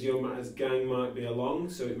the Physio Matters gang might be along,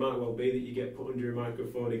 so it might well be that you get put under a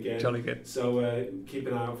microphone again. Jolly good. So keep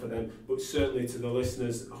an eye out for them. But certainly to the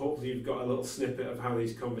listeners, hopefully you've got a little snippet of how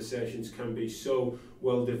these conversations can be so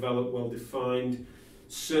well developed, well defined.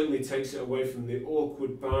 Certainly takes it away from the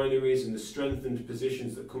awkward binaries and the strengthened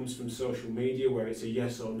positions that comes from social media, where it's a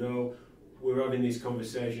yes or no. We're having these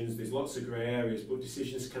conversations, there's lots of grey areas, but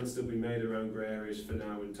decisions can still be made around grey areas for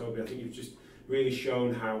now. And Toby, I think you've just really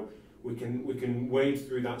shown how we can wade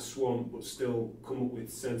through that swamp but still come up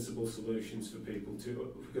with sensible solutions for people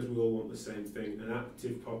too, because we all want the same thing, an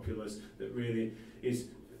active populace that really is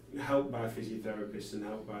helped by physiotherapists and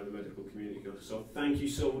helped by the medical community. So thank you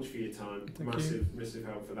so much for your time. Massive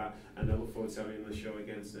help for that, and I look forward to having you on the show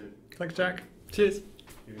again soon. Thanks, Jack. Cheers.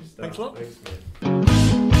 Thanks a lot. Thanks, mate.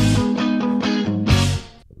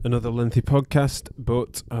 Another lengthy podcast,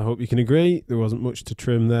 but I hope you can agree there wasn't much to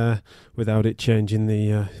trim there without it changing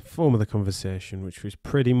the form of the conversation, which was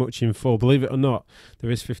pretty much in full. Believe it or not, there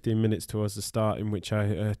is 15 minutes towards the start in which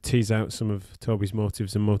I tease out some of Toby's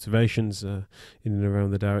motives and motivations in and around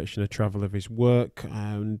the direction of travel of his work,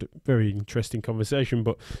 and very interesting conversation,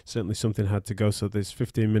 but certainly something had to go. So there's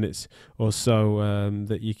 15 minutes or so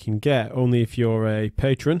that you can get only if you're a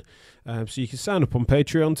patron. So you can sign up on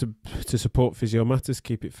Patreon to support Physio Matters,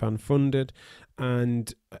 keep it fan funded,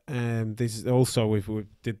 and this is also we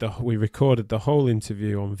recorded the whole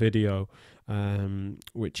interview on video,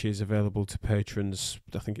 which is available to patrons.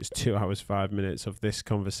 I think it's 2 hours 5 minutes of this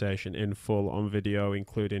conversation in full on video,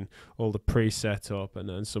 including all the pre-set up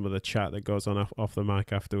and some of the chat that goes on off the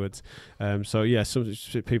mic afterwards. So yeah, some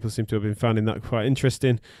people seem to have been finding that quite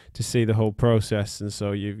interesting to see the whole process, and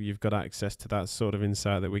so you've got access to that sort of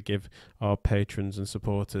insight that we give our patrons and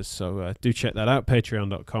supporters. So do check that out,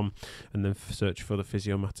 patreon.com, and then search for the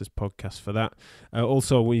Physio Matters podcast for that.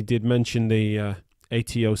 Also, we did mention the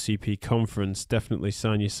ATOCP conference. Definitely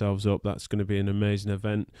sign yourselves up. That's going to be an amazing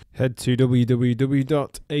event. Head to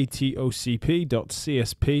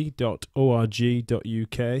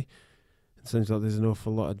www.atocp.csp.org.uk. It seems like there's an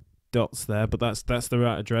awful lot of dots there, but that's the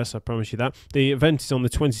right address, I promise you that. The event is on the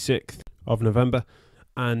 26th of November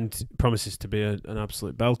and promises to be an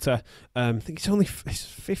absolute belter. I think it's only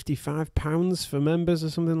 £55 for members or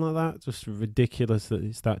something like that. Just ridiculous that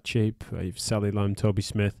it's that cheap. You've Sally Lamb, Toby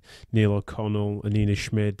Smith, Neil O'Connell, Anina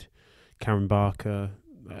Schmid, Karen Barker,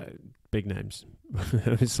 big names.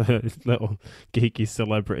 It's a little geeky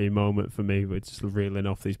celebrity moment for me, with just reeling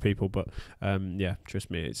off these people. But yeah,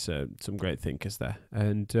 trust me, it's some great thinkers there,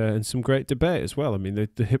 and some great debate as well. I mean,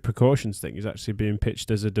 the hip precautions thing is actually being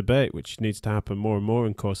pitched as a debate, which needs to happen more and more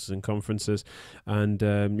in courses and conferences. And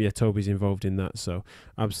yeah, Toby's involved in that, so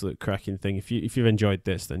absolute cracking thing. If you've enjoyed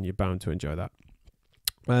this, then you're bound to enjoy that.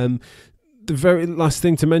 The very last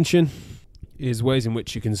thing to mention is ways in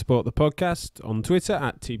which you can support the podcast. On Twitter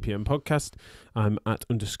at TPM Podcast. I'm at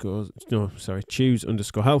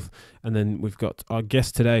choose_health. And then we've got our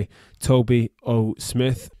guest today, Toby O.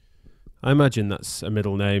 Smith. I imagine that's a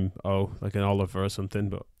middle name, like an Oliver or something,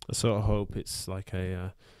 but I sort of hope it's like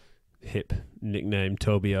a hip nickname,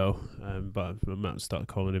 Toby O. But I might start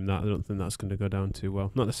calling him that. I don't think that's going to go down too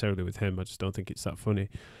well. Not necessarily with him, I just don't think it's that funny.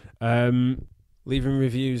 Leaving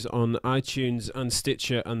reviews on iTunes and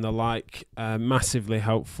Stitcher and the like, massively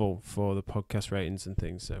helpful for the podcast ratings and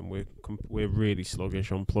things. And we're really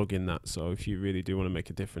sluggish on plugging that. So if you really do want to make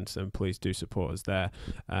a difference, then please do support us there.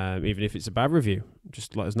 Even if it's a bad review,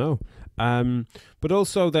 just let us know. But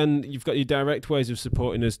also then you've got your direct ways of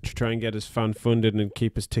supporting us to try and get us fan funded and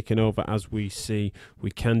keep us ticking over as we see we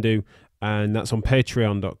can do. And that's on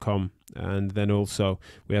patreon.com. And then also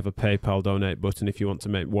we have a PayPal donate button. If you want to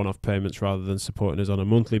make one-off payments rather than supporting us on a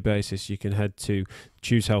monthly basis, you can head to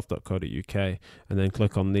choosehealth.co.uk and then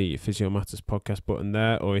click on the Physio Matters podcast button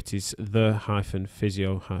there, or it is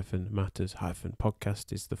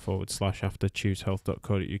the-physio-matters-podcast is the / after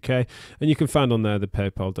choosehealth.co.uk, and you can find on there the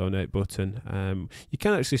PayPal donate button. You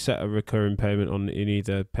can actually set a recurring payment in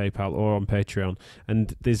either PayPal or on Patreon,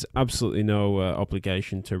 and there's absolutely no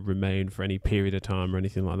obligation to remain for any period of time or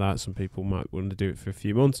anything like that. Some people might want to do it for a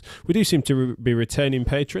few months. We do seem to be retaining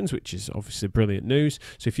patrons, which is obviously brilliant news.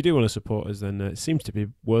 So if you do want to support us, then it seems to be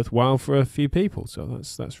worthwhile for a few people. So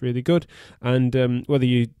that's really good. And whether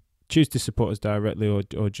you choose to support us directly or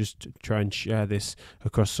just try and share this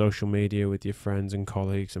across social media with your friends and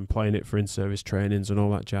colleagues and playing it for in-service trainings and all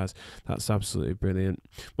that jazz, that's absolutely brilliant.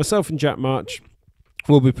 Myself and Jack March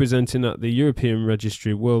will be presenting at the European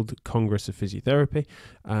Registry World Congress of Physiotherapy.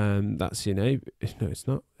 That's in it's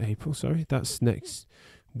not April, sorry. That's next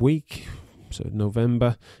week, so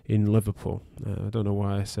November, in Liverpool. I don't know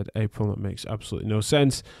why I said April. That makes absolutely no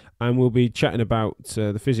sense. And we'll be chatting about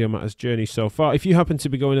the Physio Matters journey so far. If you happen to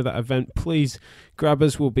be going to that event, please grab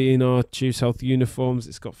us. We'll be in our Choose Health uniforms.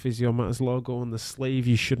 It's got Physio Matters logo on the sleeve.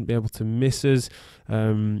 You shouldn't be able to miss us.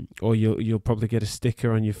 Or you'll probably get a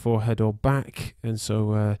sticker on your forehead or back. And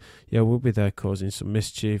so, we'll be there causing some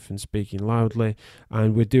mischief and speaking loudly.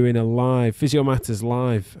 And we're doing a live, Physio Matters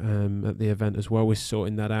live at the event as well. We're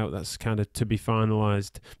sorting that out. That's kind of to be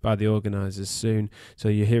finalised by the organisers soon. So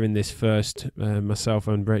you're hearing this first. Myself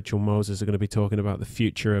and Rachel Moses are going to be talking about the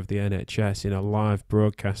future of the NHS in a live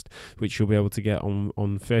broadcast, which you'll be able to get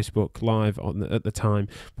on Facebook live at the time,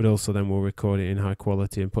 but also then we'll record it in high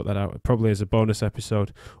quality and put that out probably as a bonus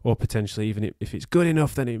episode, or potentially even if it's good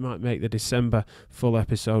enough, then it might make the December full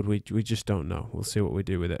episode. We just don't know. We'll see what we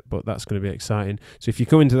do with it, but that's going to be exciting. So if you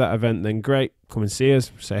come into that event, then great, come and see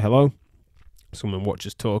us, say hello. Someone watch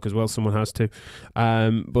us talk as well, someone has to.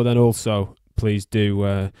 But then also, please do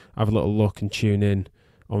have a little look and tune in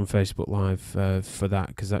on Facebook Live for that,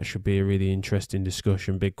 because that should be a really interesting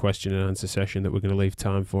discussion, big question and answer session that we're going to leave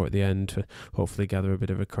time for at the end to hopefully gather a bit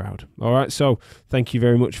of a crowd. All right, so thank you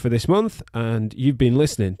very much for this month, and you've been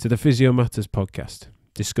listening to the Physio Matters podcast,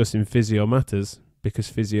 discussing physio matters because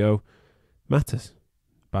physio matters.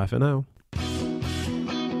 Bye for now.